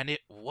 and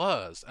it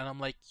was. And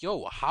I'm like,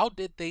 yo, how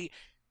did they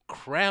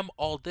cram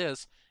all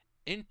this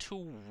into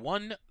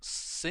one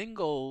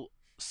single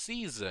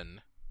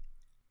season?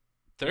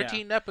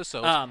 13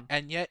 episodes,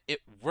 and yet it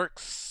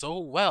works so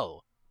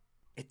well.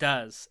 It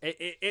does.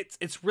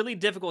 It's really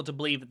difficult to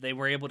believe that they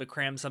were able to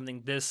cram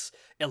something this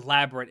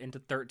elaborate into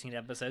 13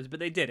 episodes, but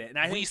they did it. And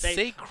I We think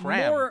they say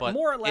cram, but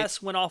more or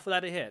less went off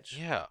without a hitch.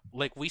 Yeah,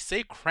 like we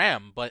say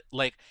cram, but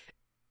like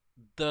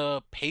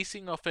the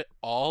pacing of it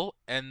all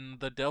and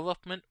the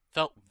development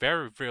felt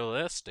very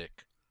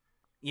realistic.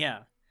 Yeah.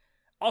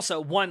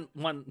 Also, one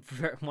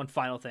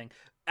final thing.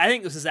 I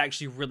think this is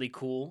actually really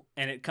cool,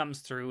 and it comes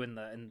through in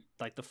the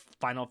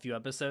final few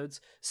episodes.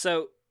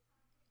 So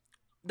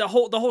the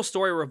whole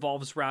story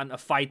revolves around a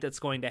fight that's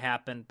going to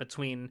happen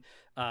between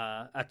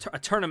a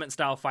tournament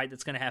style fight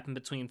that's going to happen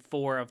between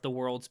four of the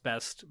world's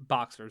best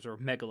boxers, or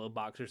megalo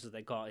boxers as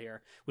they call it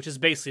here, which is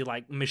basically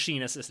like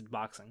machine assisted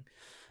boxing.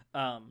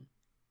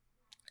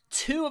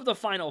 Two of the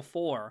final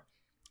four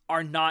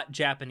are not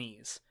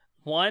Japanese.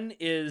 One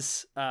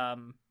is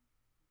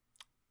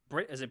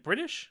is it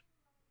British?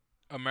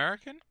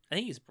 American? I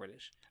think he's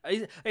British.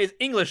 He's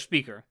English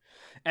speaker,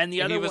 and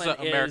the other He was one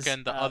American.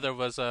 is, The other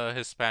was a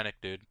Hispanic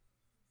dude.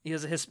 He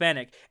is a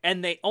Hispanic,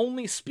 and they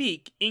only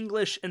speak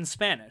English and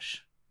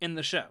Spanish in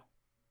the show,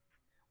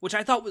 which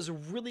I thought was a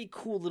really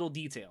cool little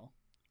detail.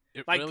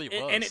 It Like, really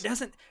was. and it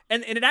doesn't,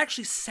 and it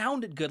actually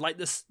sounded good. Like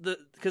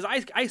because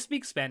I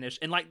speak Spanish,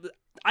 and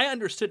I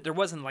understood there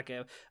wasn't like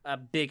a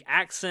big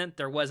accent.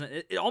 There wasn't.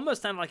 It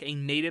almost sounded like a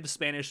native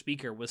Spanish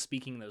speaker was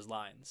speaking those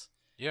lines.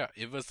 Yeah,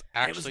 it was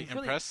actually really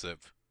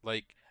impressive.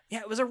 Like, Yeah,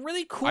 it was a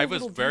really cool. I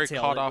was little very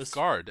detail. caught It off was-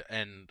 guard,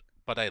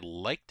 but I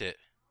liked it.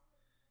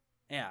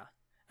 Yeah,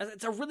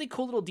 it's a really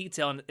cool little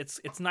detail, and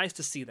it's nice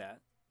to see that.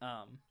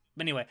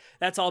 But anyway,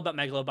 that's all about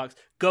Megalobox.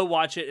 Go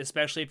watch it,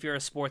 especially if you're a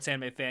sports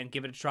anime fan.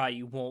 Give it a try;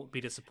 you won't be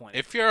disappointed.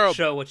 If you're a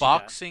Show what you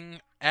got. boxing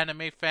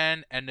anime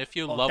fan, and if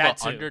you Oh, love that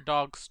an too.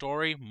 underdog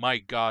story, my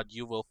god,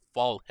 you will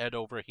fall head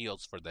over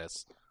heels for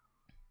this.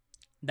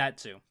 That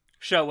too.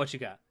 Show what you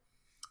got.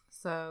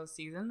 So,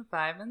 season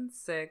 5 and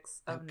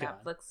 6 of Oh,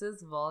 God.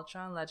 Netflix's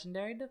Voltron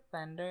Legendary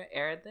Defender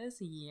aired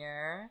this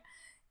year.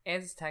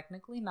 It's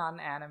technically not an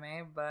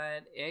anime,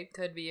 but it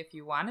could be if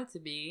you want it to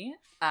be.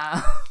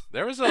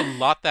 There was a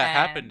lot that And-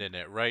 happened in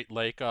it, right?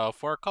 Like,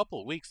 for a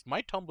couple weeks,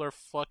 my Tumblr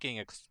fucking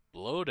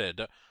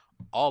exploded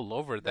all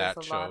over that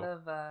There's a show. lot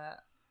of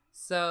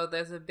so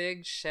there's a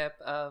big ship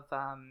of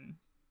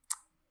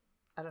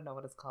I don't know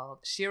what it's called.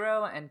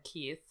 Shiro and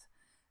Keith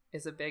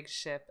is a big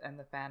ship in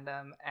the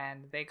fandom,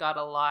 and they got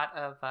a lot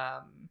of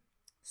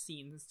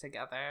scenes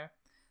together.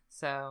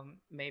 So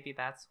maybe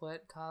that's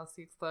what caused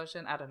the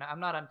explosion. I don't know.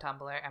 I'm not on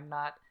Tumblr. I'm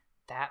not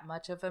that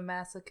much of a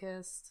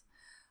masochist.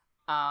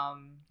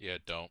 Yeah,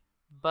 don't.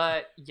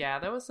 But yeah,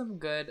 there was some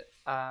good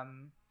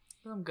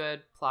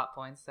plot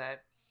points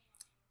that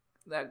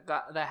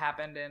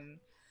happened in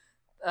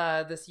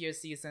this year's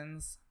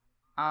seasons.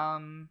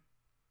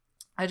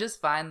 I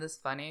just find this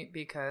funny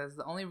because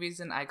the only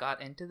reason I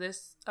got into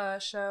this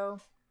show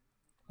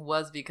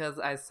was because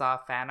I saw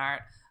fan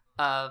art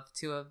of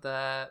two of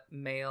the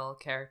male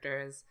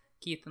characters,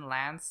 Keith and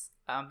Lance,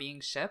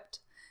 being shipped,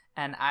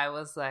 and I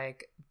was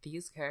like,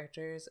 these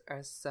characters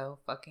are so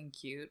fucking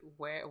cute.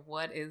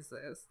 What is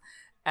this?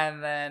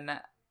 And then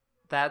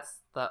that's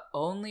the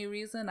only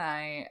reason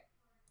I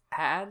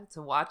had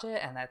to watch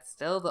it, and that's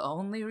still the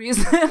only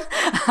reason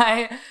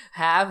I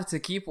have to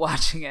keep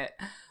watching it.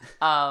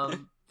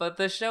 But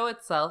the show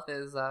itself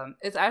is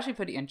it's actually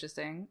pretty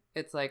interesting.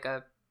 It's like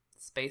a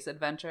space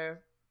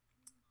adventure.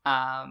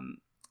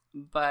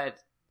 But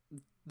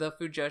the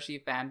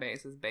Fujoshi fan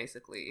base is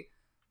basically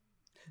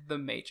the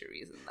major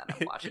reason that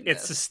I'm watching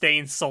It's this.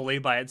 sustained solely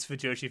by its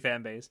Fujoshi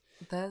fan base.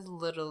 That's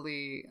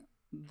literally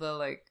that's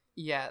like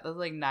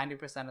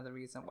 90% of the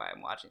reason why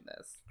I'm watching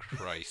this.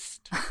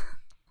 Christ.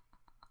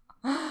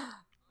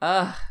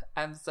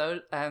 I'm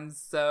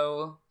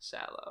so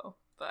shallow,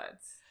 but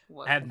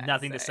what I have can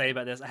nothing to say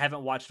about this. I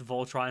haven't watched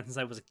Voltron since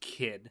I was a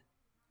kid.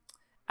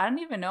 I don't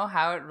even know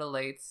how it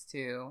relates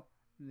to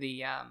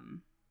the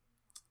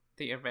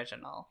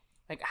original.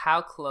 Like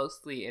how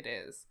closely it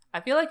is.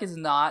 I feel like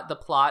the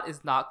plot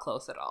is not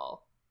close at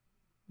all.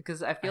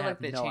 Because I feel I like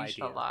have they no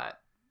changed idea. a lot.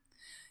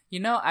 You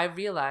know, I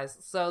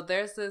realized, so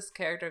there's this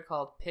character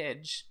called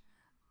Pidge.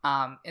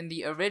 In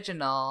the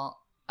original,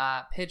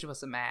 Pidge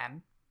was a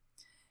man.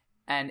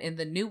 And in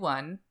the new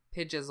one,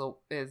 Pidge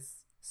is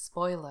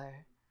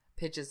spoiler,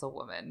 Pidge is a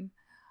woman.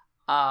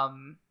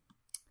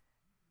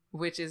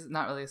 Which is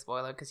not really a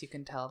spoiler because you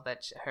can tell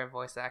that her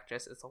voice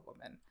actress is a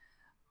woman.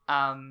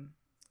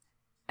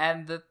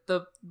 And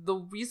the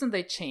reason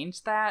they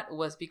changed that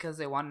was because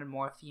they wanted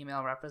more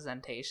female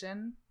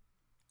representation.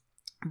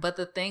 But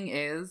the thing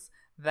is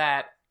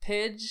that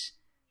Pidge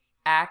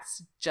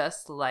acts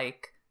just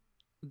like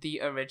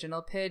the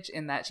original Pidge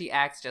in that she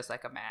acts just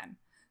like a man.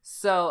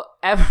 So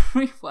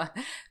everyone,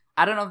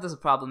 I don't know if this is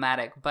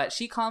problematic, but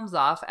she comes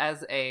off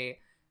as a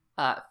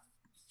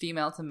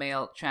female to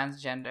male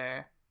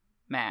transgender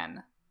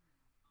man.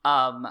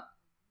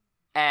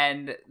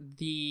 And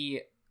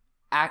the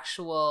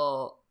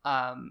actual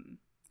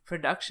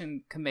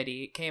production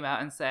committee came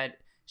out and said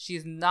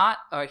she's not,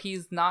 or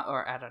he's not,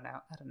 or I don't know.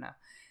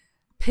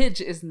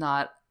 Pidge is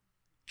not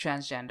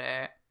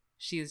transgender.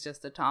 She's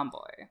just a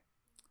tomboy.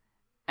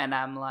 And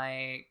I'm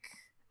like,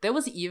 there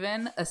was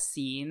even a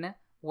scene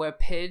where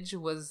Pidge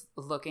was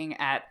looking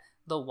at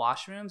the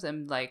washrooms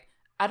and like,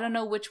 I don't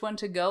know which one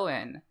to go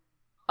in.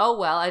 Oh,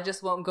 well, I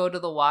just won't go to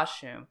the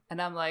washroom.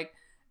 And I'm like,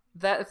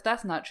 that if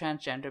that's not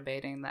transgender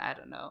baiting, then I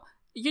don't know.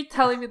 You're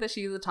telling me that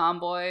she's a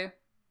tomboy?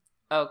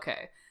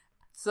 Okay.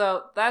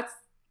 So that's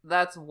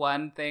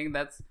one thing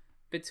that's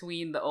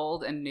between the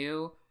old and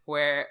new,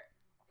 where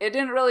it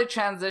didn't really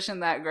transition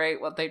that great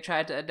what they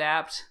tried to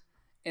adapt,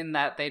 in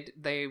that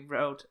they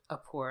wrote a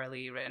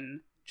poorly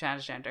written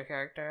transgender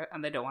character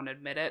and they don't want to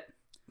admit it.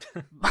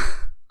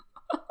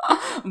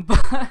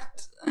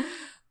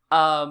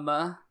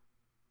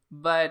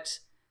 But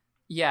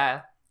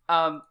yeah,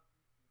 one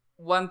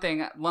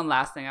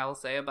last thing I will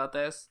say about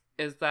this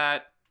is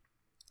that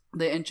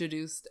they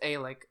introduced a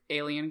like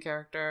alien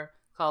character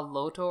called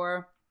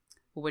Lotor,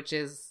 which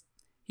is,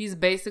 he's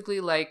basically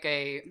like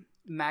a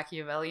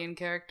Machiavellian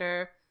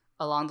character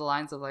along the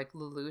lines of like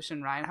Lelouch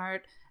and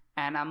Reinhardt.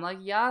 And I'm like,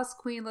 yes,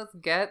 Queen, let's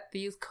get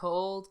these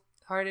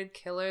cold-hearted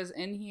killers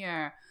in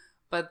here.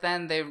 But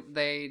then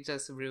they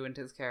just ruined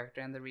his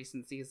character in the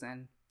recent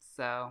season.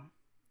 So,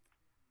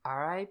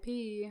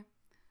 R.I.P.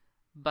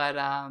 But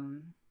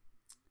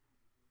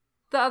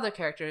the other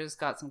characters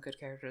got some good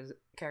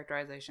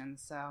characterization.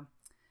 So,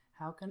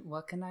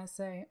 what can I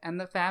say? And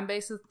the fan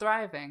base is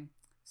thriving.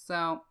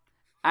 So,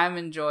 I'm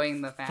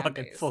enjoying the fan base.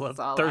 Fucking full of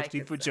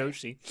thirsty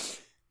Fujoshi.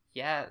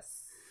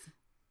 Yes.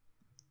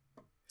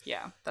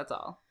 Yeah, that's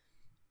all.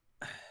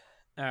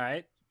 All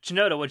right.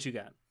 Shinoda, what you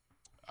got?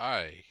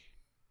 I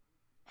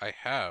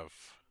have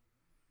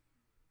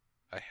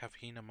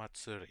Hina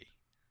Matsuri.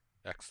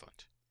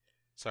 Excellent.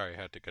 Sorry,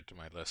 I had to get to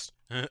my list.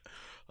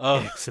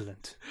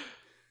 Excellent.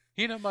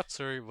 Hina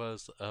Matsuri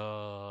was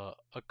a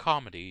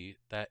comedy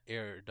that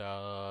aired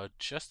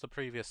just the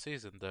previous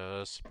season,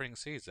 the spring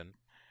season,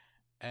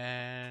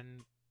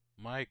 and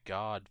my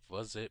God,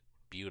 was it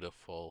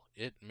beautiful!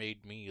 It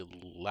made me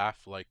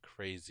laugh like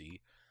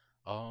crazy.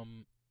 What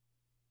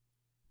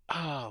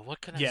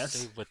can I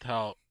say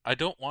without... I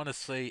don't want to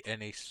say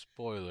any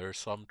spoilers,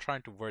 so I'm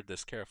trying to word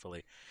this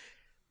carefully.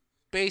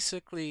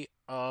 Basically,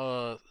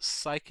 a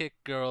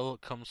psychic girl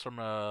comes from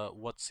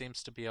what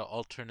seems to be an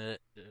alternate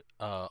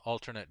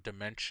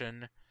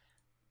dimension,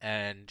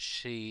 and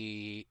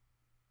she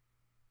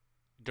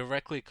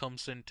directly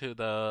comes into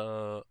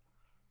the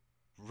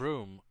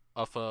room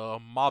of a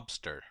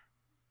mobster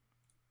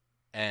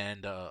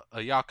and a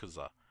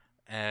yakuza,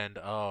 and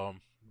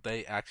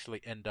they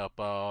actually end up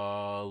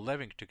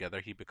living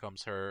together. He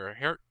becomes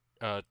her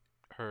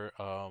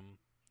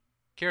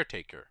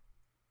caretaker.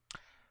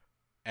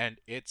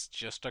 And it's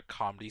just a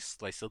comedy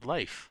slice of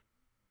life.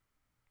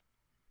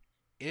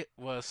 It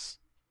was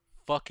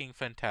fucking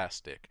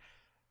fantastic.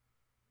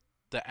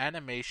 The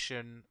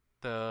animation,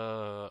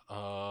 the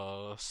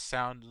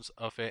sounds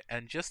of it,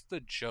 and just the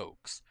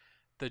jokes.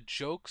 The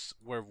jokes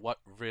were what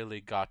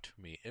really got to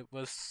me. It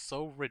was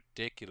so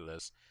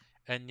ridiculous,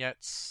 and yet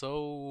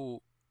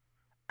so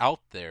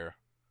out there.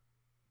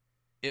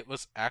 It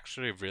was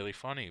actually really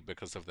funny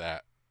because of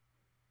that.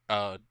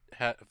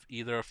 Have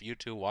either of you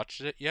two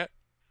watched it yet?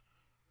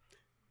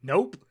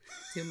 Nope.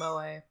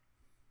 Tumoe.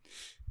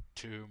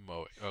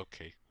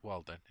 Okay,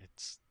 well then,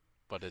 it's...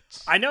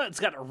 I know it's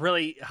got a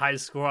really high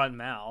score on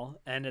Mal,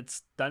 and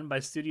it's done by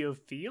Studio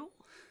Feel?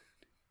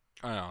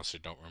 I honestly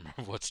don't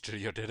remember what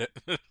studio did it.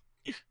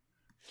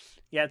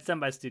 Yeah, it's done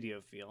by Studio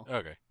Feel.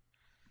 Okay.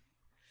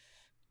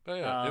 But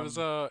yeah, it was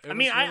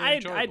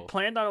I'd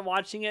planned on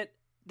watching it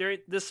during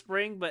this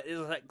spring, but it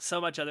was like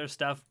so much other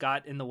stuff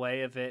got in the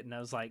way of it, and I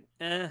was like,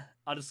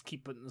 I'll just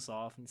keep putting this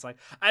off. And it's like,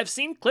 I've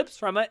seen clips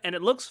from it, and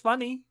it looks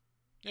funny.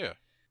 Yeah.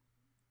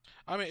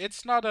 I mean,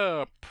 it's not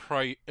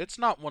it's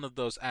not one of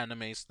those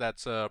animes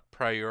that's a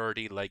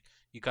priority, like,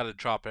 you gotta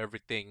drop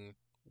everything,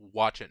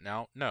 watch it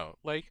now. No,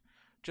 like,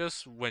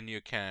 just when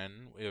you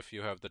can, if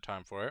you have the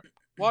time for it,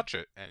 watch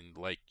it, and,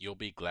 like, you'll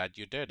be glad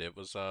you did.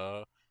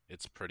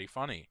 It's pretty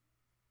funny.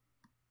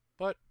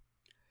 But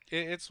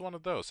it's one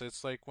of those.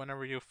 It's like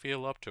whenever you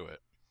feel up to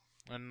it,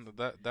 and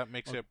that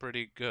makes it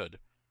pretty good.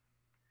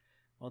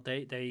 Well, there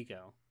you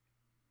go.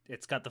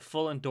 It's got the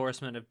full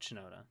endorsement of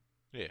Shinoda.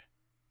 Yeah.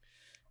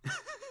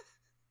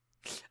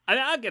 I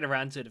mean, I'll get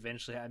around to it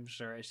eventually, I'm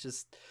sure. It's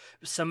just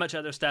so much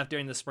other stuff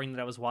during the spring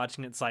that I was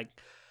watching. It's like,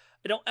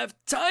 I don't have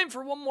time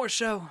for one more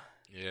show.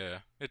 Yeah,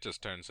 it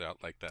just turns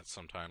out like that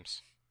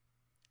sometimes.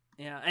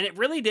 Yeah, and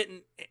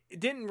it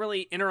didn't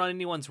really enter on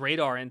anyone's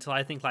radar until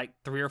I think like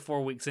 3 or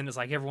 4 weeks in. It's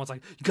like everyone's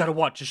like, you gotta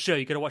watch the show,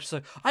 you gotta watch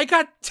the show. I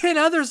got 10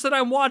 others that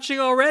I'm watching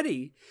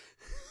already.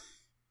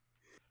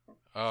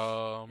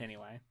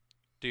 Anyway.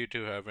 Do you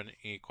two have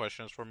any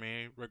questions for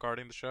me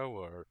regarding the show,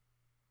 or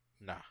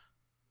nah?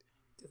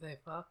 Do they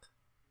fuck?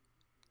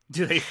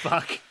 Do they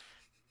fuck?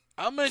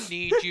 I'm gonna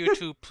need you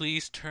to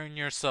please turn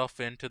yourself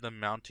into the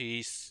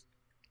Mounties,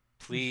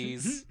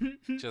 please,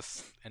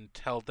 and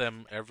tell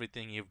them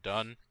everything you've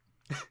done.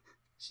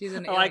 She's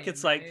an I like alien,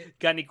 it's like, right?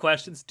 got any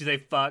questions? Do they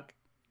fuck?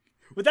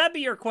 Would that be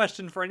your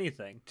question for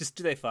anything? Just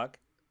do they fuck?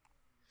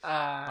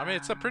 I mean,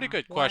 it's a pretty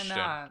good why question,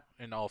 not?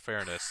 in all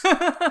fairness.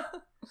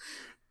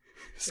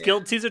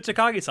 Skilled teaser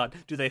Takagi-san,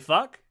 do they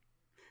fuck?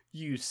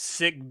 You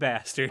sick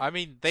bastard. I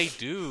mean, they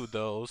do,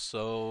 though,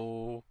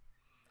 so...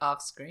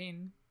 Off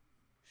screen.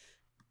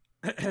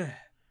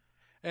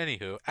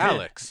 Anywho,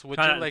 Alex, would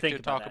Try not you to like think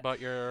to about talk that. about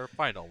your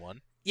final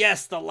one?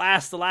 Yes, the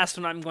last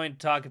one I'm going to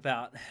talk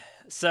about.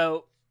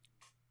 So,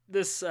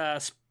 this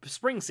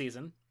spring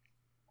season,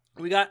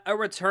 we got a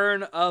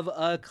return of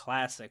a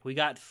classic. We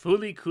got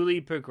Fooly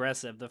Cooly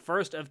Progressive, the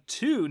first of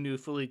 2 new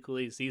Fooly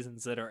Cooly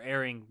seasons that are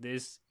airing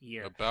this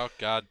year. About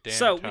goddamn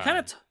So, time. we kind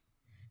of...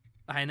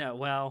 I know,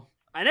 well,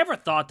 I never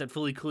thought that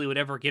Fooly Cooly would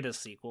ever get a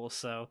sequel,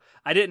 so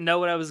I didn't know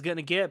what I was going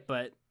to get,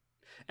 but...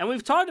 And we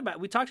talked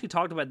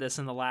about this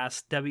in the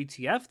last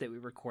WTF that we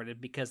recorded,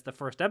 because the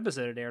first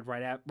episode aired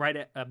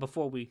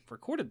before we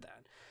recorded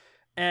that.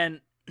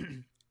 And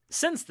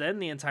since then,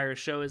 the entire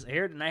show has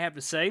aired, and I have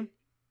to say,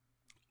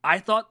 I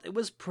thought it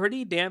was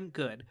pretty damn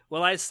good.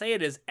 Well, I say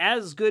it is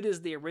as good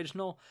as the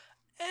original,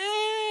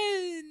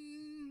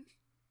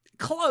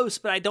 close,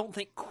 but I don't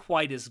think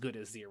quite as good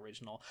as the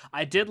original.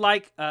 I did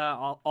like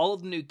all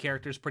of the new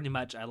characters pretty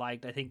much. I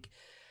think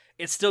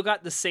it's still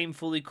got the same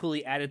Fooly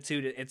Cooly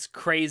attitude. It's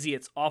crazy.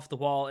 It's off the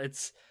wall.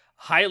 It's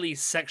highly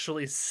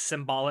sexually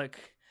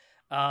symbolic.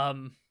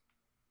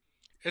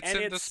 It's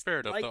in the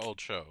spirit of the old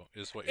show,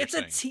 is what you're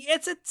saying.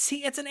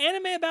 It's an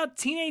anime about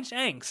teenage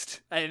angst.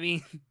 I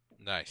mean,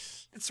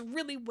 Nice. it's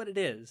really what it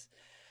is.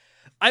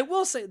 I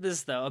will say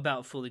this though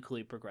about Fooly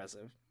Cooly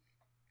Progressive.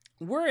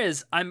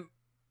 Whereas I'm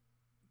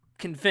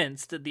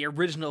convinced that the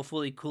original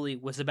Fooly Cooly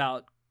was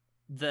about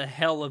the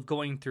hell of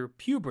going through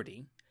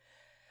puberty,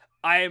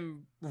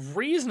 I'm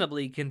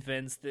reasonably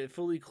convinced that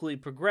Fooly Cooly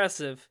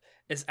Progressive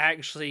is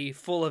actually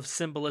full of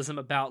symbolism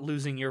about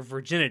losing your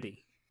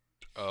virginity.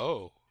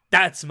 Oh.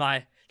 That's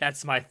my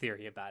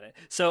theory about it.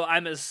 So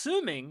I'm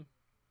assuming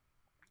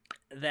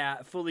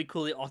that Fooly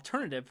Cooly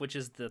Alternative, which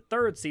is the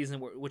 3rd season,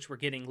 which we're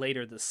getting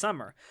later this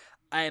summer,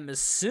 I am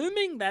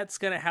assuming that's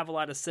going to have a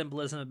lot of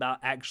symbolism about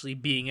actually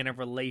being in a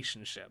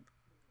relationship.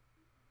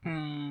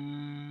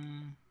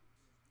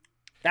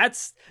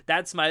 That's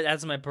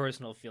my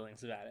personal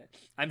feelings about it.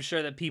 I'm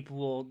sure that people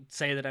will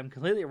say that I'm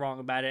completely wrong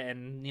about it,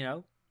 and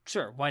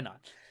sure, why not?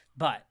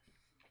 But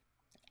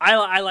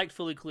I liked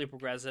Fooly Cooly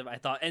Progressive. I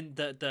thought, and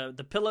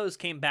the Pillows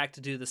came back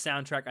to do the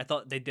soundtrack. I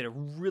thought they did a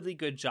really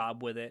good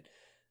job with it.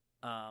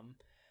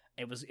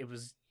 It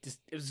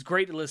was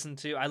great to listen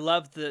to. I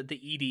loved the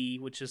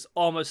ED, which is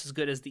almost as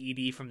good as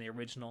the ED from the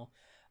original.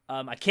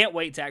 I can't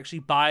wait to actually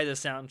buy the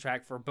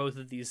soundtrack for both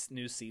of these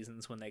new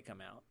seasons when they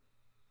come out.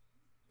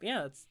 But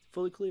yeah, it's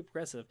Fooly Cooly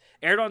Progressive.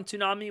 Aired on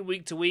Toonami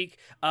week to week.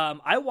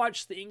 I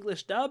watched the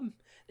English dub.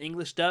 The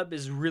English dub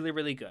is really,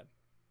 really good.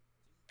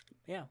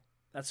 Yeah,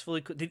 that's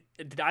Fooly Cooly.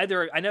 Did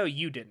either? I know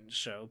you didn't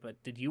show,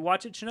 but did you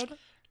watch it, Shinoda?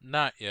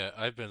 Not yet.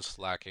 I've been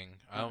slacking.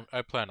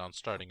 I plan on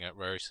starting it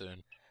very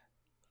soon.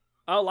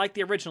 Oh, like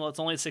the original, it's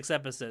only 6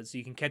 episodes, so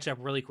you can catch up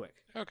really quick.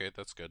 Okay,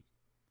 that's good.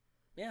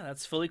 Yeah,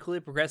 that's Fooly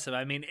Cooly Progressive.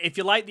 I mean, if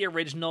you like the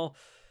original,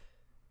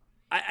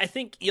 I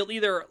think you'll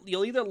either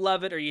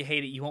love it or you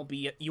hate it. You won't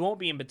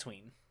be in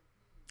between.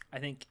 I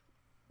think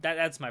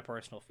that's my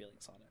personal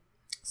feelings on it.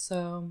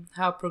 So,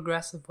 how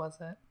progressive was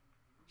it?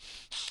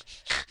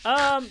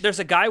 There's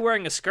a guy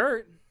wearing a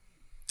skirt.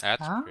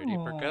 That's pretty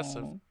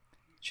progressive.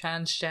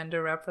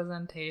 Transgender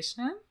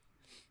representation?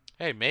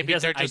 Hey, He maybe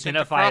they're doesn't just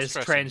identify into as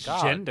cross-dressing.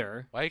 God,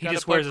 transgender. why you He gotta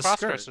just put wears a skirt.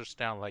 cross-dressers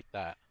down like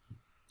that?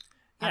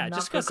 Yeah, I'm not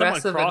just because someone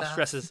progressive enough.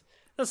 cross-dresses...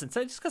 Listen,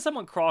 just because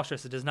someone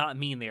cross-dresses does not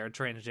mean they are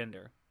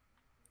transgender.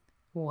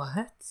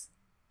 What?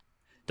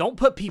 Don't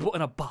put people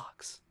in a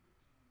box.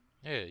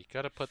 Yeah, you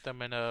gotta put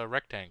them in a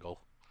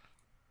rectangle.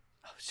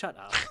 Oh, shut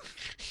up.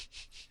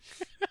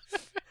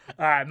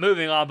 All right,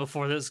 moving on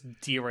before this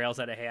derails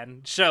out of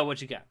hand. Show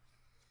what you got.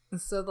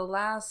 So the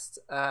last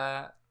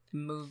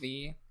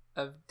movie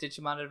of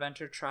Digimon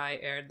Adventure Tri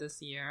aired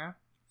this year.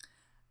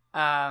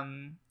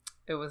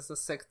 It was the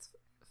 6th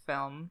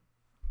film.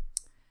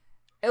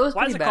 It was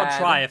Why is pretty it called bad.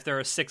 Try if there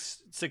are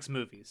six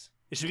movies?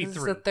 It should be 'Cause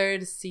 3. It's the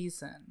 3rd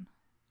season.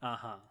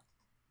 Uh-huh.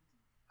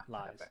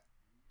 Lies.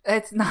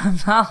 It's not, I'm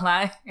not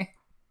lying.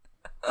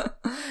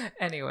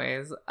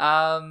 Anyways,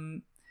 I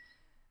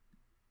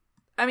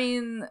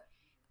mean,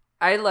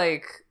 I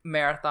like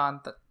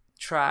marathon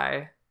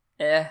try.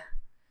 I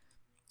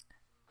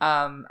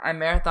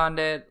marathoned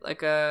it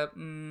like a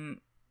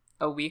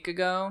week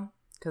ago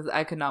because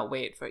I could not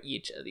wait for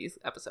each of these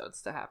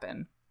episodes to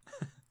happen.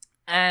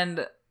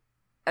 And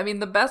I mean,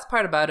 the best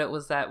part about it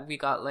was that we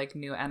got like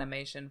new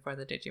animation for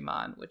the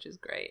Digimon, which is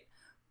great.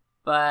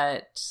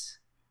 But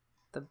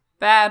the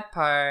bad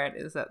part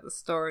is that the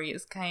story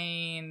is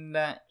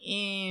kinda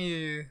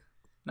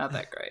not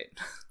that great.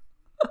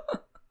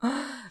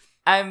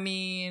 I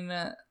mean,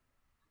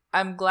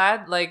 I'm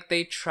glad like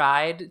they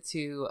tried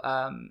to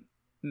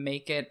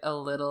make it a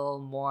little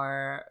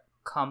more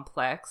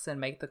complex and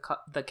make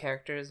the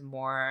characters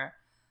more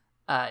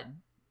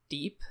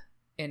deep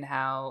in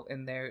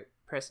their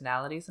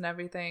personalities and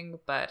everything,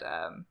 but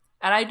and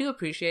I do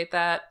appreciate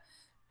that,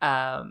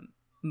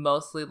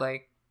 mostly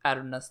like out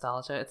of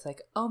nostalgia. It's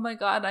like, oh my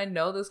god, I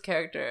know this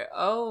character,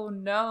 oh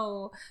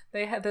no,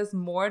 there's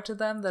more to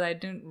them that I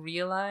didn't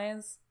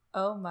realize,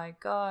 oh my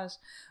gosh.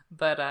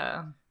 But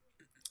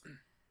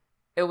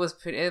it was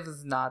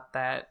not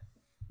that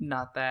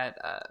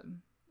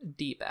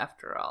deep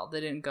after all.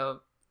 They didn't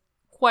go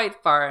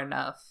quite far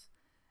enough,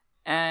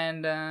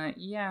 and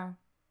yeah,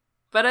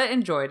 but I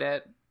enjoyed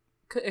it.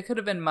 It could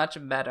have been much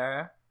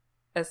better,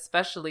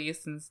 especially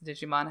since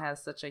Digimon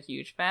has such a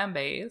huge fan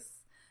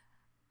base.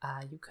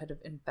 You could have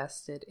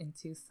invested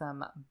into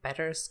some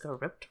better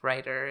script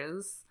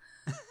writers.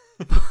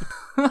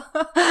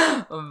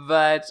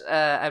 But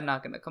I'm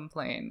not going to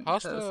complain.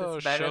 How's the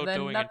it's better show than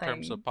doing nothing. in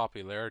terms of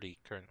popularity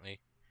currently?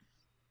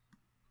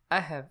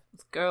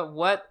 Girl,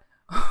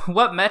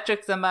 what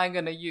metrics am I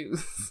going to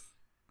use?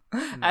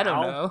 I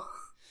don't know.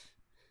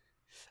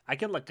 I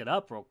can look it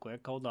up real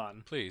quick. Hold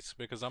on. Please,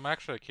 because I'm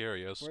actually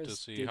curious to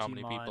see how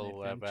many Digimon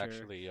people have Adventure?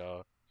 actually.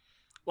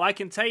 Well, I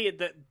can tell you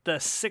that the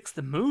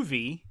 6th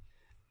movie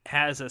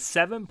has a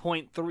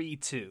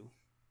 7.32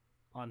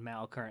 on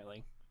Mal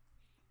currently.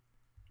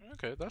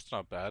 Okay, that's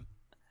not bad.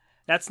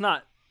 That's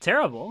not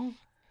terrible,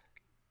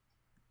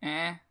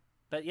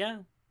 But yeah.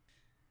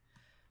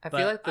 I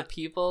feel like the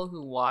people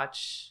who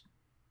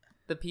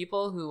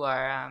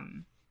are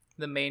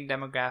the main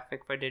demographic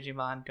for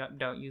Digimon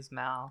don't use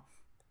Mal.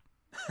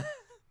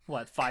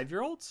 What,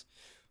 5-year-olds?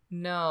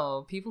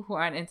 No, people who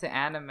aren't into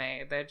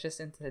anime. They're just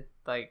into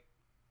like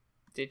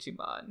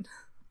Digimon.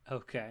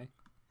 Okay.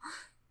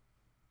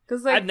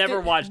 Because like I've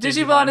never watched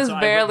Digimon is so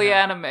barely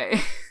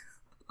anime.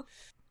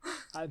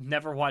 I've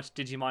never watched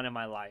Digimon in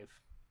my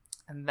life.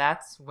 And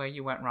that's where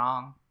you went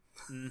wrong.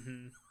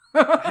 Mm-hmm.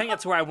 I think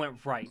that's where I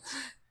went right.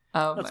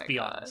 Oh Let's my be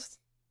God. honest.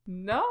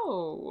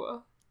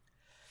 No.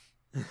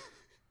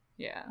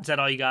 Yeah. Is that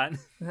all you got?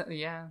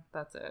 Yeah,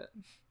 that's it.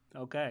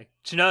 Okay.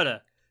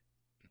 Shinoda,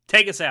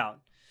 take us out.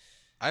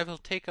 I will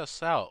take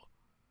us out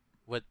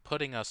with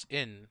putting us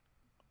in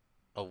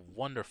a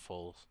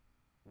wonderful,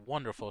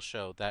 wonderful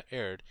show that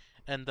aired,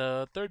 and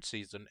the 3rd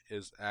season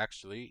is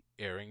actually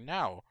airing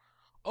now.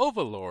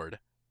 Overlord.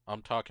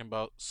 I'm talking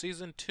about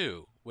season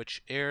 2,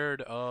 which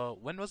aired.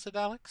 When was it,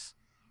 Alex?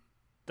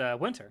 The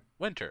winter.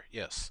 Winter,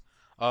 yes.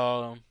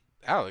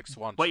 Alex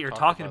wants. What to you're talk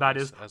talking about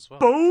this is as well.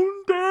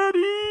 Bone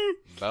Daddy.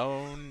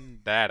 Bone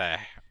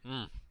Daddy.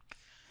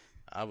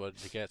 I would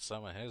get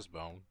some of his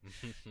bone.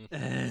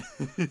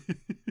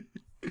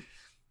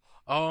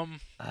 Oh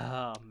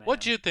man.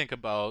 What'd you think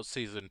about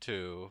season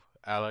 2,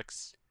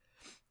 Alex?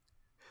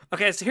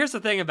 Okay, so here's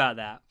the thing about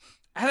that.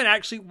 I haven't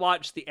actually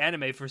watched the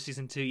anime for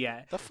season 2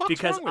 yet. The fuck's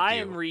because wrong with I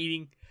you?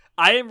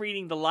 am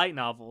reading the light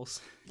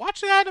novels.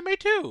 Watch the anime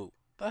too.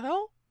 The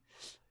hell?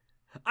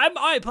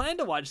 I plan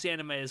to watch the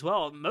anime as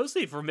well,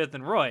 mostly for Myth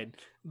and Roid,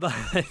 but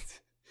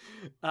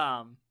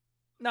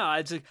no,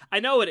 I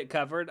know what it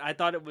covered. I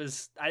thought it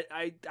was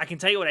I can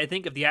tell you what I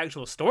think of the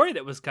actual story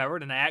that was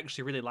covered, and I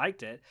actually really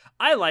liked it.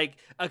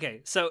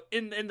 So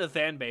in the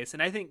fan base,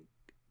 and I think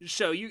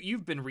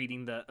you've been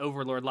reading the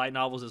Overlord light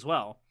novels as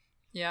well.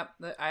 Yep.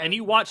 And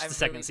you watched the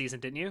second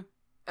season, didn't you?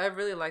 I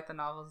really like the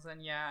novels,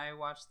 and yeah, I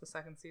watched the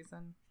 2nd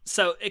season.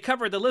 So it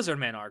covered the Lizard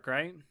Man arc,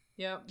 right?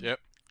 Yep. Yep.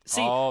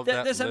 See, all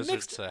that there's a lizard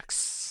mixed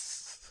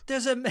sex.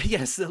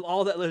 yes,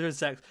 all that lizard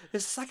sex.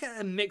 There's like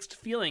a mixed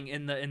feeling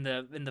in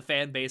the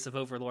fan base of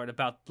Overlord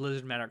about the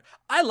Lizard Man arc.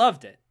 I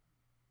loved it.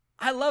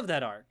 I love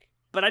that arc,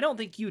 but I don't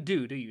think you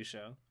do you,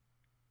 Sho?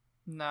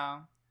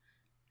 No.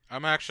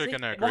 I'm actually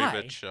gonna agree why?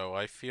 with Show.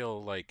 I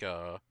feel like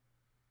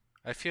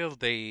I feel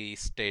they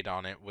stayed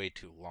on it way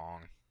too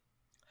long.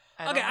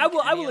 I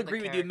will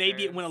agree with you.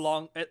 Maybe it went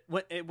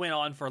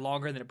on for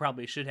longer than it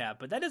probably should have,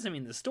 but that doesn't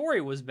mean the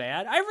story was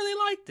bad. I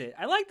really liked it.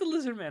 I liked the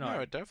Lizard Man No,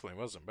 arc. it definitely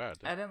wasn't bad.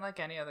 I didn't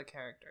like any of the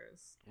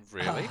characters.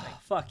 Really?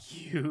 Fuck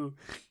you.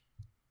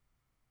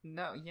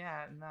 No,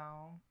 yeah,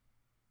 no.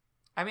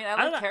 I mean,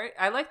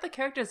 I like the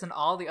characters in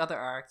all the other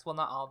arcs. Well,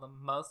 not all of them,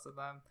 most of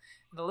them.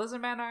 The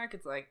Lizard Man arc,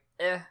 it's like,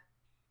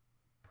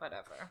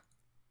 whatever.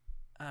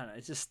 I don't know.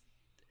 It's just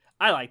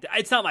I liked it.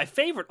 It's not my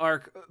favorite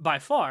arc by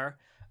far,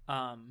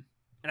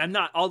 and I'm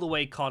not all the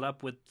way caught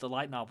up with the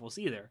light novels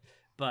either.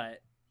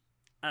 But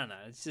I don't know.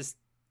 It's just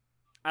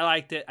I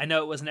liked it. I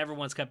know it wasn't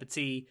everyone's cup of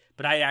tea,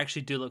 but I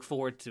actually do look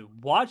forward to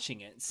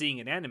watching it, seeing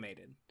it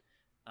animated.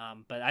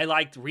 But I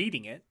liked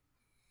reading it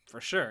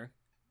for sure.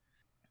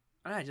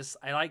 I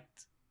liked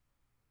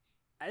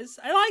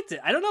it.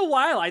 I don't know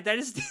why I liked it. I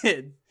just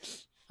did.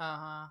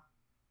 Uh-huh.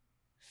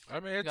 I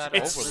mean, it's Got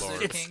it.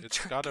 Overlord.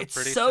 It's got a it's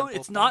pretty so simple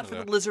it's not for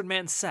formula. the lizard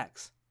man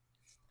sex.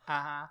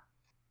 Uh-huh.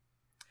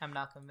 I'm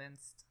not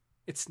convinced.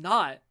 It's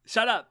not.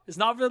 Shut up. It's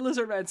not for the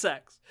lizard man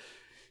sex.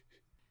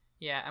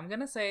 Yeah, I'm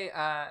gonna say,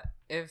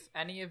 if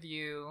any of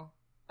you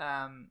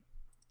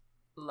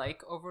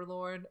like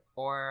Overlord,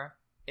 or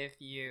if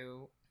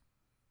you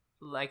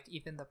liked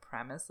even the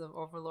premise of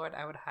Overlord,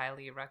 I would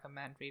highly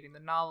recommend reading the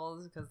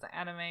novels, because the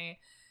anime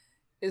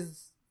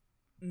is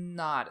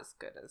not as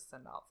good as the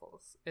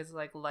novels. It's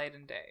like light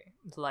and day.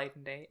 Light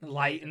and day.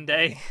 Light and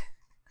day.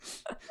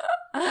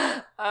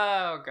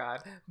 Oh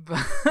god.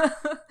 But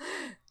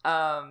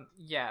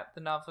yeah,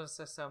 the novels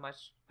are so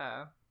much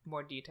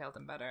more detailed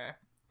and better.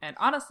 And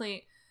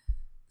honestly,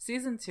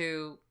 season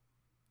 2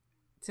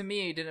 to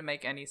me didn't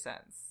make any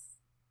sense,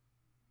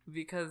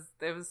 because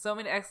there was so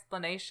many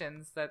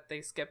explanations that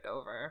they skipped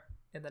over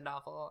in the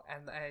novel,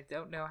 and I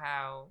don't know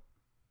how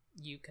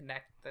you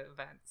connect the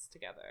events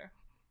together.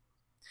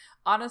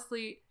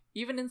 Honestly,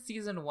 even in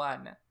season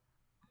 1,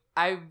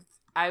 once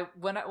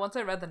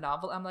I read the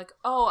novel, I'm like,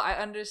 oh, I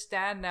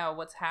understand now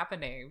what's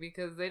happening,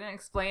 because they didn't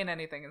explain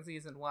anything in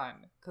season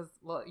 1. Because,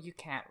 well, you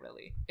can't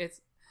really. It's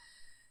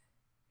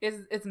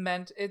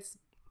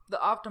the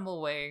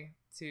optimal way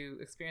to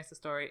experience the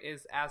story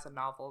is as a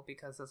novel,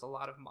 because there's a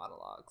lot of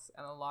monologues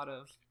and a lot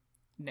of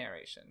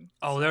narration.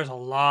 Oh, there's a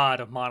lot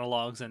of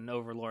monologues in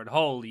Overlord.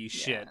 Holy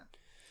shit.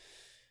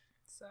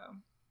 So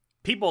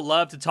People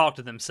love to talk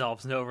to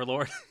themselves in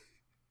Overlord.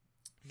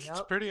 It's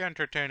yep. pretty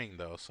entertaining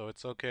though, so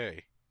it's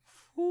okay.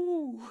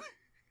 Ooh.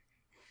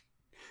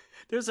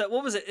 There's a,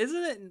 what was it?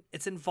 Isn't it?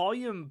 It's in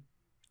volume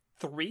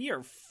 3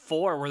 or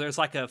 4 where there's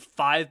like a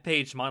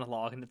 5-page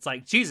monologue, and it's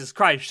like, Jesus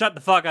Christ, shut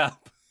the fuck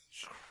up.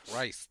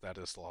 Christ, that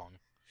is long.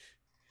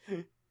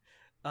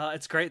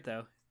 It's great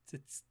though.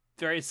 It's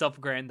very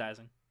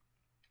self-aggrandizing.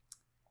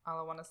 All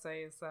I want to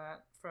say is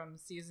that from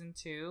season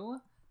 2,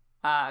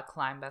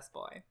 climb best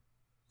boy.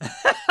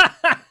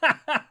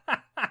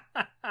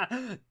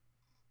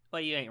 Well,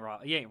 you ain't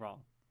wrong. You ain't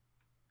wrong.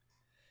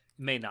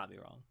 You may not be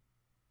wrong.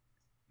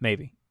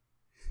 Maybe.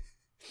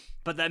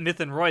 But that Myth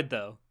and Royd,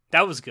 though,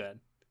 that was good.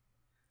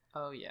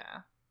 Oh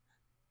yeah,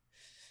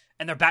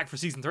 And they're back for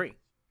season 3.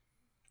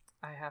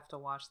 I have to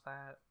watch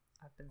that.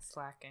 I've been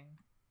slacking.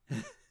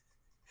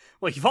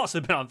 Well, you've also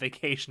been on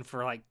vacation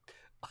for like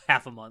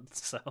half a month,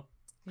 so.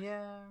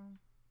 Yeah.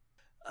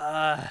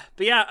 But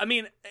yeah, I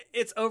mean,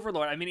 it's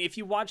Overlord. I mean, if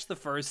you watch the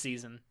first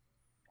season,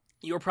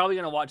 you're probably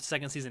gonna watch the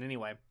second season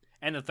anyway,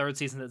 and the third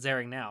season that's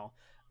airing now.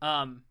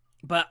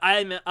 But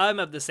I'm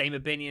of the same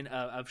opinion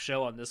of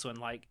show on this one.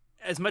 Like,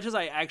 as much as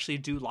I actually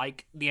do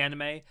like the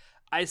anime,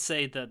 I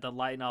say that the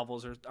light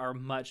novels are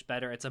much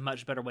better. It's a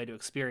much better way to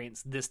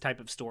experience this type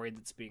of story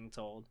that's being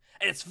told,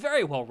 and it's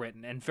very well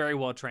written and very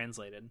well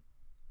translated.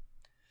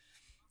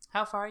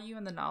 How far are you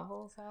in the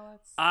novels,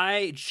 Alex?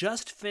 I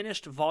just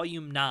finished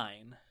volume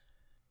 9.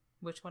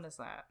 Which one is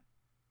that?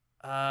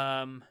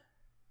 Well,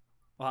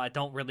 I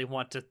don't really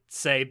want to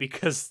say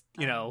because,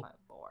 you know. Oh, my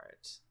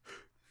lord.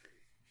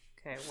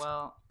 Okay,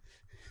 well,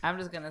 I'm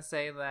just gonna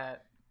say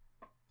that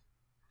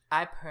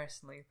I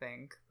personally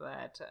think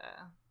that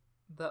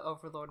the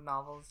Overlord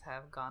novels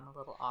have gone a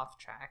little off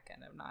track,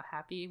 and I'm not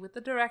happy with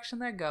the direction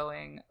they're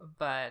going,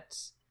 but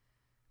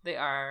they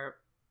are...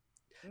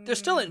 They're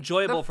still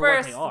enjoyable for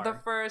what they are.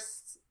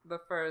 The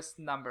first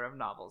number of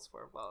novels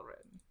were well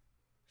written.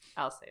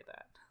 I'll say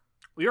that.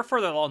 Well, you're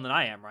further along than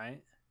I am,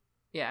 right?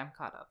 Yeah, I'm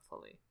caught up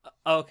fully.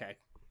 Okay.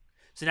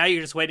 So now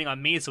you're just waiting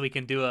on me so we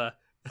can do a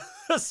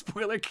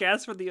spoiler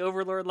cast for the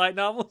Overlord light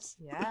novels?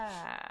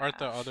 Yeah. Aren't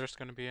the others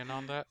going to be in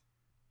on that?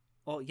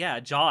 Well, yeah,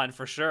 John,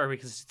 for sure,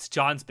 because it's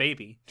John's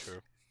baby.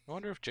 True. I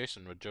wonder if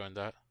Jason would join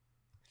that.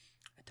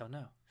 I don't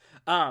know.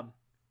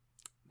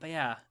 But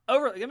yeah,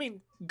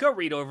 go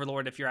read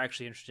Overlord if you're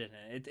actually interested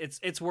in it.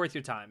 It's worth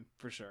your time,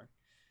 for sure.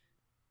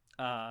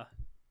 But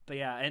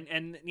yeah,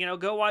 and you know,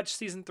 go watch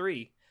season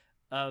 3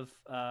 of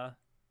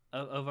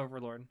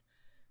Overlord.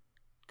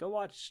 Go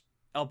watch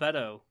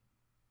Albedo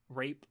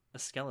rape a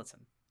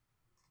skeleton.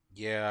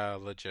 Yeah,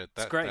 legit.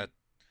 It's great.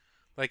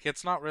 Like,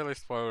 it's not really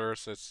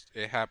spoilers.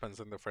 It happens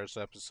in the first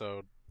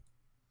episode.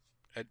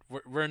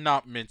 We're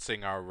not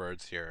mincing our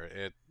words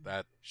here.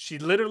 She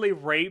literally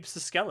rapes a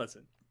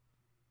skeleton.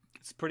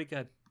 It's pretty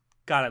good.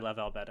 God, I love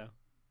Albedo.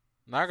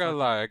 Not gonna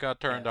lie, I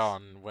got turned Yes.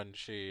 on when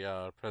she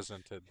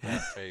presented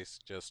that face.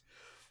 Just,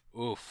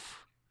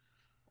 oof.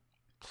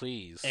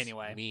 Please,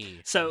 Anyway, me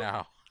so-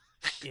 now.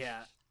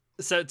 Yeah.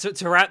 So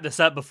to wrap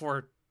this up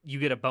before you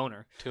get a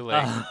boner. Too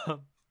late.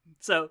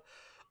 So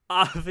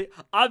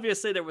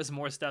obviously there was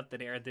more stuff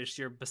that aired this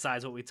year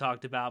besides what we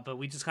talked about, but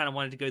we just kind of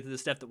wanted to go through the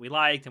stuff that we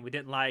liked and we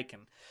didn't like,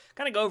 and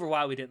kind of go over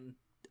why we did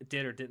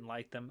or didn't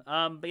like them.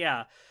 But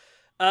yeah.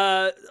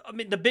 I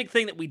mean, the big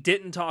thing that we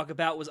didn't talk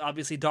about was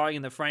obviously Darling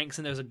in the Franxx,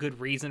 and there's a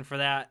good reason for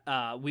that.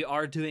 We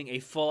are doing a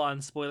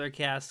full-on spoiler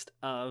cast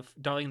of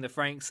Darling in the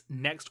Franxx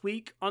next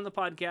week on the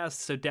podcast,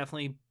 so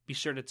definitely be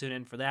sure to tune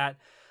in for that.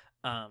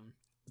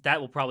 That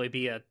will probably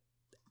be a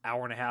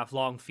hour and a half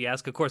long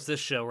fiasco. Of course, this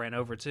show ran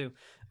over too.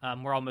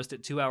 We're almost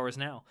at 2 hours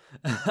now.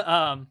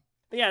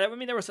 But yeah,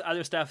 there was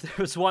other stuff. There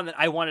was one that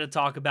I wanted to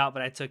talk about,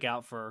 but I took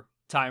out for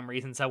time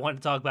reasons. I wanted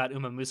to talk about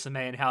Uma Musume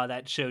and how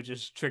that show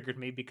just triggered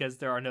me because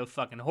there are no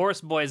fucking horse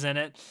boys in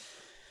it.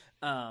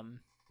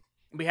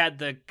 We had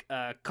the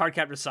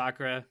Cardcaptor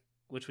Sakura,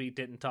 which we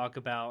didn't talk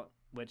about,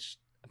 which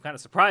I'm kind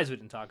of surprised we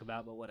didn't talk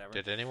about, but whatever.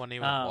 Did anyone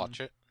even watch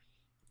it?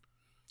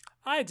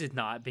 I did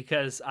not,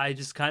 because I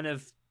just kind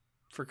of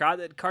forgot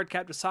that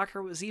Cardcaptor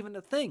Sakura was even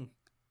a thing,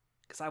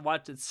 because I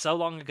watched it so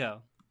long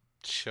ago.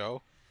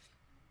 Show?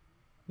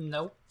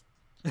 Nope.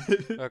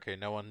 Okay,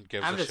 no one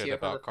gives I'm a just shit here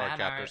for about the fan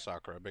Cardcaptor art.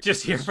 Sakura. Because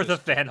Just here for the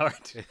fan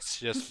art. It's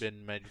just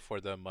been made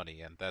for the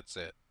money, and that's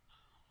it.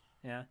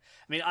 Yeah. I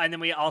mean, and then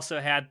we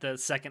also had the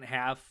second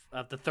half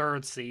of the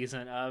third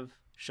season of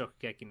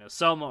Shokugeki no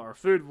Soma, or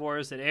Food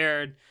Wars, that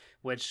aired,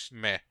 which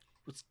Meh.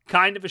 was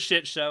kind of a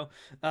shit show.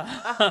 No,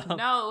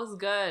 it was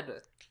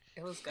good.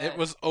 It was good. It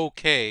was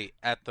okay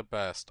at the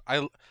best.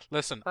 I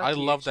Fuck I you,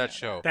 love that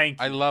Shadow. show. Thank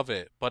I you. love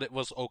it, but it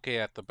was okay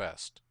at the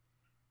best.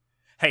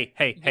 Hey.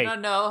 You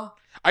don't know.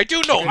 I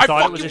do know. You I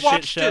thought it was fucking a shit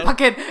watched show?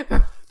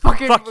 it.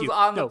 Fucking Fuck was you.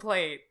 on the No.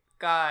 plate.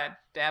 God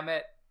damn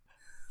it.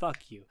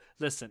 Fuck you.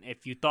 Listen,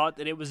 if you thought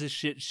that it was a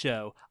shit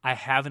show, I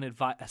have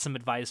some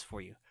advice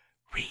for you.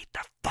 Read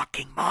the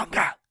fucking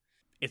manga.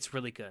 It's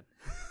really good.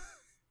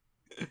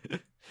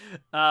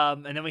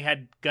 And then we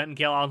had Gun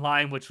Gale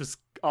Online, which was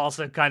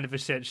also kind of a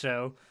shit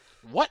show.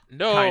 What?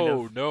 No, Kind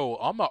of. no.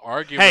 I'm gonna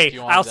argue Hey, with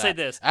you on I'll that. say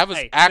this. That was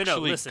Hey,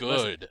 actually listen,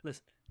 good.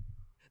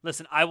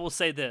 Listen, I will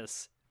say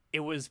this.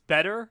 It was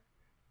better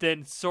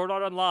than Sword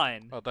Art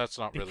Online Well, that's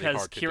not really because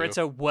hard to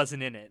Kirito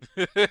wasn't in it.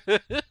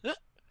 do.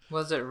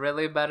 Was it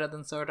really better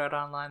than Sword Art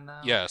Online,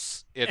 though?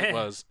 Yes, it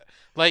was.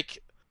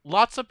 Like,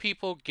 lots of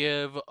people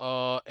give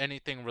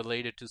anything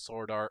related to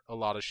Sword Art a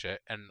lot of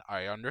shit, and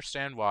I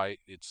understand why.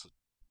 It's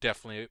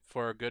definitely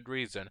for a good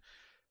reason.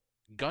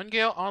 Gun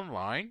Gale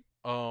Online,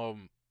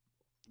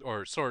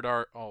 or Sword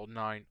Art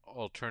Online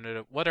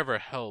Alternative, whatever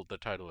hell the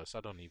title is, I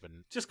don't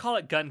even. Just call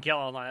it Gun Gale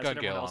Online. That's Gun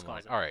what Gale everyone else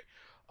Online. calls it. All right.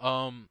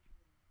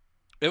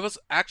 It was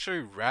actually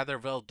rather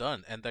well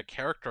done, and the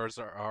characters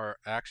are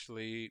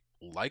actually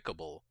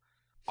likable.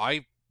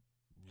 I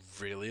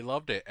really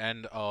loved it,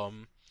 and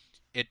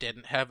it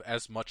didn't have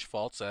as much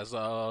faults as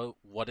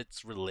what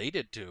it's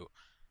related to.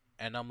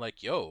 And I'm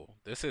like, yo,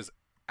 this is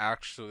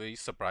actually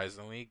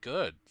surprisingly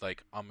good.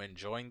 Like, I'm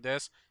enjoying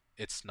this.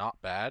 It's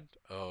not bad.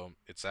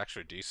 It's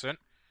actually decent.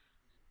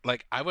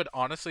 Like, I would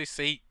honestly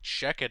say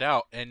check it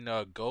out and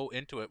go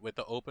into it with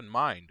an open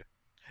mind.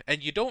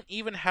 And you don't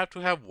even have to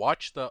have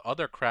watched the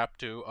other crap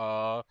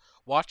to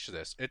watch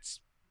this.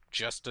 It's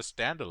just a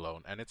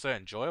standalone, and it's an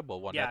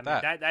enjoyable one Yeah, at I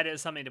mean, that. that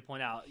is something to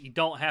point out. You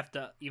don't have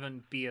to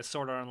even be a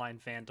Sword Art Online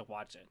fan to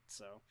watch it.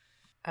 So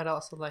I'd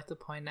also like to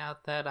point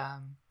out that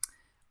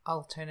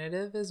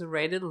Alternative is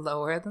rated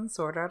lower than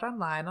Sword Art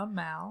Online on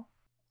Mal.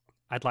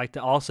 I'd like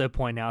to also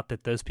point out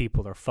that those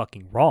people are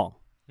fucking wrong.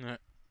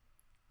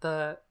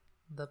 The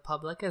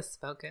public has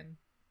spoken.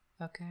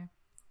 Okay.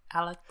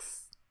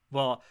 Alex.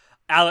 Well,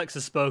 Alex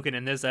has spoken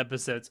and this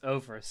episode's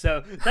over.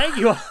 So thank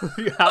you all of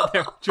you out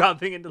there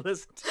dropping in to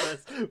listen to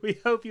us. We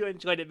hope you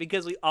enjoyed it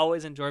because we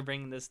always enjoy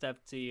bringing this stuff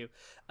to you.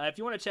 If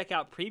you want to check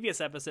out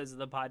previous episodes of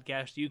the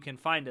podcast, you can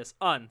find us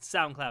on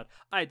SoundCloud,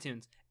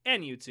 iTunes,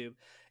 and YouTube.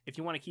 If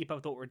you want to keep up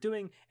with what we're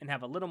doing and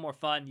have a little more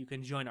fun, you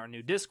can join our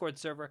new Discord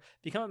server,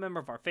 become a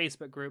member of our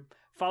Facebook group,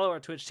 follow our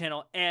Twitch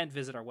channel, and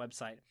visit our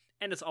website.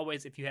 And as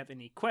always, if you have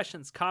any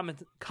questions,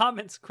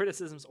 comments,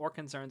 criticisms, or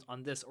concerns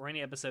on this or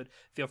any episode,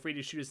 feel free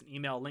to shoot us an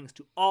email. Links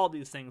to all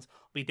these things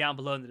will be down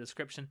below in the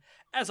description.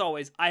 As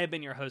always, I have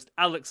been your host,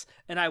 Alex,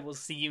 and I will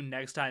see you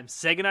next time.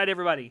 Say goodnight,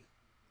 everybody.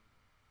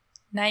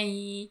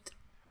 Night.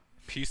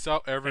 Peace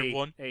out,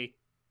 everyone. Hey,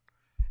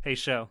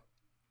 show.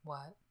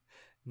 What?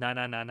 No.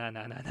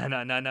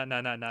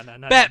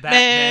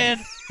 Batman!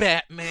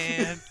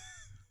 Batman!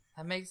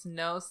 That makes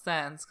no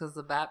sense because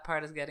the bat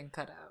part is getting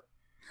cut out.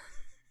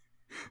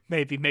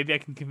 Maybe I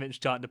can convince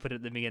John to put it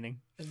at the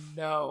beginning.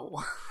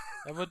 No.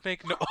 That would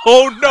make no.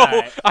 Oh no!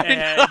 Alright,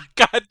 and-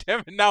 God damn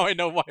it! Now I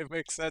know why it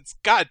makes sense.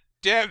 God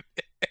damn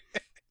it!